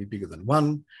genus, say, bigger than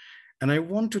 1. And I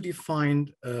want to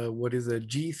define what is a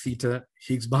G theta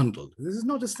Higgs bundle. This is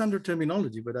not a standard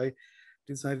terminology, but I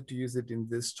decided to use it in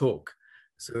this talk.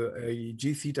 So a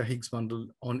G theta Higgs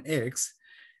bundle on X.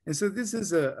 And so this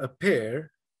is a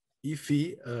pair,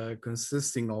 Phi,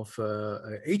 consisting of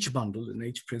a H bundle, an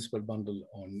H principal bundle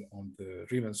on the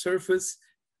Riemann surface,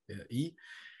 E,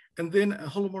 and then a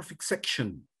holomorphic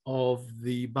section of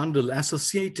the bundle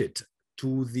associated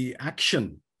to the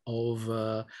action of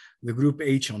the group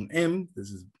H on M.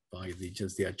 This is by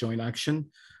just the adjoint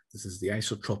action. This is the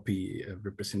isotropy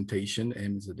representation.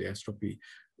 M is the isotropy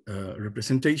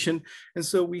representation. And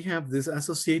so we have this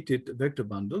associated vector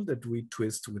bundle that we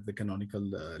twist with the canonical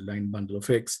line bundle of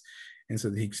X. And so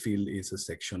the Higgs field is a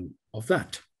section of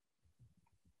that.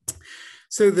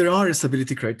 So there are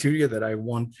stability criteria that I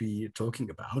won't be talking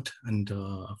about and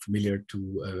are familiar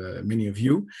to many of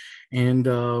you. And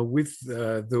with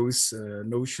those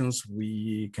notions,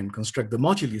 we can construct the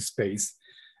moduli space,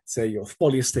 say, of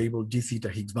polystable G theta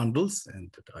Higgs bundles,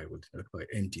 and that I will denote by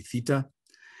MG theta.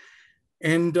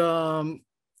 And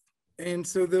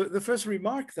so the first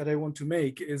remark that I want to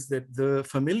make is that the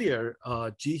familiar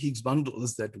G Higgs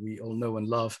bundles that we all know and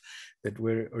love, that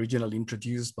were originally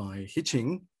introduced by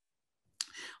Hitchin,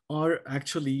 are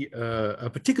actually a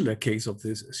particular case of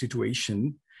this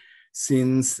situation,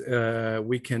 since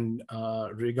we can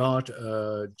regard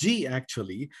G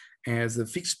actually as the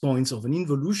fixed points of an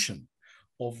involution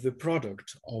of the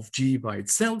product of G by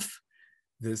itself,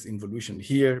 this involution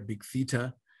here, big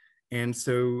theta. And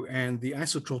so, and the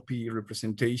isotropy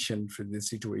representation for this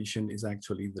situation is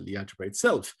actually the Lie algebra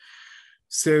itself.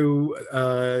 So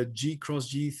G cross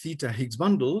G theta Higgs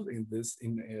bundle in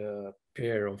a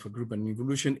pair of a group and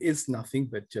involution is nothing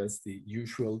but just the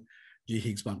usual G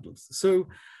Higgs bundles. So,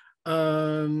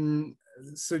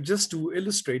 so just to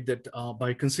illustrate that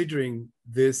by considering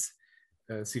this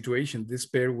situation, this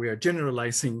pair, we are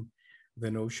generalizing the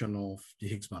notion of G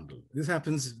Higgs bundle. This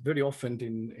happens very often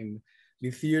in Lie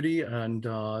theory, and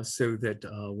so that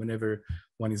whenever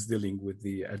one is dealing with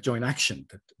the adjoint action,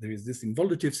 that there is this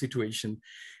involutive situation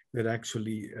that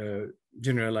actually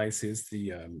generalizes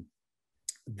the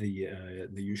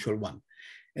usual one.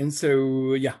 And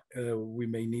so, yeah, we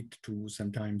may need to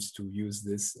sometimes to use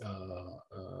this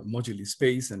moduli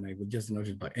space, and I will just denote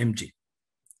it by MG.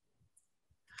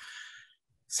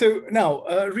 So now,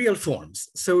 real forms.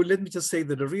 So let me just say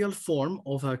that a real form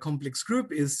of a complex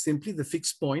group is simply the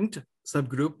fixed point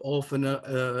subgroup of an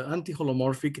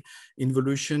anti-holomorphic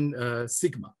involution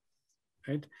sigma,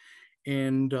 right?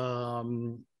 And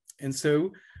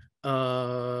so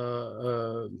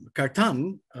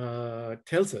Cartan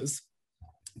tells us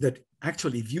that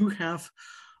actually if you have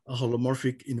a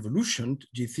holomorphic involution,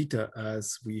 G theta,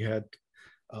 as we had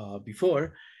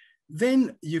before,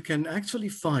 then you can actually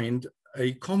find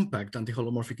a compact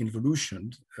anti-holomorphic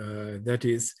involution, that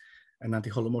is an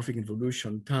anti-holomorphic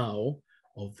involution tau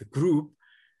of the group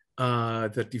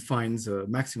that defines a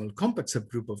maximal compact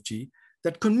subgroup of G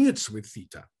that commutes with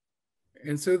theta.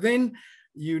 And so then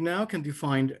you now can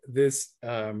define this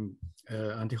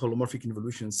anti-holomorphic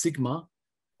involution sigma,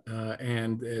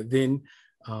 and then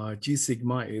G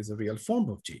sigma is a real form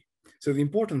of G. So the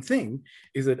important thing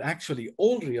is that actually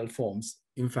all real forms,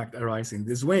 in fact, arise in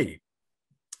this way.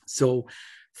 So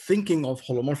thinking of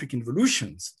holomorphic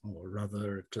involutions, or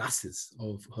rather classes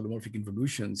of holomorphic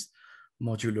involutions,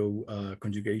 modulo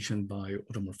conjugation by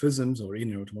automorphisms or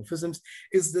inner automorphisms,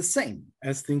 is the same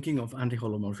as thinking of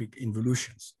anti-holomorphic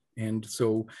involutions. And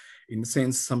so in a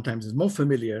sense, sometimes it's more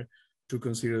familiar to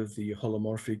consider the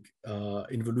holomorphic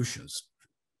involutions.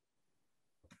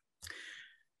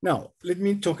 Now, let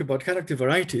me talk about character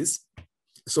varieties.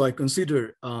 So I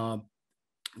consider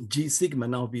G sigma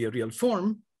now be a real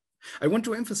form. I want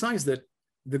to emphasize that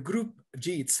the group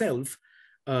G itself,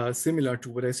 similar to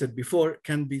what I said before,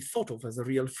 can be thought of as a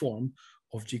real form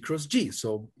of G cross G.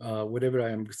 So whatever I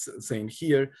am saying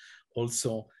here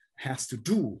also has to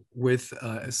do with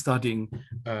studying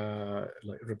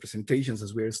like representations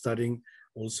as we are studying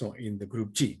also in the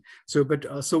group G. So,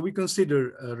 so we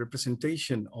consider a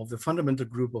representation of the fundamental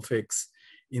group of X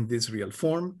in this real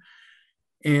form.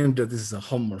 And this is a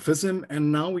homomorphism.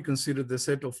 And now we consider the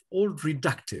set of all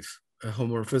reductive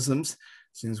homomorphisms,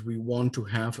 since we want to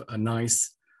have a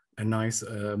nice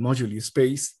moduli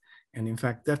space. And in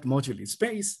fact, that moduli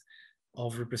space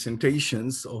of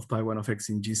representations of pi 1 of X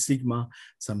in G sigma,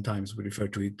 sometimes we refer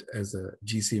to it as a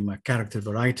G sigma character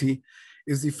variety,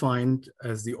 is defined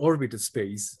as the orbital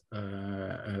space,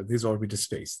 this orbital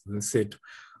space, the set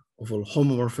of all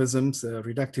homomorphisms,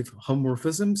 reductive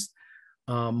homomorphisms,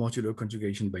 modulo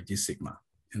conjugation by G sigma.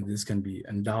 And this can be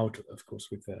endowed, of course,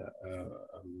 with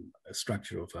a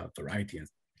structure of a variety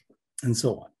and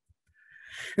so on.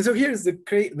 And so here is the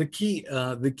key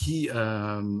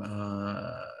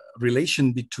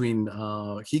relation between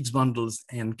Higgs bundles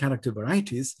and character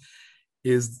varieties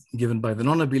is given by the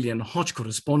non-abelian Hodge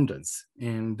correspondence.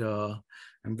 And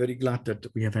I'm very glad that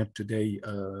we have had today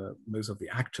most of the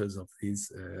actors of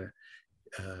these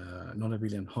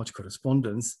non-abelian Hodge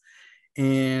correspondence.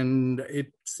 And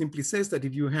it simply says that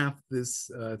if you have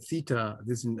this theta,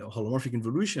 this holomorphic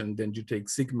involution, then you take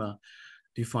sigma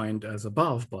defined as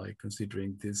above by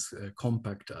considering this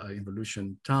compact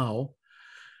involution tau,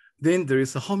 then there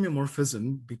is a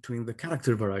homeomorphism between the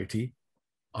character variety,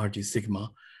 Rg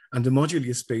sigma, and the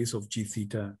moduli space of G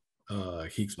theta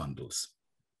Higgs bundles.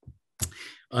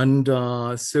 And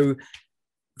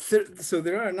so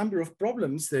there are a number of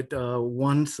problems that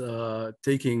once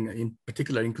taking in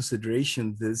particular in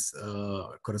consideration this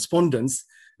correspondence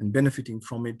and benefiting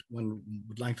from it, one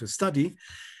would like to study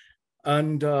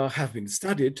and have been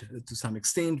studied to some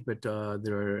extent, but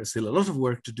there are still a lot of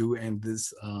work to do, and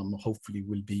this hopefully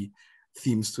will be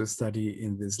themes to study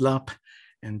in this lab,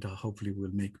 and hopefully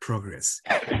we'll make progress.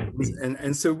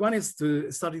 And so one is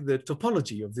to study the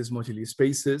topology of these moduli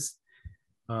spaces,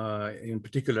 in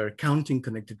particular counting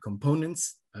connected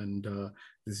components, and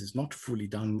this is not fully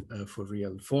done for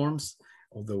real forms,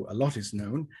 although a lot is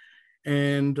known,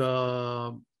 and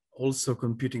also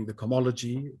computing the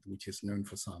cohomology, which is known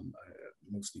for some,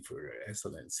 mostly for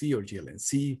SLNC or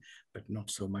GLNC, but not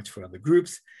so much for other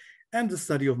groups, and the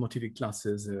study of motivic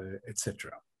classes,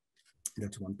 etc.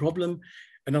 That's one problem.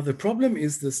 Another problem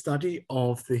is the study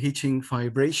of the Hitching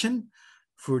vibration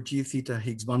for G theta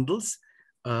Higgs bundles.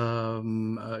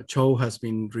 Châu has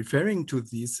been referring to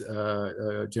this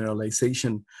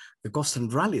generalization, the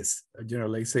Kosten-Rallis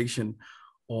generalization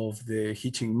of the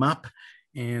Hitching map.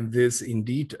 And this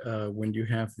indeed, when you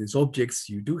have these objects,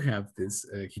 you do have this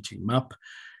Hitching map,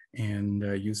 and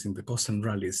using the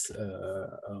Kosten-Rallis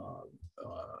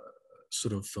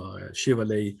sort of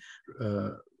Chevalley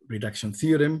reduction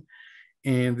theorem.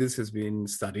 And this has been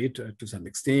studied to some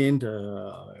extent. There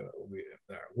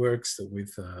are works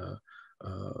with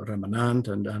Remanent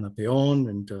and Anna Peon,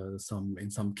 and in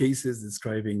some cases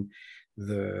describing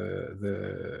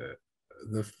the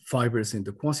fibers in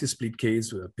the quasi-split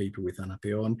case, a paper with Anna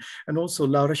Peon, and also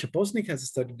Laura Shaposnik has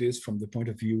studied this from the point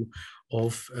of view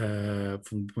of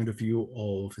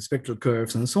spectral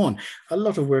curves and so on. A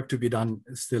lot of work to be done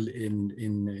still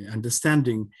in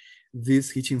understanding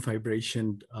this Hitching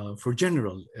vibration for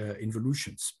general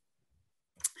involutions.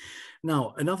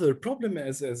 Now, another problem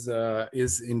is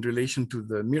in relation to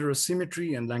the mirror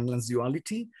symmetry and Langland's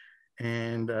duality,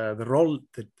 and the role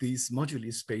that these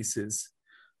moduli spaces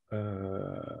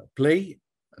play.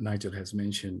 Nigel has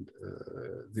mentioned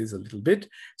this a little bit.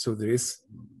 So there is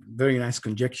very nice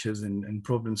conjectures and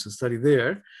problems to study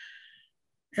there.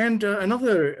 And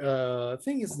another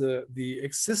thing is the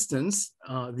existence,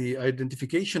 the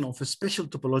identification of a special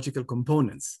topological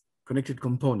components, connected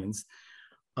components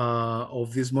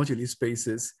of these moduli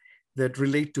spaces that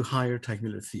relate to higher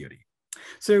Teichmüller theory.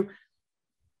 So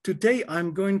today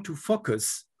I'm going to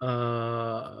focus,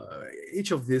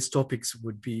 each of these topics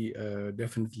would be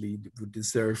definitely would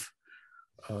deserve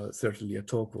certainly a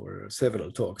talk or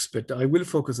several talks, but I will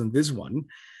focus on this one.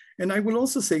 And I will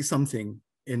also say something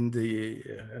in the,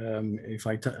 if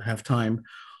I have time,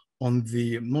 on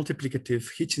the multiplicative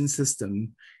Hitchin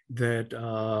system that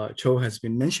Châu has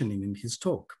been mentioning in his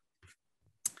talk.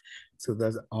 So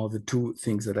those are the two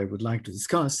things that I would like to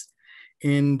discuss.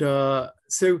 And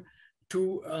so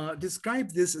to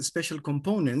describe these special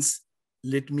components,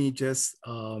 let me just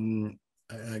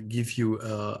give you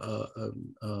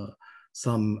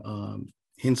some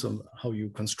hints on how you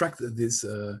construct this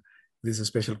these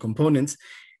special components.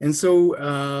 And so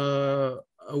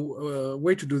a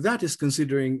way to do that is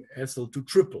considering SL2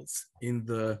 triples in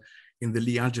the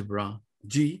Lie algebra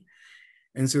G.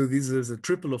 And so this is a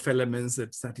triple of elements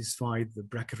that satisfy the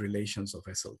bracket relations of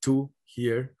SL2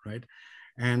 here, right?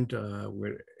 And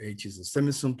where H is a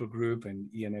semi-simple group and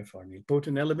E and F are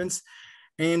nilpotent elements.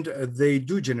 And they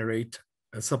do generate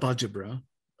a subalgebra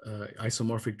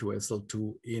isomorphic to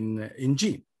SL2 in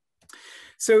G.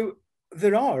 So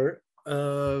there are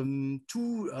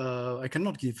two, I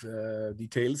cannot give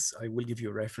details. I will give you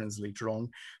a reference later on.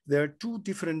 There are two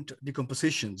different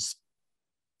decompositions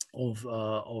of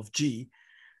G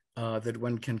that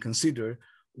one can consider.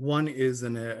 One is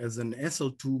as an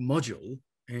SL2 module,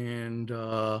 and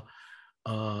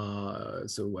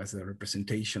so as a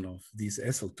representation of this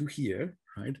SL2 here,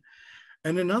 right?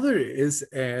 And another is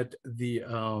at the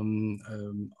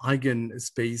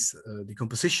eigenspace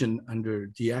decomposition under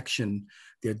the action,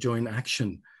 the adjoint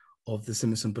action of the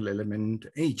semi-simple element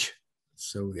H.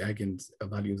 So the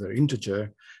eigenvalues are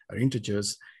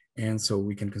integers, and so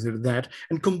we can consider that.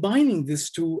 And combining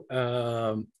these two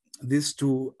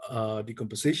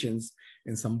decompositions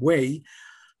in some way,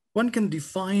 one can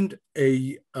define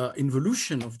a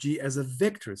involution of G as a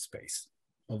vector space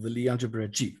of the Lie algebra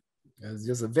G. As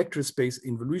just a vector space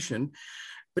involution,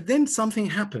 but then something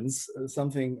happens,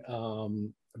 something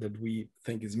that we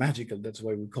think is magical. That's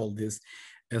why we call this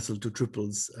SL2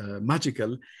 triples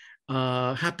magical,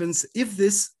 happens if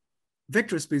this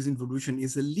vector space involution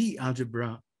is a Lie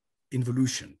algebra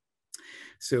involution.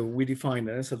 So we define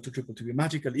an SL2 triple to be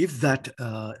magical if that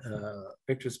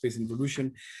vector space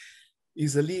involution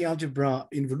is a Lie algebra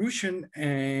involution.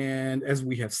 And as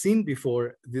we have seen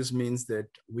before, this means that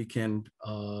we can,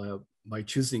 by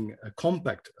choosing a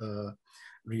compact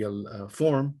real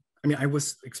form, I mean, I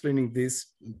was explaining this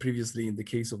previously in the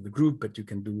case of the group, but you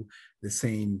can do the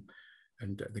same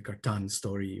and the Cartan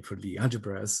story for Lie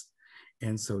algebras.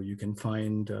 And so you can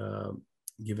find,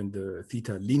 given the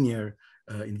theta linear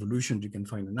involution, you can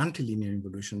find an antilinear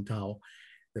involution tau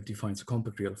that defines a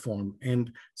compact real form.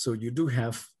 And so you do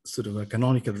have sort of a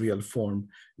canonical real form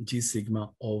G sigma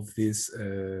of this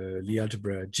Lie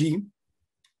algebra G.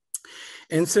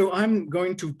 And so I'm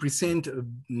going to present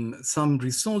some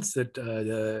results that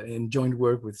in joint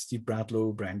work with Steve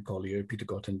Bradlow, Brian Collier, Peter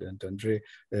Gotland, and Andre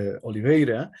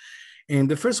Oliveira. And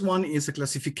the first one is a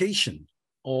classification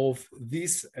of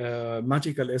these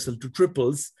magical SL2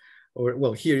 triples, or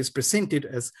well, here is presented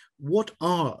as what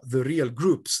are the real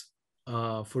groups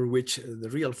for which the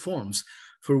real forms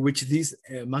for which these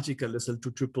magical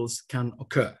SL2 triples can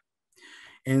occur.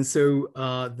 And so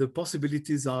the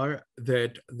possibilities are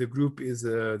that the group is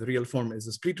the real form is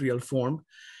a split real form.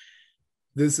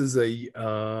 This is a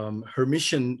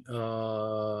Hermitian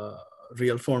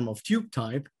real form of tube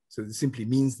type. So this simply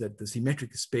means that the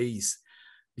symmetric space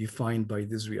defined by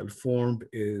this real form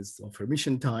is of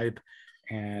Hermitian type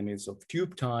and is of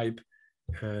tube type,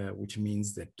 which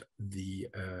means that the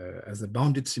as a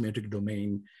bounded symmetric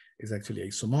domain is actually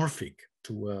isomorphic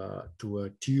to a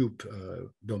tube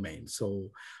domain.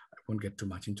 So I won't get too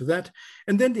much into that.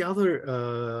 And then the other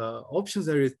options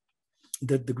are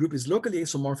that the group is locally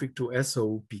isomorphic to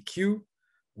SOPQ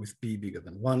with P bigger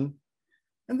than 1.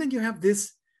 And then you have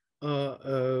this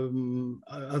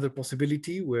other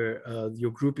possibility where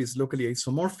your group is locally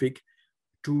isomorphic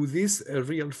to these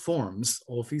real forms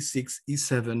of E6,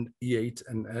 E7, E8,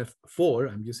 and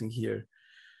F4. I'm using here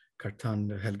Cartan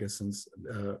Helgeson's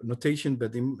notation,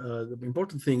 but the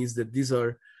important thing is that these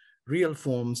are real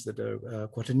forms that are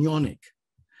quaternionic.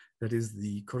 That is,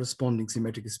 the corresponding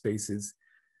symmetric spaces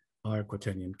are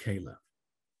quaternion Kähler.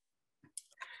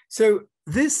 So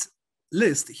this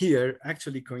list here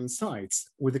actually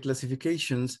coincides with the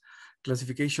classification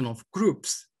of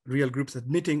groups, real groups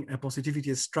admitting a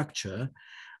positivity structure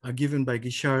given by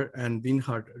Guichard and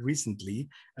Winhart recently.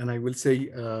 And I will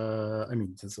say, I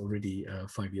mean, that's already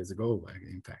 5 years ago,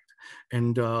 in fact,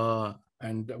 and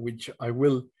which I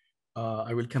will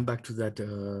come back to that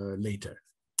later.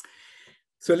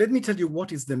 So let me tell you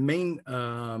what is the main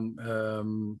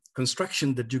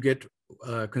construction that you get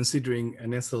considering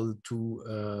an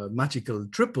SL2 magical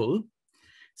triple.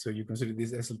 So you consider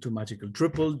this SL2 magical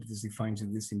triple. This defines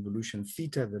this involution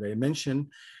theta that I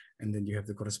mentioned. And then you have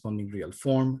the corresponding real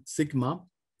form, sigma.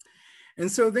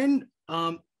 And so then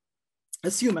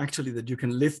assume actually that you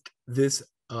can lift this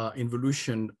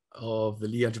involution of the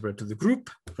Lie algebra to the group,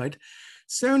 right?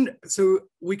 So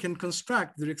we can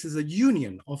construct, there exists a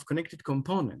union of connected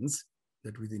components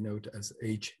that we denote as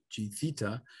H, G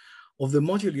theta, of the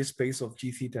moduli space of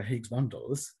G theta Higgs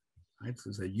bundles, right? So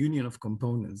it's a union of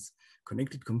components,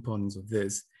 connected components of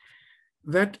this,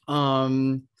 that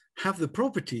have the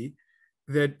property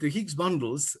that the Higgs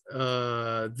bundles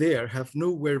there have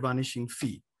nowhere vanishing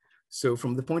phi. So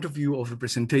from the point of view of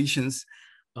representations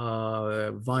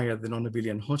via the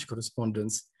non-abelian Hodge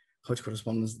correspondence,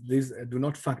 these do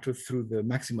not factor through the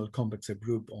maximal compact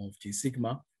subgroup of G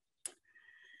sigma.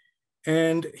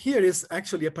 And here is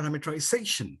actually a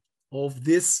parametrization of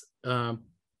this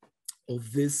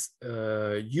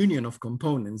union of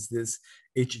components, this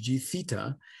Hg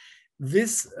theta.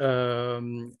 This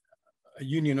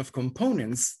union of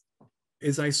components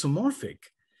is isomorphic,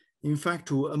 in fact,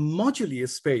 to a moduli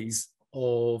space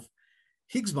of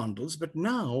Higgs bundles, but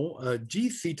now G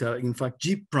theta, in fact,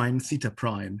 G prime theta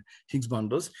prime Higgs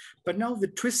bundles, but now the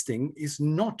twisting is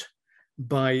not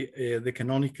by the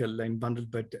canonical line bundle,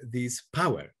 but this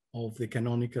power of the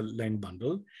canonical line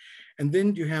bundle. And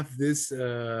then you have this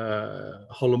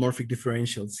holomorphic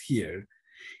differentials here.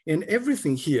 And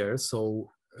everything here,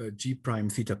 so G prime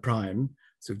theta prime,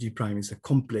 so G prime is a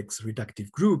complex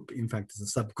reductive group, in fact, it's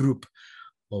a subgroup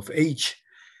of H,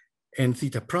 and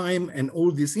theta prime, and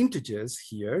all these integers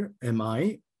here,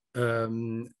 mi,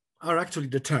 are actually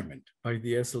determined by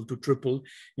the SL2 triple.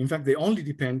 In fact, they only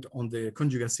depend on the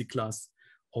conjugacy class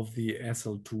of the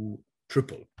SL2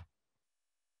 triple.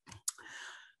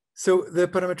 So the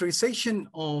parameterization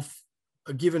of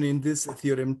given in this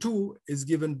theorem 2 is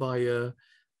given by a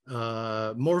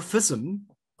morphism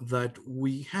that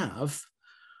we have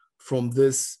from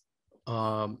this,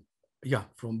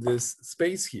 from this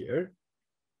space here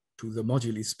to the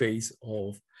moduli space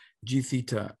of G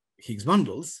theta Higgs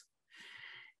bundles,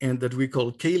 and that we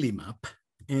call Cayley map.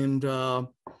 And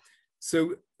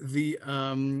so the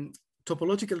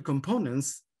topological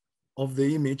components of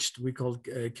the image we call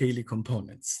Cayley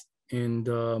components. And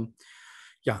there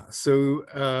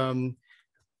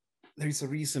is a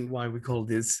reason why we call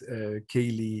this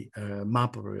Cayley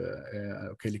map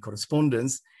or Cayley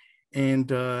correspondence. And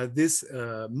this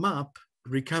map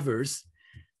recovers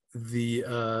the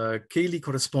Cayley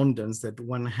correspondence that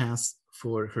one has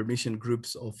for Hermitian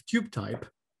groups of tube type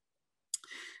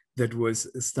that was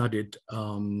studied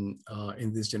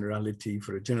in this generality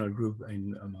for a general group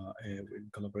in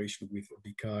collaboration with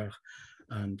Picard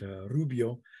and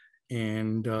Rubio.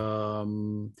 And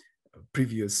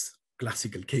previous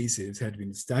classical cases had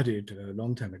been studied a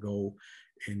long time ago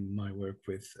in my work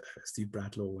with Steve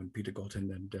Bradlow and Peter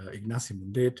Gotten and Ignacio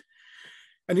Mundet.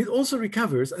 And it also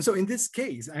recovers. And so in this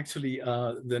case, actually,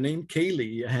 the name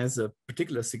Cayley has a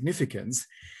particular significance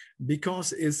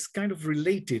because it's kind of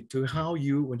related to how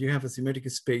you, when you have a symmetric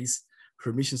space,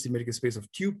 Hermitian symmetric space of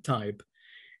tube type,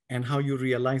 and how you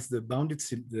realize the bounded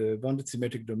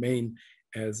symmetric domain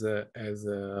as a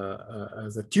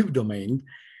tube domain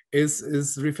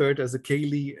is referred as a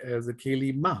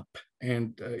Cayley map.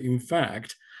 And in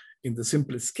fact, in the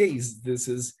simplest case, this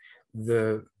is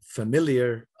the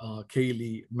familiar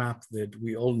Cayley map that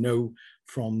we all know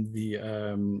from the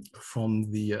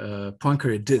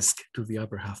Poincaré disk to the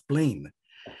upper half plane.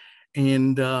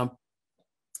 And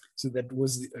so that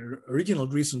was the original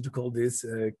reason to call this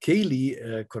Cayley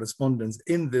correspondence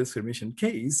in this Hermitian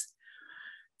case.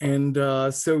 And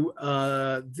so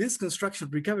this construction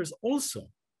recovers also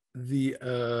the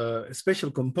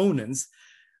special components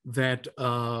that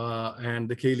and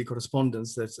the Cayley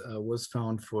correspondence that was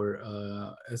found for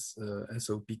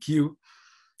SOPQ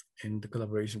in the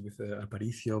collaboration with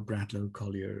Aparicio, Bradlow,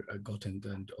 Collier, Gotten,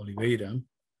 and Oliveira.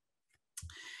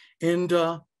 And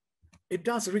it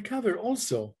does recover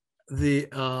also the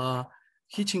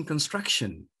Hitchin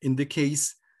construction in the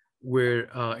case where,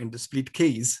 in the split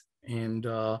case, and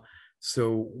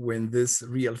so when this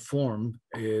real form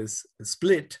is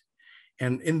split,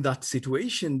 and in that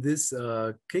situation, this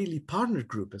Cayley partner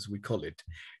group, as we call it,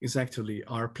 is actually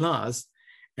R plus,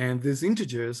 and these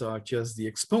integers are just the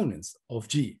exponents of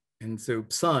G. And so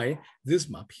psi, this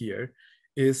map here,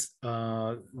 is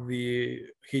the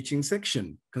Hitchin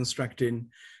section constructed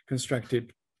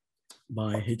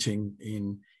by Hitchin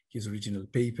in his original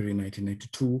paper in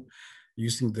 1992,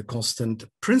 using the constant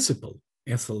principle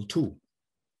SL2,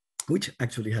 which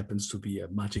actually happens to be a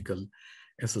magical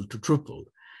SL2 triple.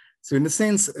 So in a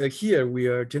sense, here we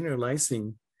are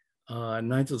generalizing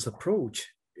Nigel's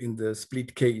approach in the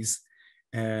split case,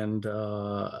 and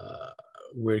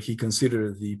where he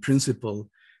considered the principal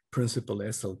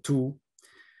SL2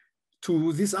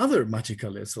 to these other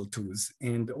magical SL2s.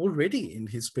 And already in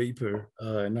his paper,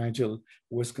 Nigel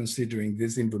was considering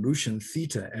this involution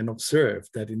theta and observed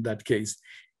that in that case,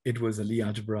 it was a Lie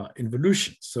algebra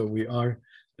involution. So we are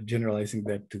generalizing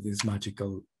that to these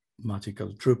magical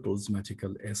triples,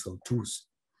 magical SL2s.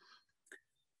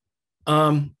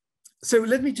 So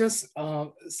let me just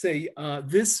say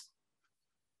this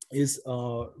is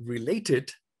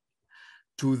related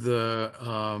to the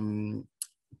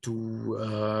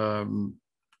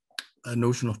a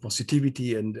notion of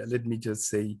positivity. And let me just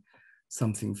say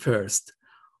something first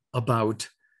about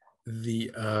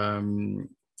the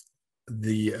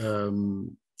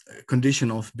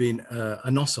condition of being a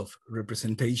Nosov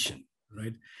representation,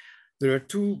 right? There are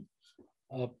two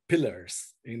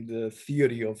pillars in the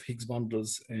theory of Higgs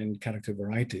bundles and character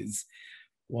varieties.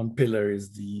 One pillar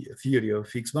is the theory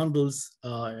of Higgs bundles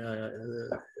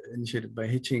initiated by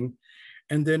Hitchin.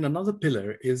 And then another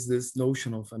pillar is this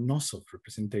notion of a Nosov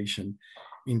representation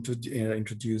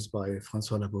introduced by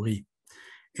François Laboratories.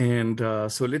 And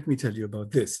so let me tell you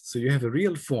about this. So you have a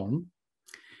real form,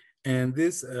 and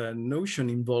this notion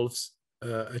involves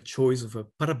a choice of a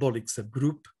parabolic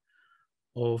subgroup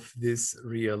of this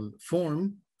real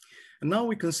form. And now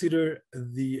we consider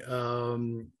the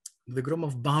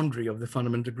Gromov boundary of the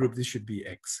fundamental group. This should be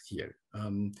X here.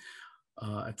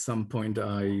 At some point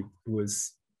I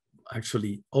was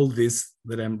actually, all this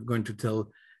that I'm going to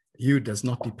tell you does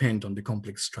not depend on the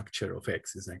complex structure of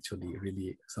X. Is actually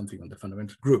really something on the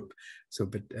fundamental group. So,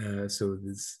 but so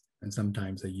this, and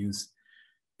sometimes I use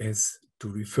S to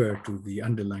refer to the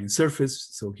underlying surface.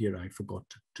 So here I forgot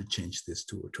to change this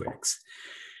to X.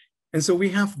 And so we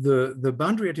have the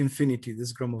boundary at infinity,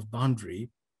 this Gromov boundary.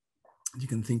 You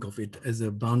can think of it as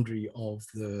a boundary of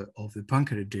the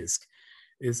Poincare disk,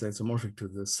 is isomorphic to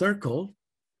the circle.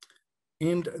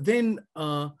 And then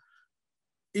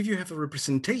if you have a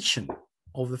representation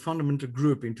of the fundamental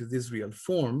group into this real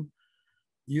form,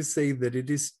 you say that it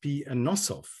is P and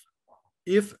Nosov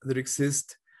if there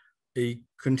exists a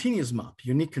continuous map,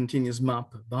 unique continuous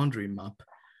map, boundary map,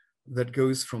 that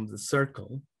goes from the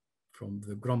circle, from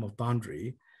the Gromov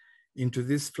boundary, into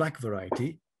this flak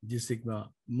variety, d sigma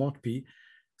mod P,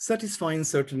 satisfying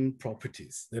certain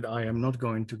properties that I am not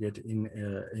going to get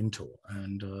into,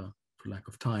 and for lack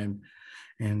of time.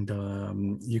 And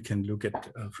you can look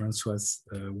at Francois's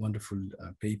wonderful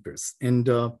papers. And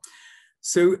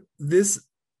so this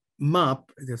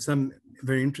map, there's some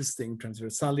very interesting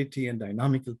transversality and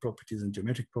dynamical properties and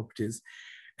geometric properties.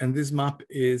 And this map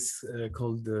is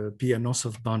called the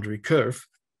P-Nosov boundary curve.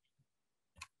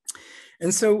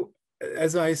 And so,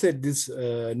 as I said, this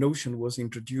notion was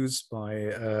introduced by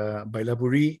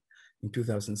Laboratories in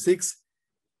 2006,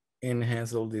 and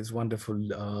has all these wonderful,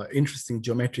 interesting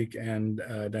geometric and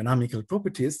dynamical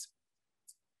properties.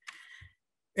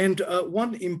 And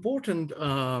one important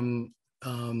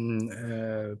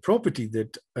property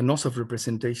that Nosov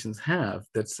representations have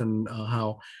that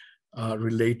somehow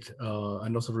relate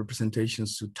Nosov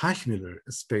representations to Teichmüller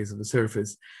space of the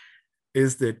surface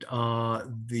is that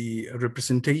the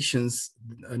representations,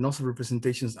 Nosov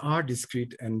representations, are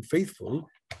discrete and faithful.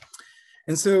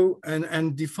 And so,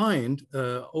 and defined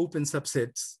open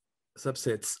subsets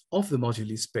of the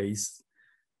moduli space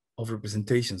of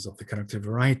representations of the character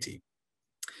variety.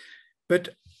 But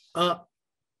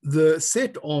the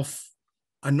set of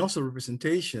Nosov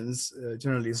representations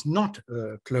generally is not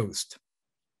closed.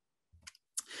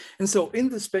 And so in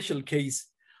the special case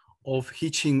of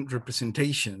Hitchin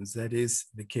representations, that is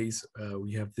the case,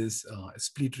 we have this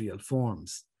split real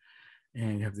forms,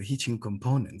 and you have the Hitchin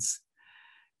components.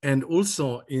 And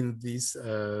also in these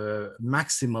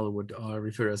maximal, what are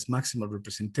referred as maximal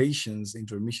representations,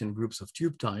 intermission groups of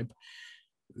tube type,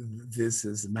 this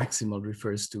is maximal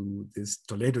refers to this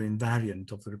Toledo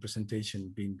invariant of the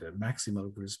representation being the maximal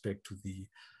with respect to the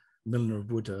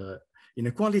Milnor-Wood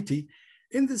inequality.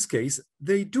 In this case,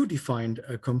 they do define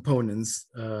components,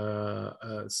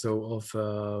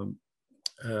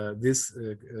 this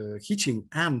Hitchin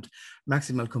and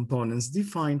maximal components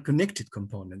define connected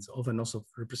components of Nosov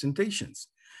representations.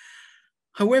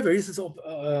 However, this is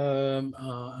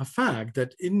a fact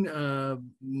that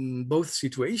in both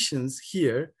situations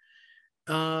here,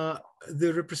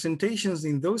 the representations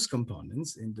in those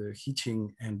components, in the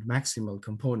Hitchin and maximal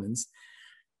components,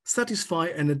 satisfy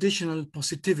an additional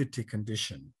positivity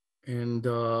condition, and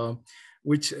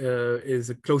which is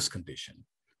a closed condition.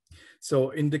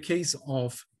 So in the case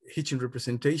of Hitchin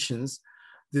representations,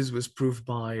 this was proved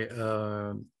by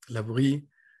Laboratories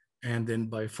and then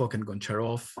by Fock and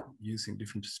Goncharov using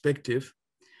different perspective.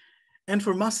 And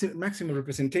for maximal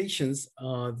representations,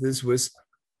 this was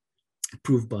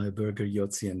proved by Berger,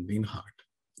 Yotzi, and Linhart.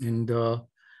 And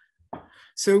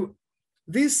so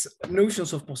these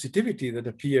notions of positivity that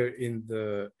appear in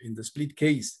the split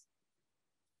case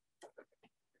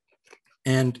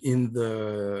and in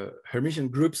the Hermitian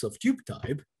groups of tube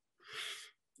type,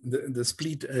 the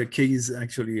split case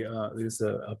actually, there's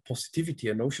a positivity,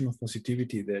 a notion of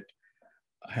positivity that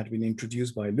had been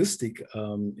introduced by Lustig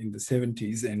in the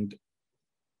 70s, and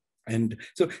And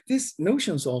so these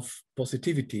notions of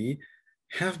positivity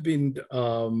have been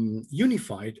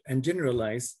unified and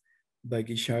generalized by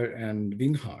Guichard and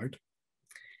Winhard.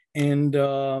 And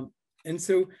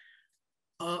so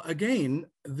again,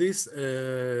 this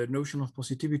notion of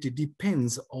positivity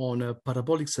depends on a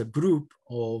parabolic subgroup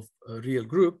of a real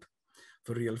group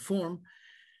for real form.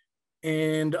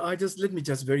 And let me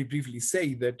just very briefly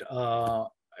say that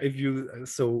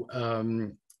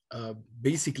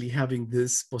basically having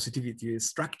this positivity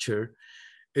structure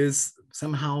is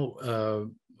somehow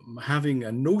having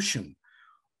a notion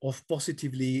of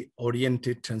positively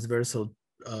oriented transversal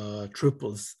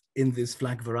triples in this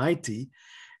flag variety.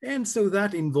 And so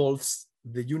that involves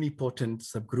the unipotent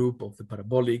subgroup of the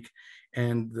parabolic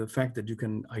and the fact that you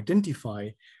can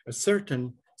identify a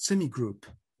certain semigroup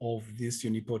of this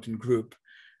unipotent group,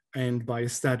 and by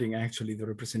studying actually the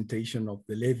representation of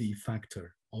the Levy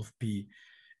factor of P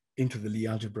into the Lie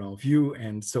algebra of U.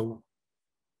 And so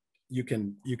you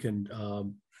can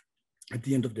at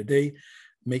the end of the day,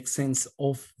 make sense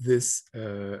of this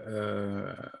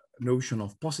notion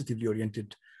of positively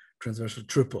oriented transversal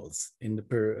triples in the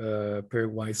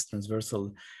pairwise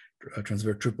transversal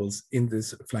transverse triples in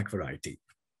this flag variety.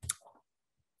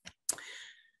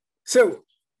 So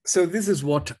this is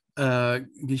what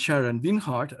Guichard and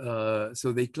Winhard,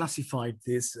 so they classified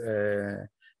these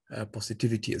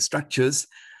positivity structures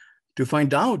to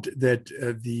find out that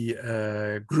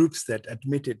the groups that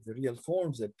admitted, the real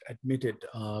forms that admitted,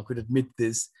 could admit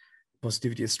these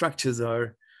positivity structures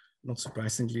are, not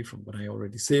surprisingly from what I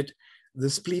already said, the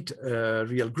split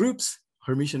real groups,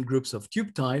 Hermitian groups of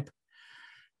tube type,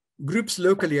 groups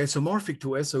locally isomorphic to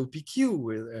SOPQ,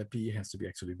 where P has to be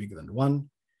actually bigger than 1,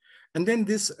 and then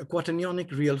this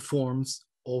quaternionic real forms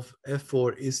of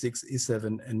F4, E6,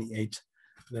 E7, and E8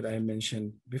 that I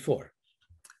mentioned before.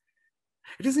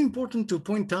 It is important to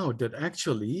point out that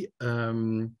actually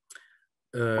some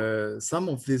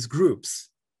of these groups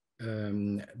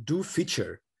do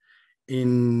feature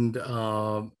in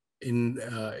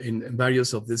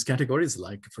various of these categories,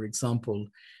 like, for example,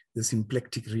 the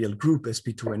symplectic real group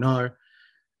SP2NR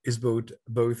is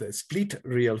both a split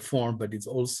real form, but it's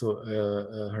also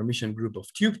a Hermitian group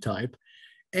of tube type.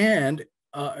 And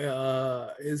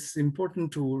it's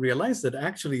important to realize that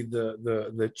actually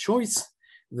the choice,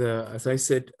 as I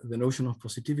said, the notion of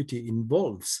positivity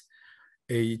involves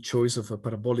a choice of a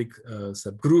parabolic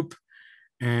subgroup.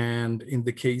 And in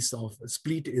the case of a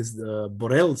split is the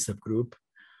Borel subgroup,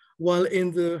 while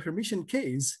in the Hermitian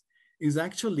case is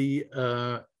actually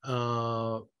a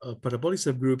parabolic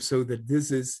subgroup, so that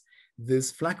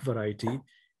this flag variety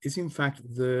is in fact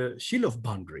the Shilov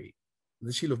boundary,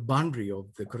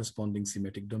 of the corresponding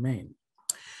symmetric domain.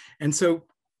 And so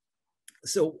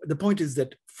the point is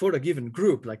that for a given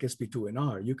group like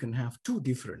SP2NR, you can have two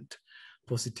different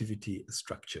positivity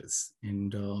structures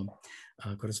and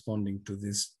corresponding to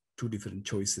these two different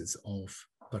choices of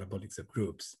parabolic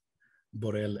subgroups,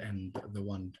 Borel and the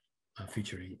one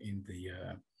featuring in the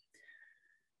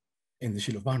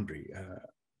Shilov boundary.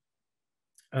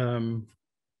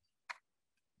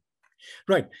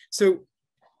 Right, so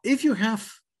if you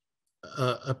have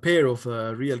a pair of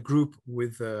a real group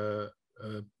with a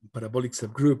parabolic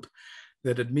subgroup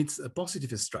that admits a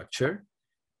positive structure,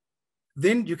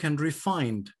 then you can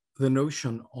refine the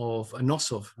notion of a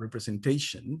Nosov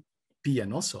representation, P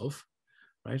and Nosov,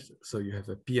 right? So you have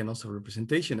a P and Nosov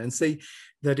representation and say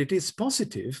that it is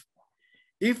positive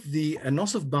if the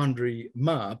Nosov boundary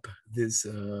map, this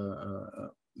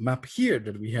map here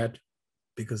that we had,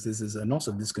 because this is a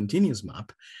Nosov discontinuous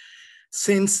map,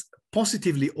 sends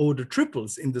positively ordered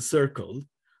triples in the circle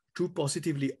to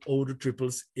positively ordered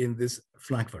triples in this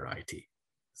flag variety.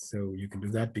 So you can do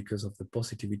that because of the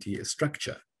positivity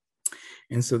structure.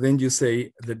 And so then you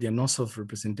say that the Nosov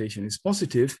representation is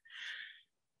positive.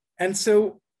 And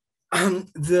so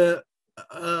this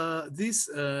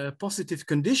positive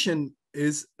condition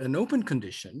is an open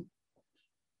condition.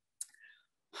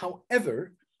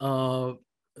 However, at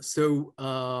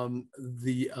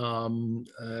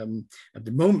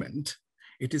the moment,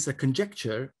 it is a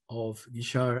conjecture of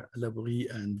Guichard, Laborie,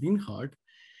 and Winhard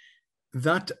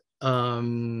that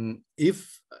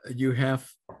if you have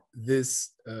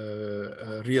this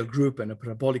real group and a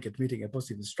parabolic admitting a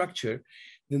positive structure,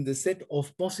 then the set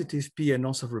of positive P and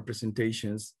Nosov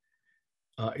representations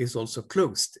is also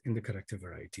closed in the character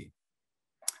variety.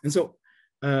 And so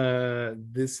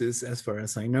this is, as far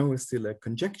as I know, is still a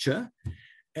conjecture.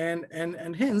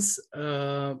 And hence,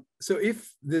 so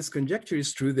if this conjecture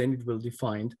is true, then it will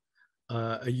define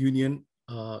a union.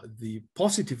 The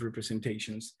positive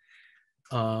representations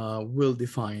will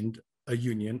define a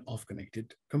union of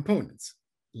connected components,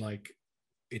 like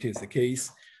it is the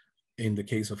case in the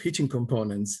case of Hitchin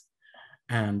components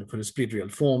and for the split real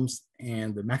forms,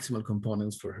 and the maximal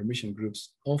components for Hermitian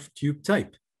groups of tube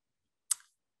type.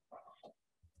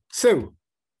 So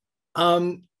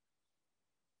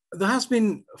there has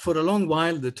been for a long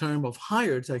while the term of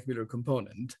higher Teichmüller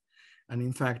component. And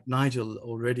in fact, Nigel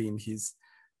already in his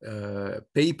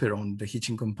paper on the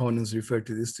Hitchin components referred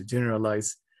to this to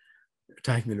generalize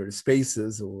Teichmüller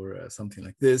spaces or something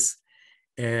like this.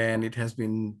 And it has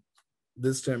been,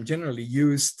 this term generally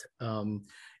used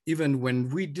even when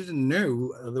we didn't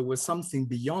know there was something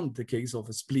beyond the case of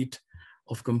a split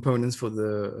of components for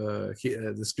the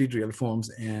split real forms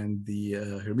and the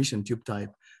Hermitian tube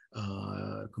type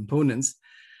components.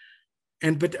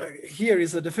 But here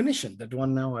is a definition that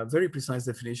one now, a very precise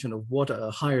definition of what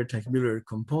a higher Teichmüller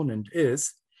component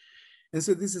is. And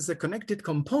so this is a connected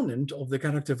component of the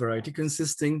character variety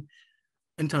consisting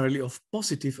entirely of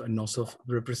positive and nocive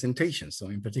representations. So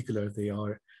in particular, they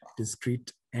are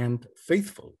discrete and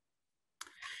faithful.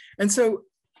 And so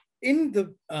in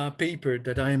the paper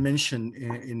that I mentioned,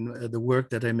 in the work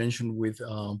that I mentioned with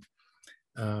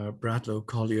Bradlow,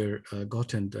 Collier,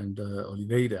 Gotland, and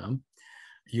Oliveira,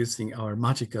 using our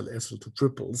magical SL2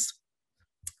 triples,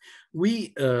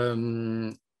 we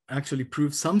actually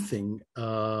proved something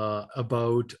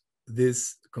about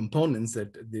these components,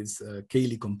 that these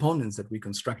Cayley components that we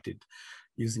constructed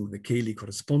using the Cayley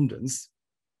correspondence.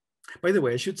 By the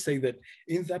way, I should say that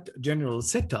in that general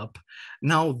setup,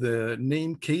 now the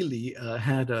name Cayley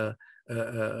had a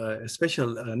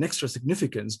special, an extra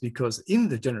significance, because in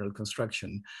the general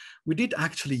construction, we did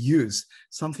actually use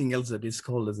something else that is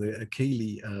called as a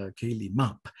Cayley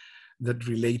map that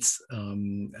relates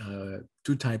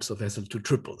two types of SL2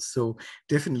 triples. So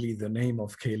definitely the name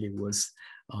of Cayley was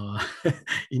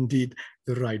indeed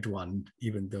the right one,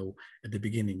 even though at the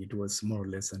beginning it was more or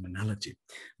less an analogy.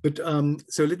 But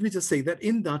so let me just say that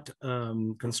in that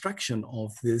construction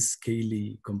of these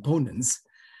Cayley components,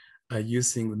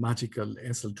 using the magical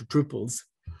SL2 triples.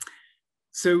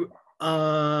 So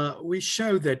we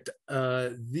show that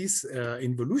this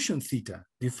involution theta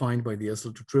defined by the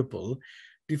SL2 triple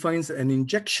defines an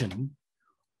injection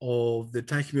of the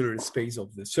Teichmüller space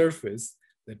of the surface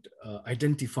that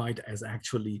identified as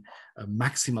actually a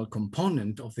maximal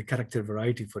component of the character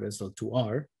variety for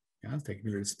SL2R. Yeah,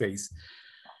 Teichmüller space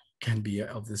can be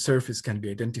of the surface can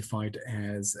be identified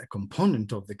as a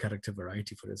component of the character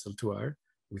variety for SL2R,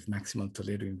 with maximal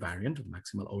Toledo invariant, with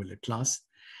maximal Euler class.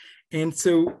 And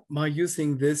so by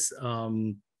using this,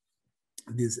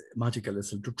 this magical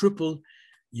SL2 triple,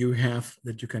 you have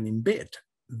that you can embed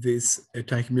this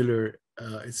Teichmüller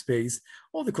space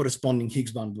or the corresponding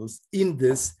Higgs bundles in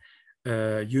this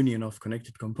union of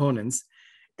connected components.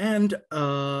 And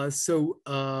so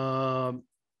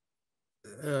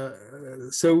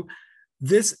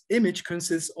this image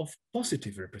consists of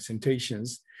positive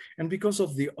representations. And because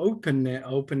of the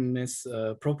openness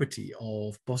property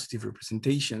of positive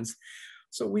representations,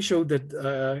 so we show that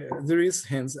there is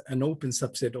hence an open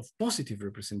subset of positive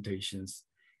representations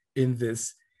in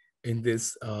this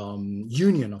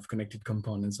union of connected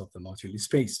components of the moduli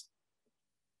space.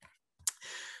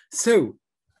 So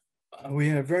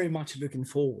we are very much looking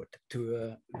forward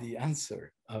to the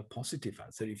answer, a positive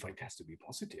answer, if it has to be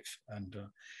positive, and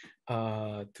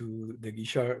to the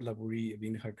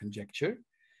Guichard-Laborie-Wiener conjecture.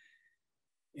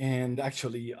 And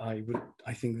actually, I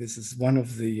think this is one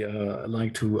of the,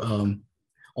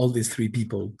 all these three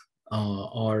people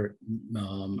are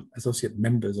associate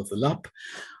members of the lab,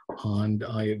 and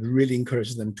I really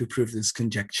encourage them to prove this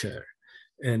conjecture,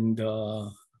 and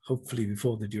hopefully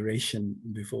before the duration,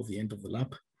 before the end of the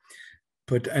lab.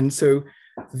 But, and so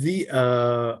the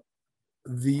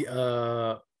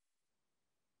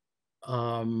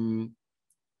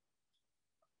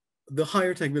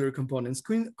higher Teichmüller components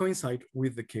coincide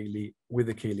with the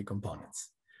Cayley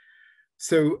components.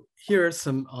 So here are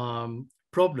some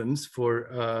problems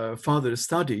for further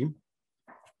study.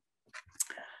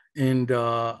 And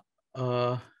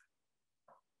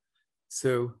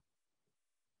so,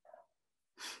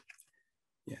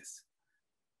 yes.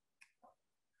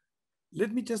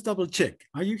 Let me just double check.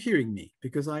 Are you hearing me?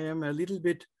 Because I am a little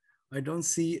bit, I don't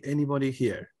see anybody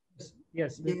here.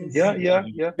 Yes. Yeah.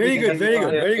 Very good, very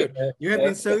good, very good. You have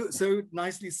been so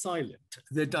nicely silent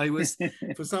that I was,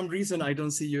 for some reason, I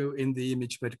don't see you in the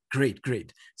image, but great,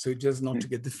 great. So just not to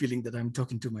get the feeling that I'm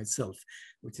talking to myself,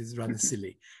 which is rather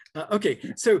silly. Okay,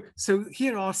 so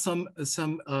here are some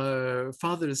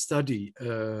further study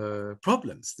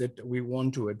problems that we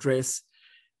want to address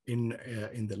in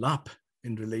the lab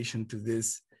in relation to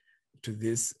this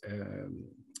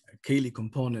Cayley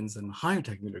components and higher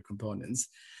Teichmüller components.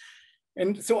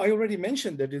 And so I already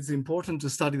mentioned that it's important to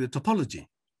study the topology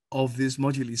of these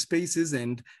moduli spaces.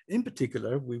 And in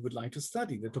particular, we would like to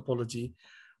study the topology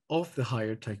of the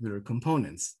higher Teichmüller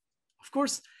components. Of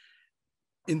course,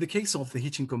 in the case of the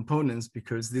Hitchin components,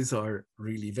 because these are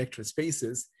really vector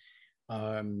spaces,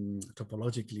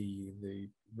 topologically, they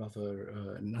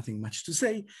rather nothing much to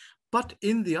say. But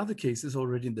in the other cases,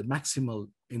 already in the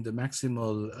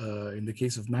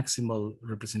case of maximal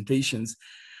representations,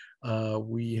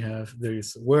 there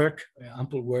is work,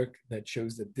 ample work that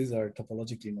shows that these are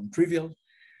topologically non-trivial.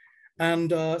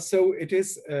 And so it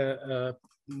is,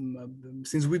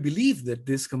 since we believe that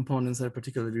these components are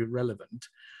particularly relevant,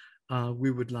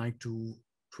 we would like to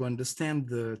understand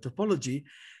the topology.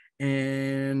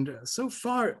 And so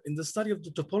far in the study of the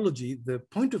topology, the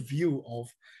point of view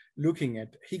of looking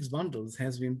at Higgs bundles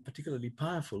has been particularly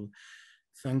powerful,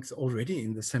 thanks already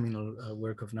in the seminal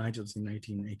work of Nigel's in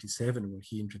 1987, where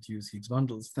he introduced Higgs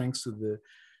bundles, thanks to the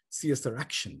CS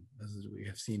action, as we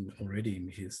have seen already in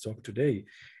his talk today.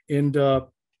 And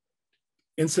so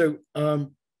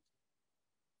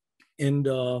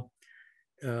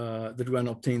that one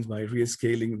obtained by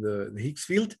rescaling the Higgs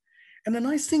field. And the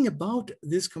nice thing about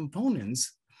these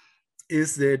components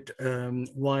is that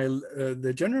while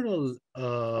the general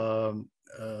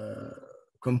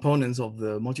components of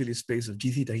the moduli space of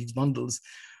G theta Higgs bundles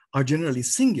are generally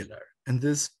singular, and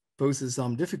this poses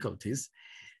some difficulties,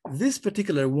 these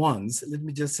particular ones, let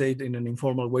me just say it in an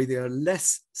informal way, they are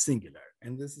less singular.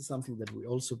 And this is something that we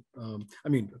also, a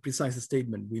precise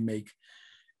statement we make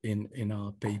in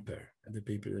our paper, the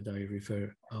paper that I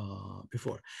refer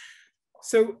before.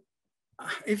 So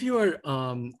if you are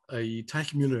a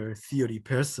Teichmüller theory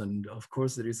person, of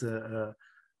course, there is a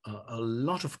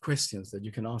lot of questions that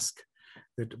you can ask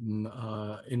that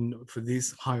for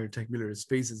these higher Teichmüller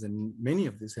spaces, and many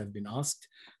of these have been asked.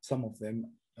 Some of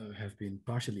them have been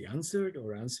partially answered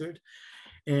or answered.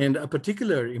 And a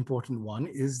particular important one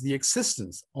is the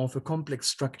existence of a complex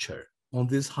structure on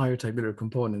these higher Teichmüller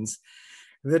components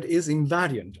that is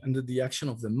invariant under the action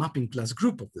of the mapping class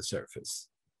group of the surface.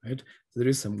 Right? So there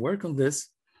is some work on this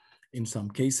in some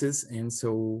cases, and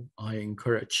so I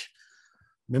encourage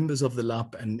members of the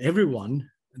lab and everyone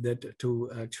that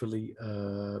to actually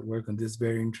work on this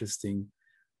very interesting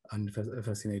and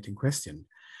fascinating question.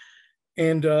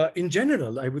 And in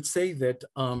general, I would say that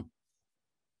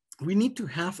we need to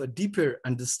have a deeper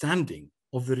understanding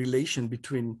of the relation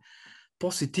between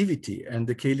positivity and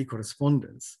the Cayley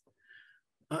correspondence.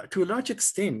 To a large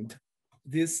extent,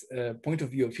 this point of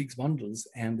view of Higgs bundles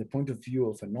and the point of view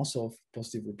of a Nosov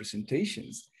positive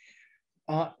representations,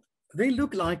 they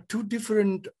look like two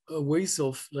different ways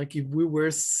of, like if we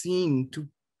were seeing two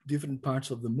different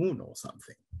parts of the moon or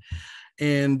something.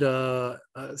 And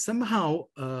somehow,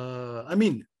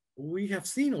 we have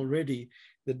seen already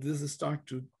that this is start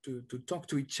to talk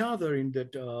to each other in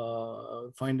that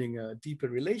finding a deeper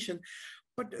relation,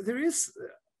 but there is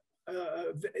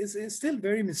still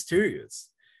very mysterious.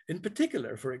 In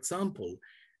particular, for example,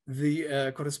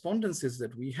 the correspondences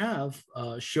that we have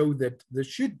show that there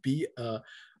should be a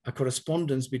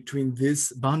correspondence between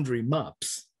these boundary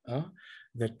maps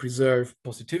that preserve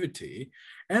positivity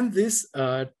and this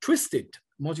twisted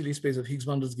moduli space of Higgs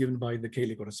bundles given by the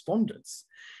Cayley correspondence.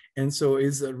 And so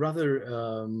is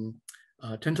rather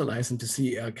tantalizing to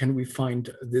see, can we find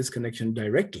this connection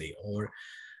directly or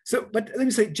so, but let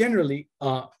me say generally,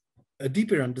 a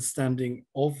deeper understanding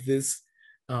of this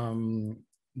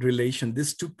relation,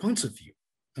 these 2 points of view,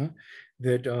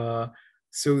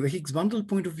 so the Higgs bundle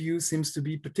point of view seems to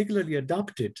be particularly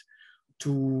adapted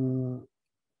to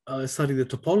study the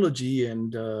topology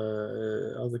and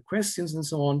other questions and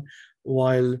so on,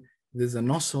 while there's a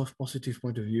Nosov positive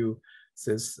point of view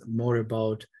says more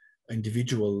about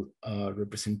individual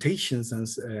representations and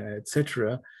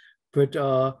etc. But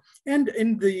and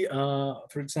in the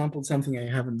for example, something I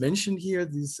haven't mentioned here,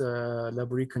 this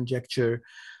Laborie conjecture,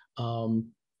 there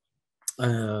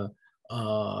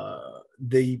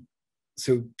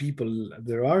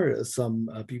are some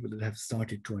people that have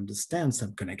started to understand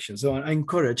some connections. So I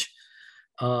encourage,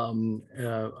 I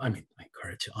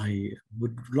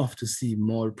would love to see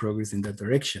more progress in that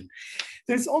direction.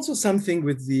 There's also something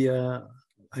with the,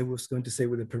 I was going to say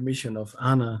with the permission of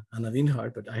Anna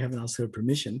Winhardt, but I haven't asked her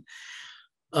permission,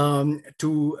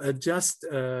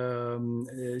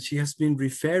 she has been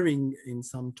referring in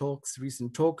some talks,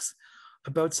 recent talks,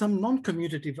 about some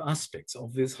non-commutative aspects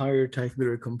of these higher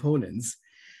Teichmüller components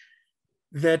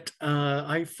that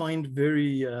I find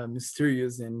very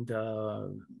mysterious and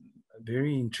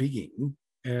very intriguing,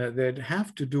 that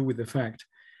have to do with the fact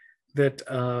that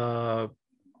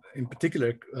in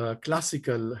particular,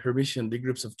 classical Hermitian D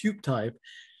groups of tube type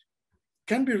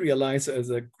can be realized as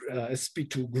a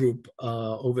sp2 group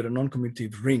over a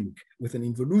non-commutative ring with an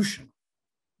involution.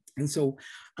 And so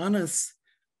Anna's,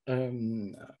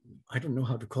 I don't know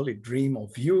how to call it, dream or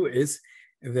view is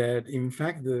that in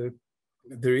fact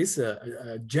there is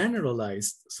a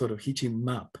generalized sort of Hitchin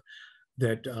map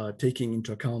that taking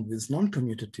into account this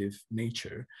non-commutative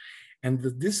nature, and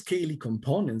that these Cayley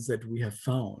components that we have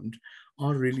found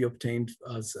are really obtained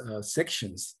as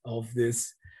sections of this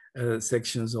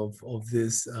sections of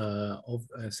this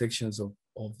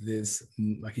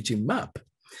Hitchin map.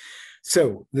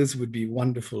 So this would be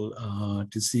wonderful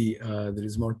to see there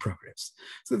is more progress.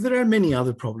 So there are many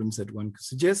other problems that one could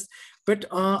suggest, but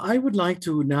I would like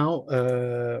to now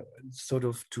sort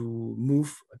of to move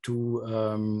to,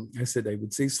 I said I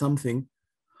would say something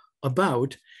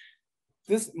about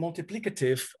this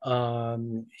multiplicative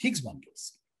Higgs bundles.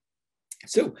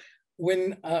 So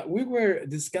when we were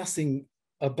discussing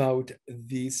about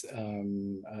this,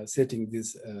 setting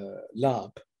this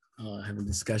lab, having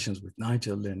discussions with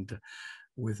Nigel and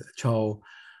with Chow.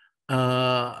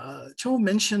 Chow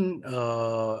mentioned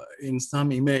in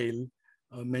some email,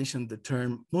 mentioned the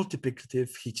term multiplicative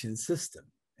Hitchin system.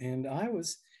 And I was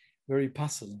very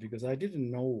puzzled because I didn't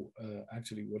know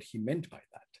actually what he meant by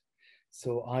that.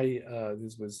 So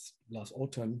this was last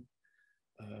autumn.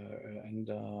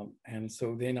 And so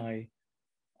then I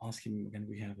asked him, can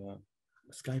we have a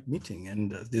Skype meeting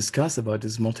and discuss about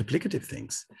these multiplicative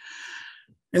things?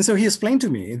 And so he explained to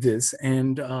me this,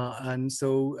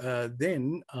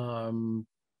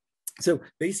 so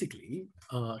basically,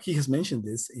 he has mentioned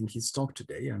this in his talk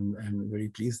today. I'm very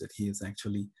pleased that he has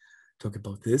actually talked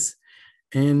about this.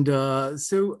 And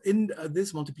so in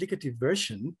this multiplicative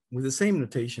version, with the same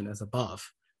notation as above,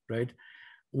 right,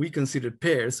 we considered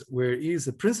pairs where E is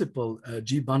a principal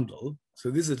G bundle. So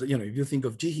this is, if you think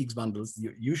of G Higgs bundles,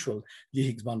 the usual G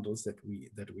Higgs bundles that we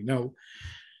know.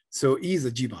 So E is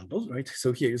a G bundle, right?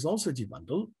 So here is also a G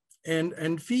bundle,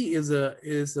 and phi is a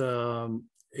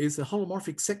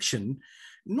holomorphic section,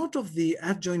 not of the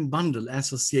adjoint bundle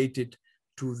associated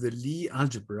to the Lie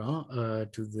algebra,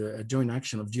 to the adjoint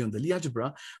action of G on the Lie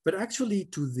algebra, but actually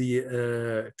to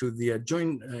the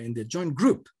adjoint in the adjoint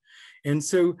group, and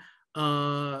so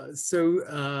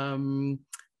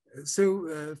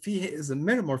phi is a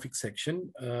meromorphic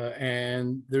section,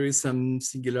 and there is some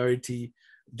singularity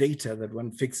data that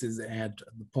one fixes at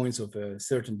the points of a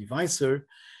certain divisor.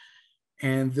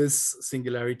 And this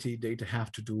singularity data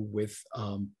have to do with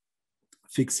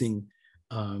fixing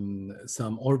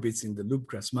some orbits in the loop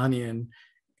Grassmannian,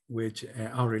 which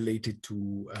are related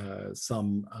to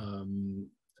some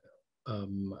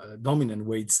dominant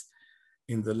weights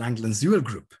in the Langlands-Dual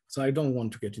group. So I don't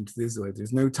want to get into this, or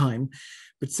there's no time.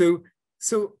 But so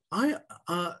I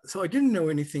didn't know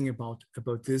anything about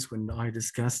this when I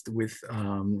discussed with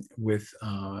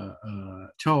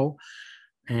Chow,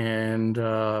 and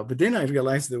but then I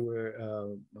realized there were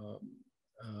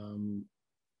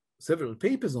several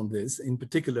papers on this. In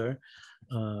particular,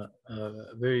 a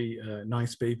very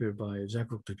nice paper by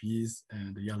Jacques Octopies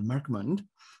and Jan Markman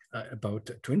about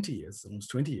 20 years,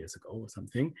 almost 20 years ago or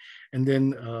something, and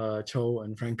then Chow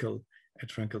and Frankel at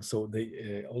Frankel. So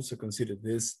they also considered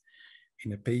this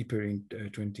in a paper in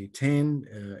 2010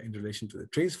 in relation to the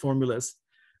trace formulas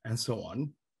and so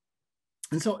on.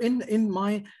 And so in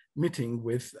my meeting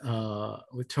with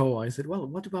Chow, I said, well,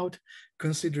 what about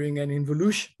considering an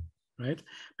involution, right?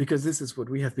 Because this is what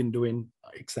we have been doing,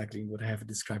 exactly what I have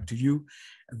described to you,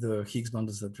 the Higgs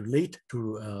bundles that relate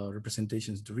to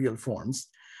representations to real forms.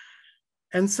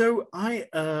 And so I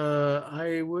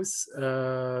was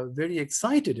very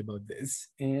excited about this,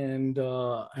 and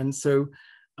so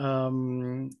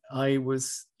I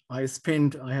have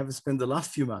spent the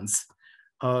last few months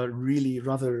really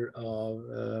rather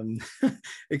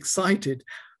excited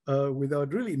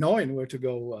without really knowing where to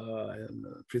go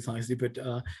precisely, but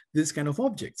this kind of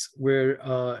objects where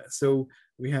so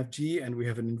we have G and we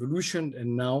have an involution,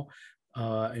 and now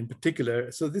in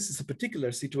particular, so this is a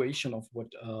particular situation of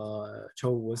what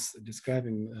Chow was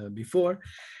describing before,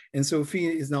 and so phi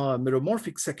is now a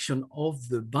meromorphic section of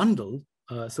the bundle.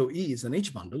 So E is an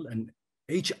H bundle, and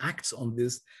H acts on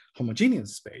this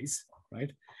homogeneous space,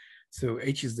 right? So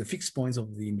H is the fixed points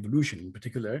of the involution in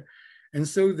particular. And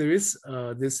so there is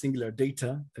this singular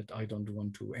data that I don't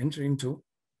want to enter into.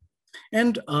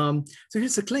 And so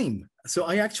here's a claim. So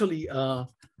I actually,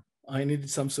 I needed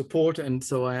some support. And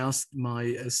so I asked my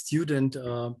student,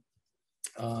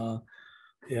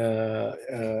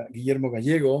 Guillermo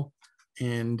Gallego,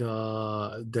 and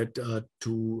that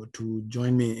to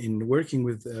join me in working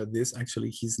with this.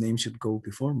 Actually, his name should go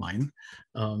before mine.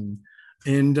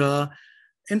 And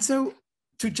so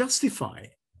to justify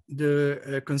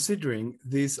considering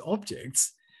these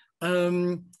objects,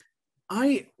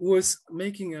 I was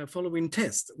making a following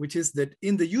test, which is that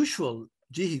in the usual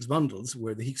G Higgs bundles,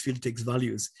 where the Higgs field takes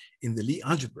values in the Lie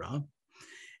algebra,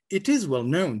 it is well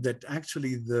known that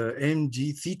actually the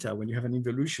mg theta, when you have an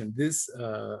involution, these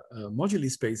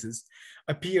moduli spaces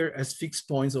appear as fixed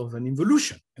points of an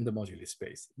involution in the moduli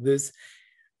space. This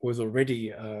was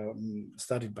already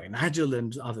studied by Nigel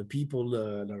and other people,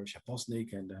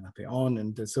 Laroche-Posnick and Napeon.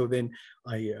 And so then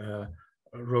I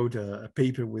wrote a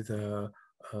paper with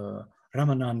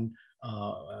Ramanan,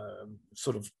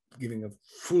 sort of giving a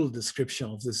full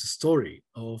description of this story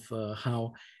of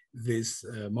how these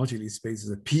moduli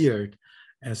spaces appeared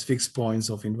as fixed points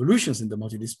of involutions in the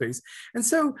moduli space. And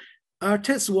so our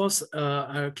test was,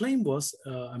 our claim was,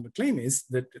 and the claim is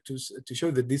that to show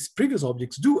that these previous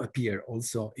objects do appear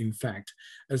also, in fact,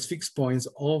 as fixed points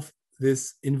of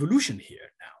this involution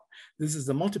here now. This is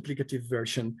the multiplicative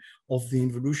version of the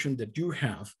involution that you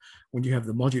have when you have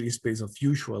the moduli space of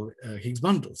usual Higgs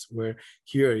bundles, where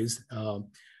here is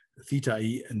theta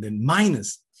e and then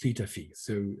minus theta phi.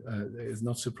 So it's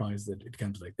not surprised that it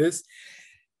comes like this.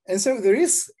 And so there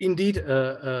is indeed,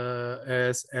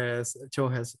 as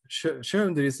Châu has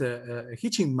shown, there is a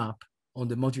Hitchin map on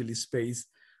the moduli space.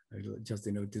 I'll just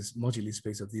denote this moduli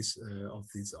space of these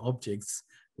objects,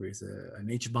 where is an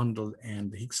H bundle,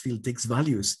 and the Higgs field takes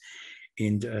values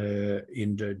in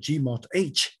the G mod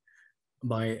H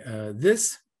by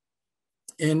this.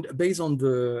 And based on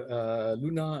the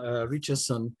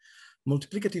Luna-Richardson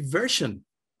multiplicative version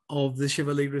of the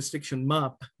Chevalier restriction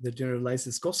map that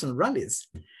generalizes Gauss and Rayleighs,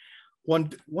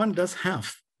 one does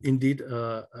have indeed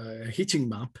a Hitchin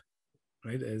map,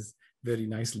 right? As very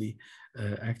nicely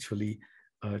actually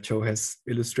Châu has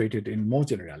illustrated in more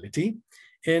generality.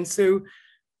 And so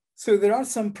there are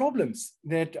some problems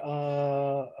that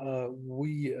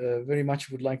we very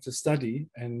much would like to study,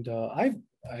 and I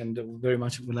very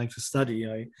much would like to study.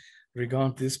 I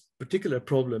regard this particular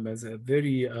problem as a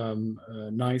very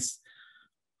nice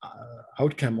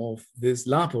outcome of this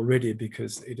lab already,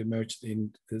 because it emerged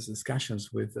in these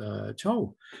discussions with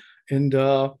Châu. And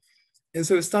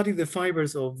so study the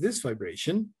fibers of this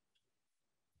vibration,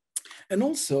 and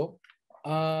also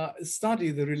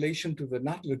study the relation to the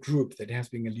Nadler group that has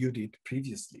been alluded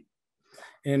previously.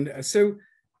 And so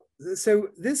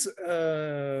this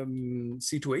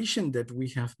situation that we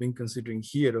have been considering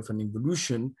here of an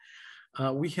involution,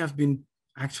 we have been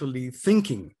actually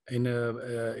thinking in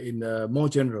a more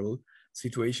general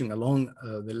situation along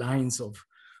the lines of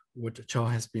what Châu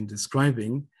has been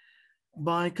describing,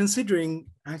 by considering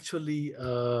actually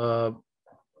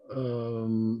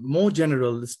more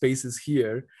general spaces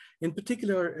here, in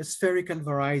particular spherical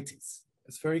varieties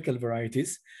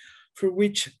for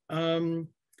which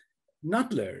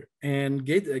Nadler and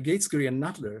Gatesbury and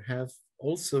Nadler have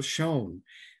also shown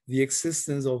the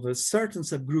existence of a certain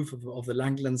subgroup of the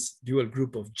Langlands dual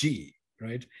group of G,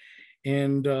 right?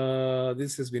 And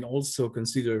this has been also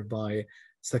considered by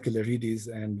Sakellarides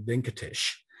and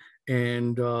Venkatesh.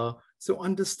 And so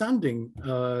understanding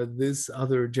these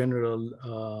other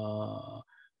general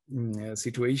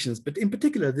situations, but in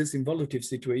particular this involutive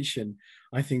situation,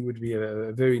 I think would be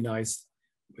a very nice,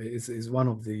 is one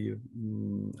of the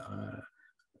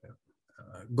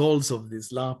goals of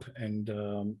this lab.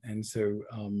 And so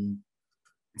I'm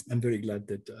very glad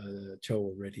that Châu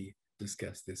already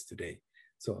discussed this today.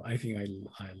 So I think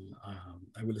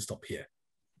I will stop here.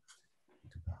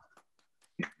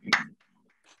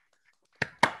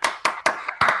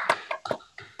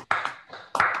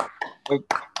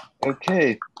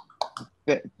 Okay,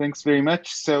 thanks very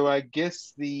much. So I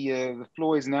guess the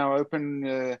floor is now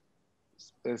open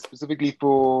specifically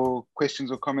for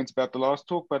questions or comments about the last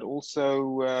talk, but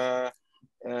also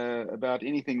about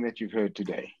anything that you've heard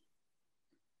today.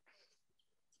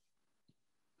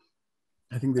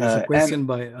 I think there is a question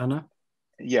by Anna.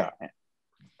 Yeah,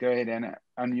 go ahead, Anna.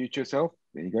 Unmute yourself.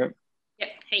 There you go. Yeah,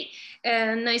 hey,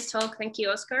 nice talk. Thank you,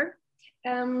 Oscar.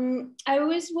 I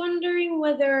was wondering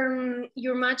whether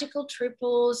your magical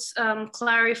triples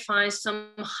clarify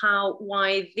somehow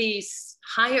why these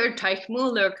higher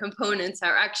Teichmuller components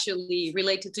are actually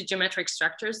related to geometric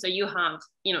structures. So you have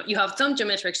some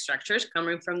geometric structures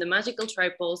coming from the magical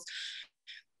triples.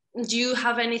 Do you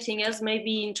have anything else,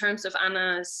 maybe in terms of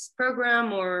Anna's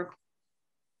program or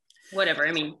whatever?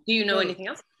 I mean, do you know anything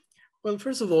else? Well,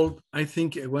 first of all, I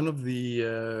think one of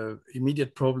the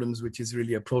immediate problems, which is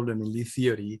really a problem in Lie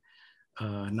theory,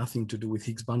 nothing to do with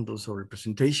Higgs bundles or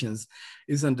representations,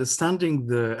 is understanding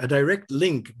a direct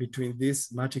link between these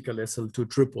magical SL2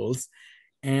 triples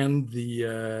and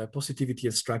the positivity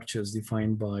of structures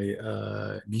defined by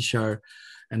Guichard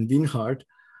and Winhard,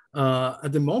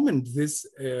 At the moment, this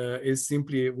is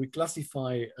simply, we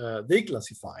classify, they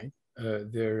classify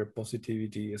their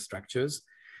positivity structures.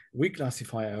 We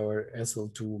classify our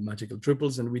SL2 magical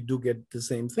triples, and we do get the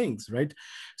same things, right?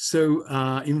 So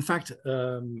in fact,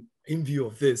 in view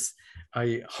of this,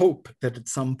 I hope that at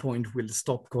some point we'll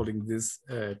stop calling these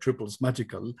triples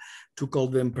magical to call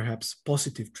them perhaps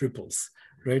positive triples,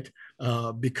 right?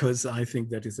 Because I think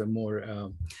that is a more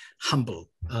humble,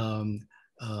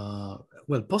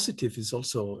 well, positive is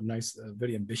also nice,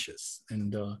 very ambitious,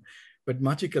 and but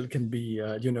magical can be,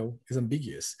 you know, is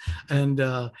ambiguous. And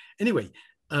anyway,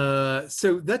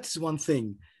 so that's one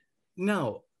thing.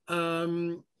 Now,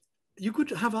 you could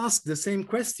have asked the same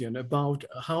question about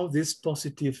how these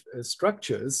positive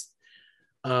structures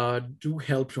do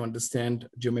help to understand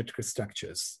geometric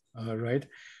structures, right?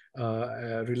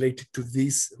 Related to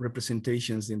these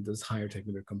representations in those higher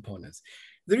tabular components.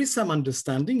 There is some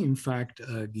understanding. In fact,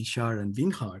 Guichard and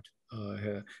Winhard,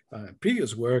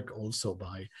 previous work also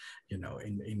by, you know,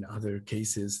 in other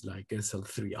cases like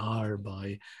SL3R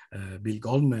by Bill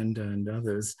Goldman and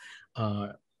others.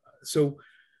 So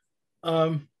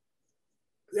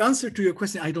the answer to your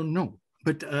question, I don't know,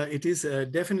 but it is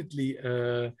definitely,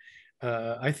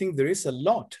 I think there is a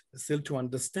lot still to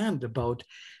understand about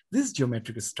these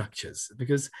geometric structures,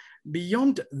 because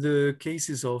beyond the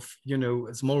cases of, you know,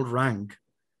 a small rank,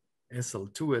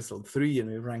 SL2, SL3,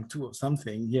 and rank 2 or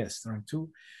something, yes, rank 2,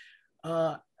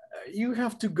 you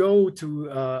have to go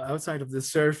to outside of the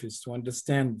surface to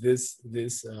understand this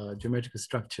geometric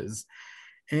structures.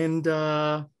 And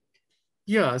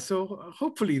yeah, so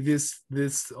hopefully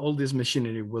all this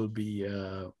machinery will be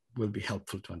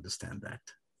helpful to understand that.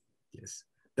 Yes,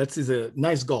 that is a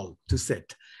nice goal to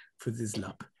set for this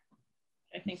lab.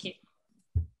 Okay, thank you.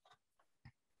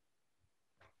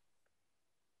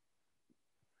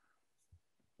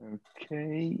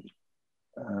 Okay.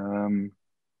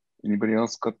 Anybody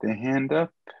else got their hand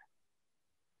up?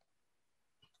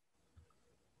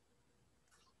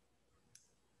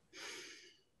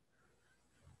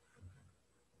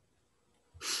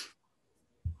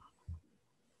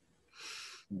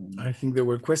 I think there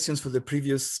were questions for the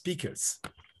previous speakers.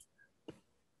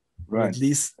 Right. Or at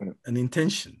least an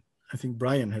intention. I think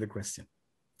Brian had a question.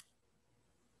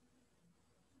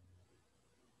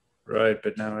 Right,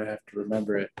 but now I have to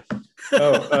remember it.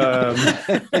 Oh,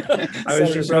 I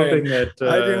was just hoping that...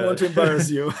 I didn't want to embarrass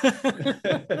you.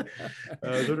 I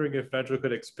was wondering if Nigel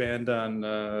could expand on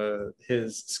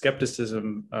his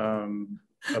skepticism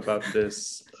about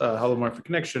this holomorphic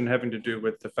connection having to do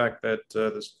with the fact that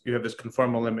you have this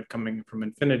conformal limit coming from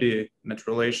infinity and its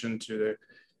relation to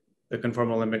the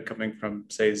conformal limit coming from,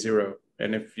 say, 0.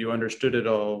 And if you understood it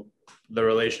all, the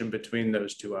relation between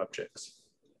those two objects.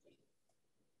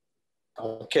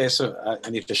 Okay, so I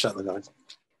need to shut the door.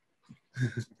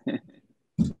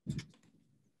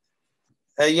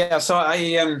 Yeah, so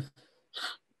I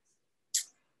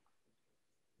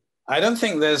don't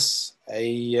think there's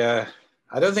a,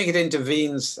 I don't think it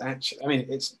intervenes actually. I mean,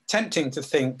 it's tempting to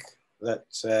think that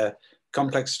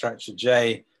complex structure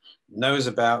J knows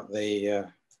about the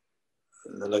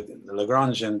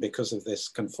Lagrangian because of this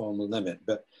conformal limit.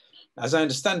 But as I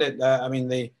understand it, I mean,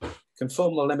 the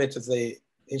conformal limit of the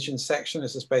Hitchin section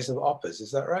is the space of oppers.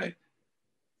 Is that right?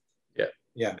 Yeah.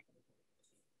 Yeah.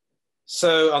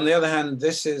 So on the other hand,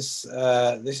 this is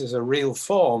a real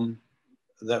form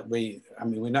that we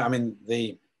know. I mean,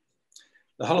 the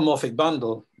holomorphic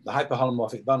bundle, the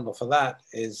hyperholomorphic bundle for that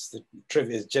is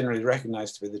generally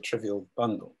recognized to be the trivial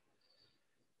bundle.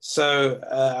 So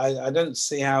I don't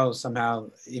see how somehow,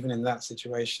 even in that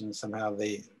situation, somehow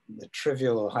the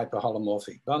trivial or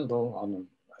hyperholomorphic bundle on,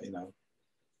 you know,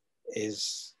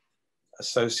 is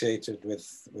associated with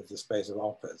the space of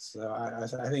oppers. So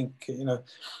I think, you know,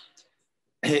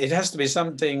 it has to be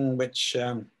something which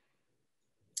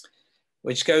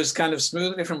goes kind of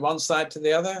smoothly from one side to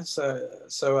the other. So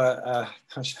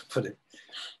how should I put it?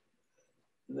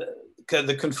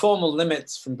 The conformal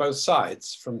limits from both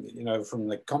sides, from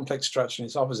the complex structure and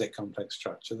its opposite complex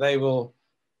structure, they will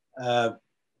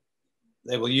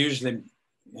usually,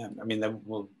 I mean, they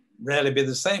will rarely be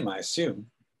the same, I assume,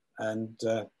 and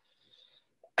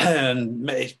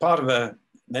it's part of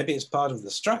maybe it's part of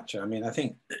the structure. I mean, I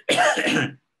think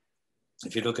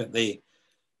if you look at the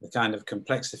kind of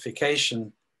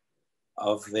complexification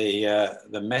of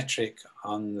the metric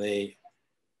on the,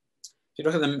 if you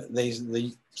look at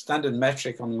the standard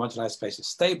metric on the moduli space of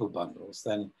stable bundles,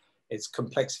 then its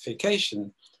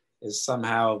complexification is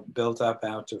somehow built up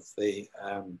out of these,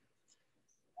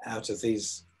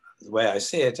 the way I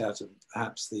see it, out of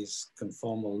perhaps these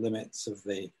conformal limits of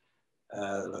the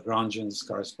Lagrangians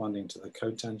corresponding to the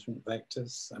cotangent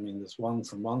vectors. I mean, there's one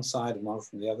from one side and one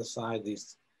from the other side,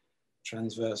 these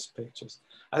transverse pictures.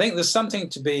 I think there's something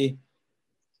to be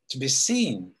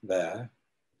seen there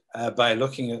by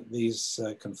looking at these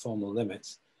conformal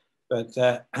limits. But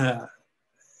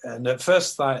and at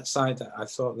first sight, I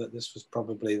thought that this was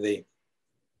probably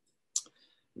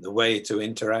the way to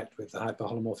interact with the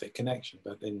hyperholomorphic connection.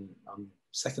 But on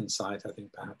second sight, I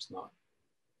think perhaps not.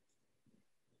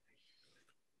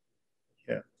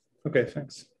 Yeah. Okay,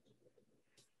 thanks.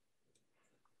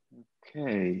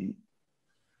 Okay.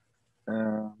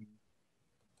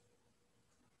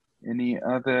 Any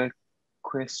other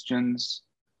questions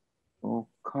or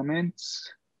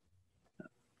comments?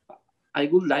 I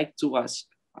would like to ask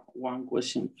one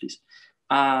question, please.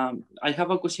 I have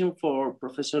a question for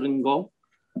Professor Ngô.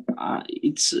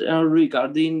 It's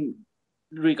regarding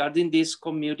this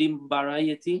commuting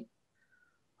variety.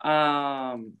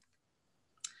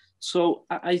 So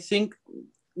I think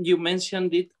you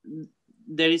mentioned it.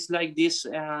 There is like this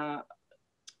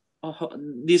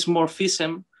this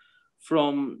morphism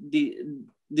from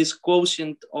this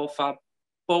quotient of a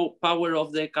power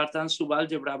of the Cartan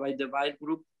subalgebra by the Weil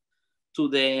group to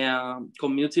the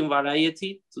commuting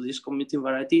variety, to this commuting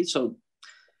variety. So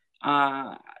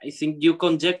I think you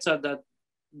conjecture that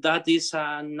that is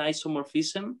an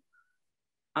isomorphism,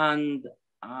 and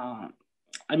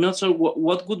I'm not sure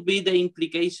what would be the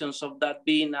implications of that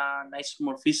being an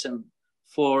isomorphism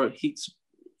for Higgs,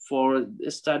 for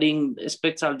studying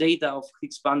spectral data of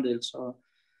Higgs bundles. Or,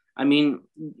 I mean,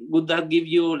 would that give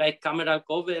you like camera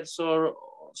covers or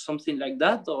something like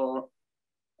that, or?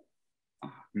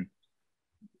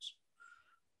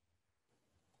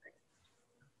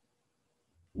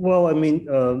 Well, I mean,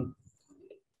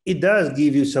 it does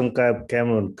give you some kind of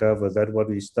Cameron cover. That's what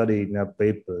we study in our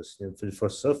papers for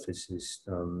surfaces.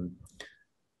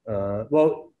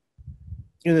 Well,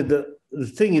 you know, the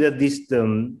thing is that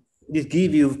this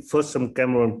gives you first some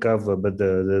Cameron cover, but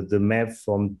the map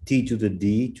from T to the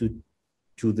D to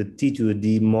the T to the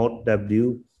D mod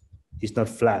W is not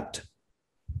flat.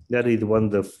 That is one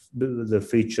of the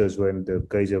features when the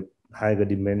case of higher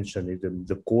dimension is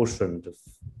the quotient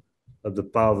of the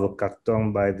power of a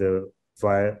Cartan by the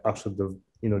after the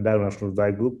diagonal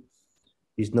Weil group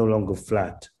is no longer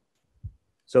flat.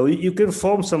 So you can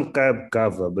form some kind of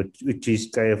cover, but which is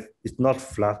kind of, it's not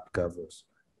flat covers.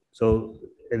 So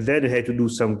and then you have to do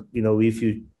some, if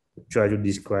you try to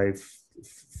describe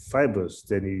fibers,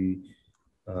 then you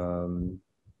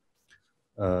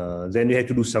have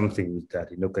to do something with that,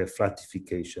 kind of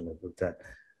flatification of that.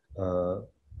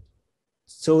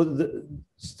 So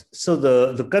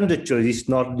the conjecture is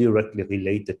not directly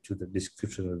related to the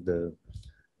description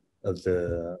of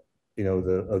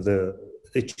the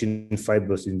Hitchin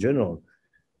fibers in general,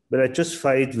 but I just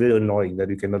find it very annoying that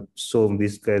you cannot solve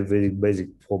this kind of very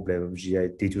basic problem of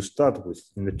GIT to start with.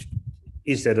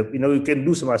 Instead of you can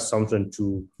do some assumption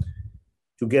to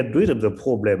get rid of the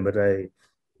problem, but I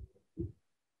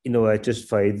just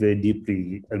find it very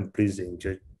deeply unpleasing.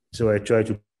 So I try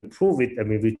to prove it. I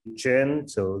mean, with Chen.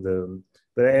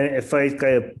 But I find it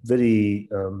kind of very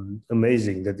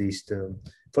amazing that is,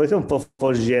 for example,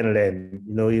 for GNLAN,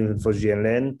 even for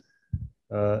GNLAN,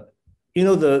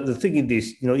 the thing is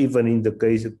this, even in the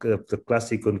case of the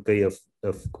classical case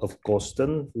of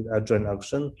Coston with adjoint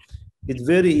action, it's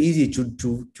very easy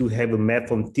to have a map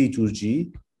from T to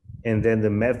G, and then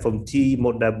the map from T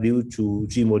mod W to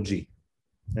G mod G,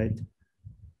 right?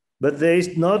 But there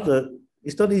is not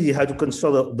it's not easy how to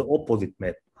construct the opposite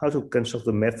map, how to construct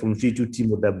the map from G to T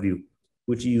mod W,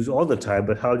 which you use all the time,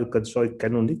 but how to construct it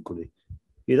canonically.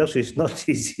 It actually is not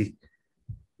easy.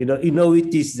 It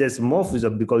is there's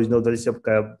morphism because there is some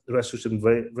kind of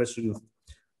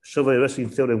Chauvet restriction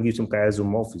theorem gives some kind of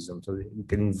isomorphism, so you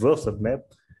can inverse the map.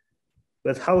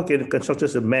 But how can you construct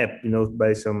just a map,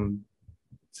 by some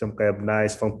kind of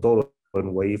nice Fontaine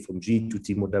way from G to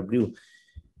T mod W?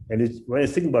 And when you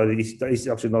think about it, it's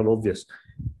actually not obvious.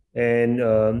 And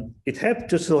it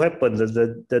just so happened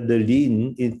that the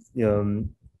lean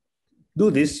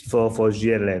do this for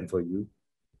GNLAN for you,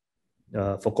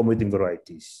 for commuting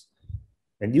varieties.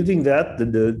 And using that,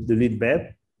 the lead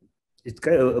map, it's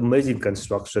kind of amazing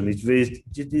construction. It's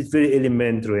very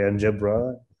elementary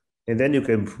algebra. And then you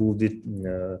can prove it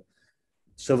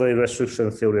Chauvet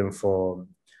restriction theorem for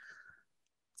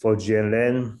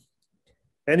GNLAN.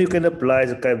 And you can apply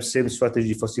the kind of same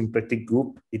strategy for symplectic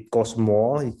group. It costs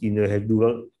more. You have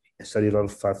to study around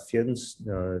Pfaffians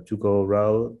to go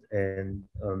around. And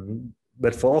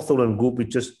but for orthogonal group,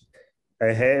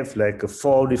 I have like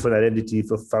 4 different identities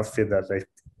for Pfaffian that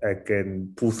I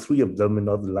can pull 3 of them and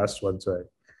not the last one. So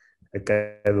I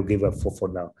kind of give up for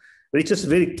now. But it's just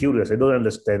very curious. I don't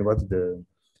understand what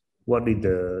is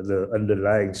the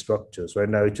underlying structures. Right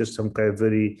now, it's just some kind of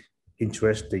very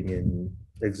interesting in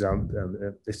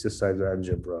exercise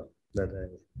algebra that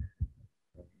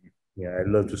I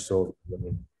love to solve.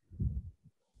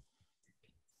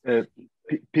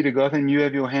 Peter Gothen, you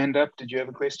have your hand up. Did you have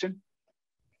a question?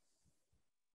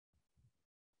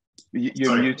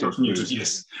 You're muted.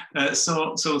 Yes.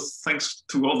 So thanks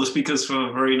to all the speakers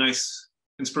for very nice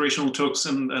inspirational talks.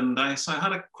 And I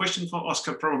had a question for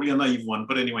Oscar, probably a naive one,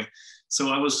 but anyway. So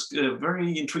I was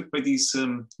very intrigued by these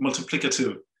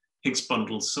multiplicative Higgs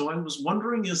bundles. So I was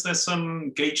wondering, is there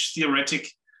some gauge theoretic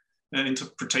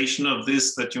interpretation of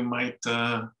this that you might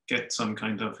get some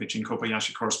kind of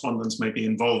Hitchin-Kobayashi correspondence, maybe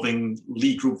involving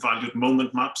Lie group valued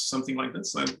moment maps, something like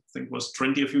this? I think it was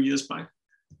trendy a few years back.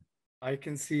 I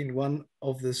can see in one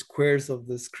of the squares of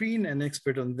the screen an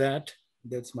expert on that.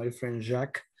 That's my friend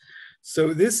Jacques.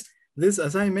 So this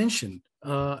as I mentioned,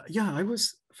 I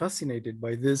was fascinated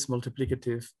by this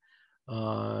multiplicative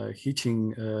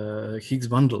Higgs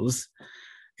bundles,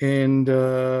 and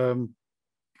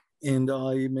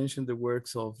I mentioned the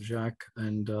works of Jacques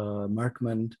and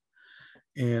Markman,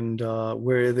 and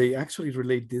where they actually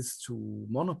relate this to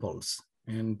monopoles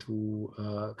and to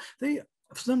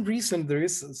for some reason there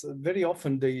is very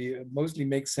often they mostly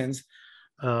make sense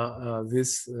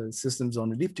these systems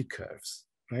on elliptic curves,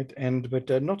 right? But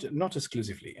not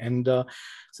exclusively. And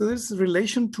so there's a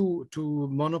relation to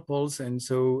monopoles, and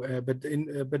so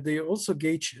but they also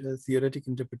gauge theoretic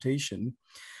interpretation.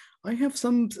 I have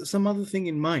some other thing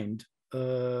in mind,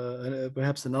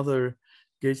 perhaps another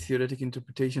gauge theoretic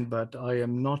interpretation, but I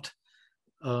am not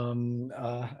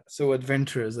so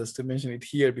adventurous as to mention it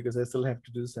here because I still have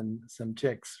to do some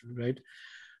checks, right?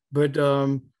 But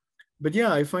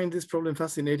yeah, I find this problem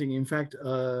fascinating. In fact,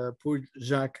 poor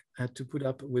Jacques had to put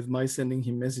up with my sending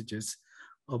him messages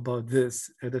about this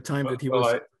at the time that he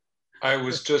was. I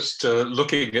was just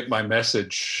looking at my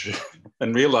message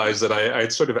and realized that I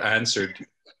had sort of answered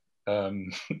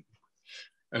un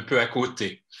peu à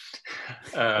côté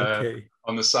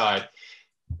on the side.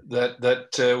 That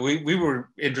we were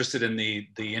interested in the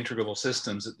integrable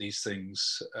systems that these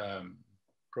things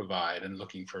provide, and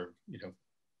looking for the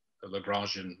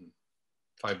Lagrangian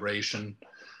vibration,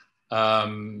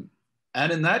 and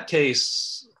in that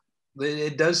case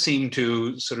it does seem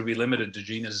to sort of be limited to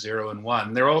genus 0 and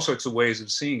 1. There are all sorts of ways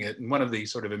of seeing it, and one of the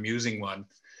sort of amusing one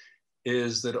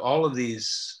is that all of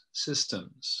these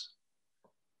systems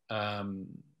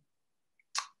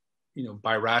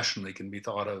birationally can be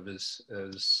thought of as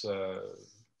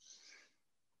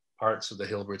parts of the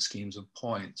Hilbert schemes of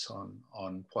points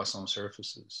on Poisson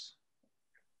surfaces.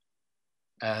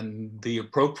 And the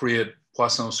appropriate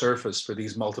Poisson surface for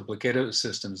these multiplicative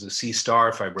systems is C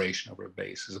star fibration over a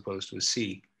base as opposed to a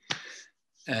C.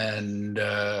 And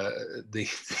they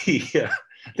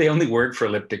only work for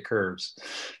elliptic curves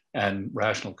and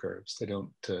rational curves. They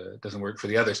don't doesn't work for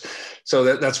the others.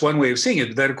 So that's one way of seeing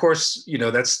it. Then of course,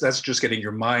 that's just getting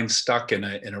your mind stuck in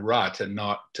a rut and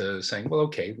not saying, well,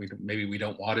 okay, maybe we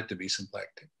don't want it to be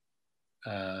symplectic.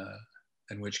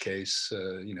 In which case,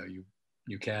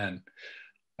 you can,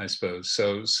 I suppose.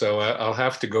 So I'll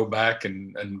have to go back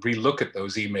and relook at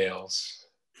those emails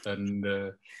and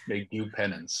make new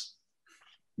penance.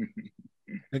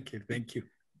 Okay, thank you.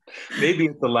 Maybe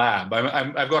at the lab.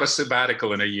 I've got a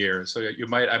sabbatical in a year, so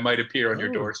I might appear on your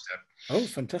doorstep. Oh,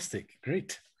 fantastic!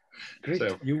 Great.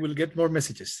 So. You will get more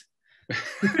messages.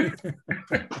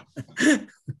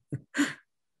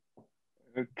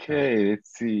 Okay,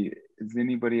 let's see. Has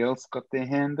anybody else got their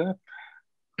hand up?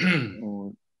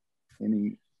 Or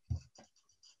any?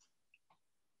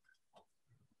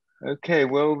 Okay,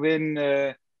 well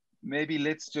then. Maybe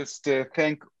let's just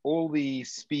thank all the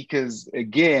speakers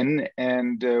again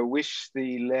and wish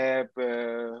the lab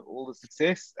all the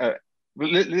success.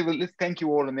 Let's thank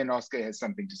you all, and then Oscar has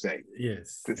something to say.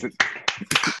 Yes.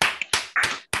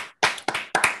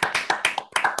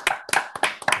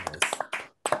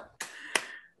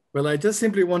 Well, I just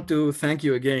simply want to thank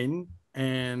you again,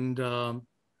 and to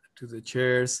the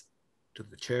chairs, to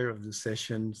the chair of the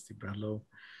session, Steve Bradlow,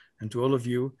 and to all of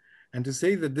you. And to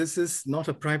say that this is not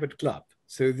a private club.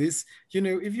 So this,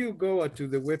 if you go to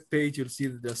the webpage, you'll see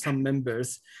that there are some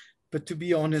members. But to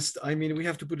be honest, I mean, we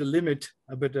have to put a limit,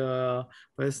 but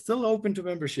it's still open to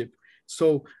membership.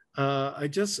 So I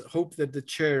just hope that the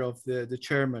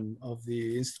chairman of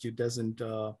the institute doesn't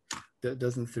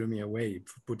throw me away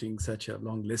for putting such a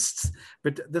long lists.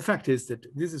 But the fact is that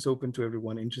this is open to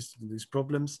everyone interested in these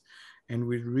problems. And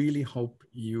we really hope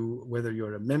you, whether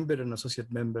you're a member, an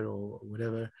associate member, or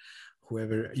whatever,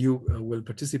 whoever you will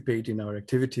participate in our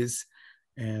activities.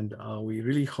 And we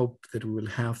really hope that we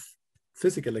will have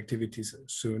physical activities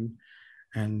soon.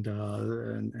 And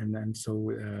so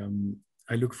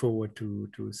I look forward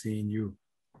to seeing you.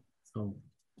 So.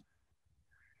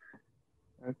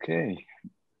 Okay.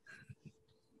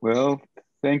 Well,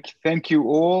 thank you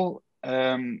all.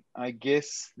 I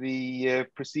guess the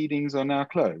proceedings are now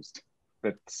closed,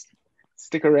 but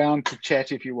stick around to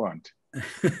chat if you want.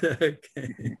 Okay.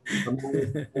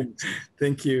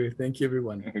 Thank you. Thank you,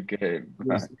 everyone. Okay.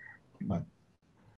 Bye. Bye.